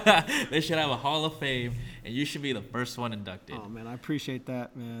 They should have a Hall of Fame, and you should be the first one inducted. Oh man, I appreciate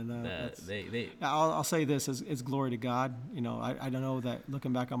that, man. I'll I'll say this: it's glory to God. I don't know that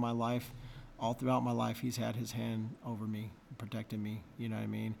looking back on my life, all throughout my life, He's had His hand over me, protecting me. You know what I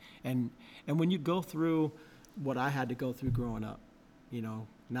mean? And when you go through what I had to go through growing up,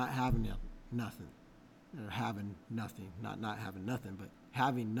 not having nothing, or having nothing, not having nothing, but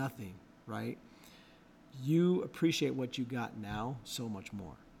having nothing, right? You appreciate what you got now so much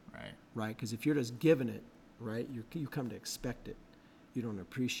more. Right? Because if you're just given it, right, you come to expect it. You don't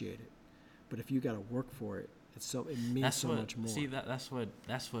appreciate it. But if you got to work for it, it means so much more. See, that's what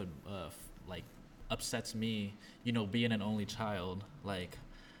like upsets me. Being an only child, like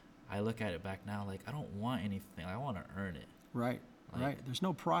I look at it back now, like I don't want anything. I want to earn it. Right. There's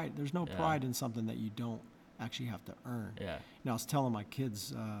no pride. There's no pride in something that you don't actually have to earn. Yeah. Now, I was telling my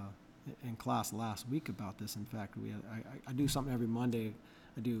kids in class last week about this. In fact, I do something every Monday.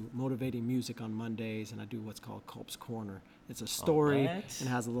 I do motivating music on Mondays, and I do what's called Culp's Corner. It's a story and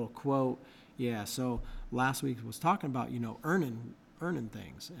has a little quote. Yeah, so last week was talking about, earning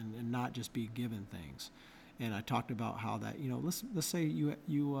things and not just be given things. And I talked about how that, let's say you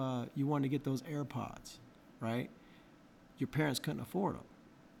wanted to get those AirPods, right? Your parents couldn't afford them.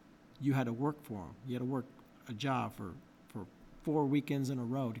 You had to work for them. You had to work a job for 4 weekends in a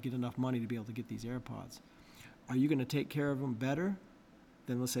row to get enough money to be able to get these AirPods. Are you going to take care of them better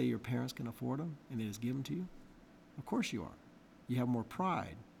than, let's say, your parents can afford them and they just give them to you? Of course you are. You have more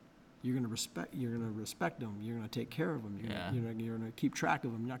pride. You're going to respect them. You're going to take care of them. You're going to keep track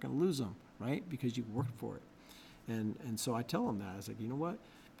of them. You're not going to lose them, right? Because you worked for it. And so I tell them that. I was like, you know what?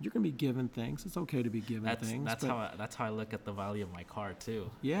 You're going to be given things. It's okay to be given things. That's how I look at the value of my car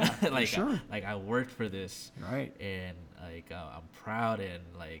too. Yeah, like sure. Like I worked for this, right? And like I'm proud, and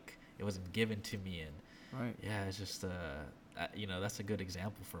like it wasn't given to me, and right. Yeah, it's just that's a good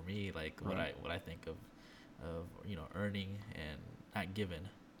example for me. Like right. what I think of earning and not given.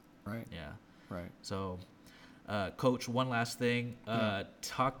 Right. Yeah. Right. So, Coach, one last thing.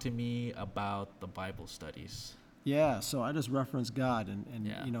 Talk to me about the Bible studies. Yeah, so I just referenced God, and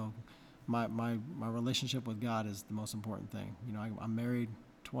my relationship with God is the most important thing. I'm married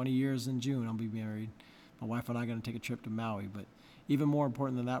 20 years in June. I'll be married. My wife and I are going to take a trip to Maui. But even more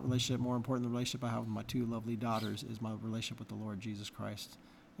important than that relationship, more important than the relationship I have with my 2 lovely daughters, is my relationship with the Lord Jesus Christ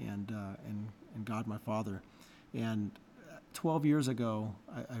and God my Father. And 12 years ago,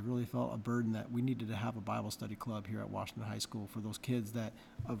 I really felt a burden that we needed to have a Bible study club here at Washington High School for those kids that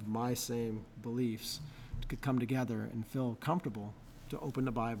of my same beliefs could come together and feel comfortable to open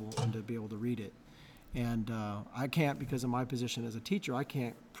the Bible and to be able to read it. And I can't, because of my position as a teacher, I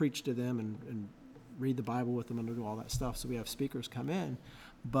can't preach to them and read the Bible with them and do all that stuff. So we have speakers come in,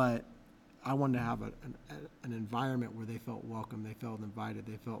 but I wanted to have an environment where they felt welcome, they felt invited,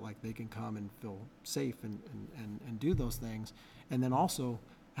 they felt like they can come and feel safe and do those things. And then also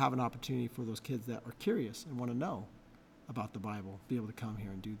have an opportunity for those kids that are curious and want to know about the Bible, be able to come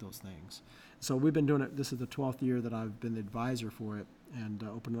here and do those things. So we've been doing it. This is the 12th year that I've been the advisor for it and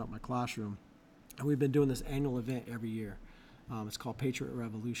opening up my classroom. And we've been doing this annual event every year. It's called Patriot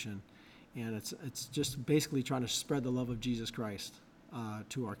Revolution. And it's just basically trying to spread the love of Jesus Christ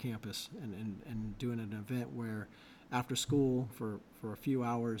to our campus and doing an event where after school for a few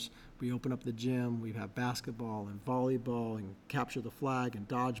hours, we open up the gym. We have basketball and volleyball and capture the flag and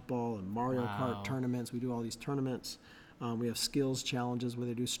dodgeball and Mario Kart tournaments. We do all these tournaments. We have skills challenges where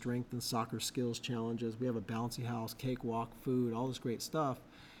they do strength and soccer skills challenges. We have a bouncy house, cakewalk, food, all this great stuff.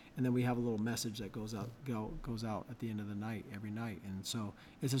 And then we have a little message that goes out at the end of the night, every night. And so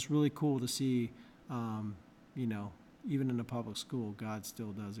it's just really cool to see, even in a public school, God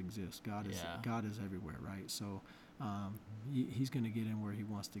still does exist. God is everywhere, right? So he's going to get in where he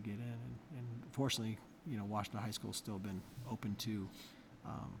wants to get in. And fortunately, Washington High School's still been open to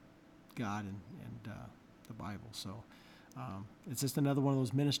God and the Bible. So it's just another one of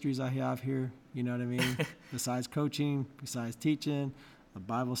those ministries I have here, you know what I mean? Besides coaching, besides teaching, a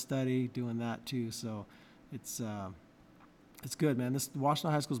Bible study, doing that too. So it's good, man. This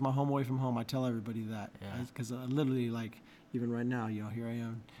Washington High School is my home away from home. I tell everybody that because literally, like, even right now, here I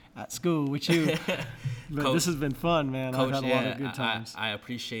am at school with you. But Coach, this has been fun, man. Coach, I've had a lot of good times. I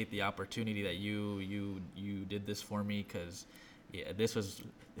appreciate the opportunity that you did this for me, because this was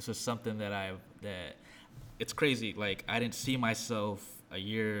something that it's crazy. Like, I didn't see myself a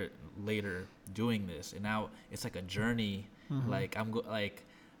year later doing this, and now it's like a journey. Mm-hmm. Like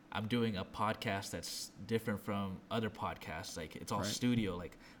I'm doing a podcast that's different from other podcasts. Like, it's all studio.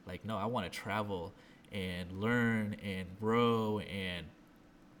 Like no, I want to travel and learn and grow and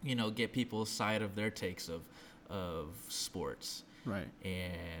get people's side of their takes of sports. Right.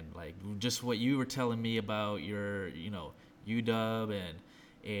 And like just what you were telling me about your UW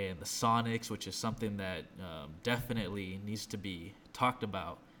and the Sonics, which is something that definitely needs to be talked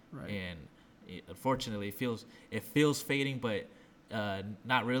about. Right. And unfortunately, it feels fading, but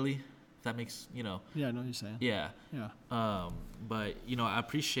not really. If that makes Yeah, I know what you're saying. Yeah. Yeah. But I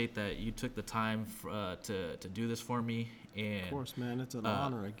appreciate that you took the time to do this for me. And of course, man, it's an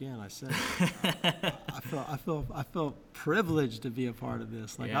honor. Again, I said I feel privileged to be a part of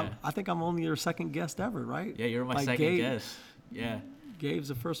this. Like, I think I'm only your second guest ever, right? Yeah, you're my second guest. Yeah. Gabe's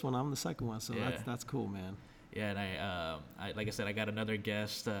the first one. I'm the second one. So that's cool, man. Yeah, and I like I said, I got another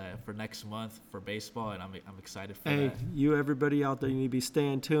guest for next month for baseball, and I'm excited for Hey, that. you everybody out there, you need to be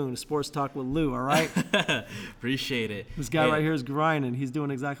staying tuned. Sports Talk with Lou, all right? Appreciate it. This guy Hey, right here is grinding. He's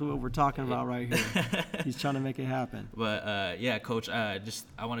doing exactly what we're talking about right here. He's trying to make it happen. But yeah, Coach, I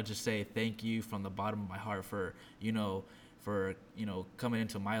want to just say thank you from the bottom of my heart for coming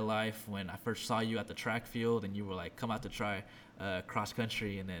into my life when I first saw you at the track field, and you were like, come out to try cross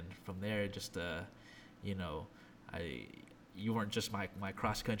country, and then from there just you weren't just my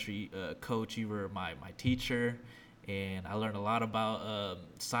cross country coach, you were my teacher, and I learned a lot about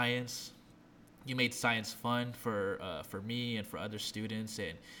science. You made science fun for me and for other students,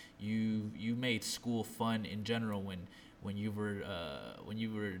 and you made school fun in general when you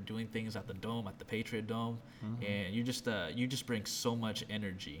were doing things at the Dome, at the Patriot Dome, and you just bring so much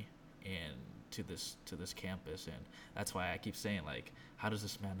energy and to this campus, and that's why I keep saying, like, how does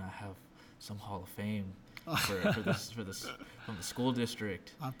this man not have some Hall of Fame for this from the school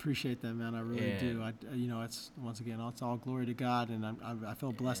district? I appreciate that, man. I really do. It's once again, it's all glory to God, and I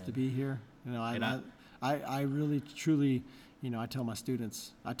feel blessed to be here. I really truly, I tell my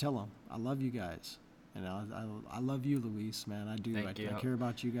students, I tell them, I love you guys. I love you, Luis, man. I do. Thank you. I care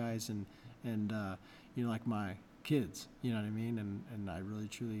about you guys, and like my kids. You know what I mean? And I really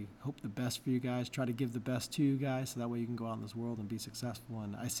truly hope the best for you guys. Try to give the best to you guys, so that way you can go out in this world and be successful.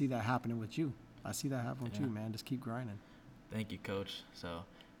 And I see that happening with you. I see that happening with you, man. Just keep grinding. Thank you, Coach. So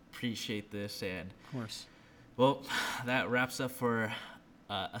appreciate this, and of course. Well, that wraps up for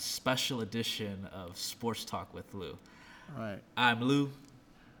a special edition of Sports Talk with Lou. All right. I'm Lou.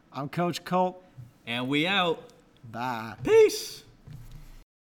 I'm Coach Colt. And we out. Bye. Peace.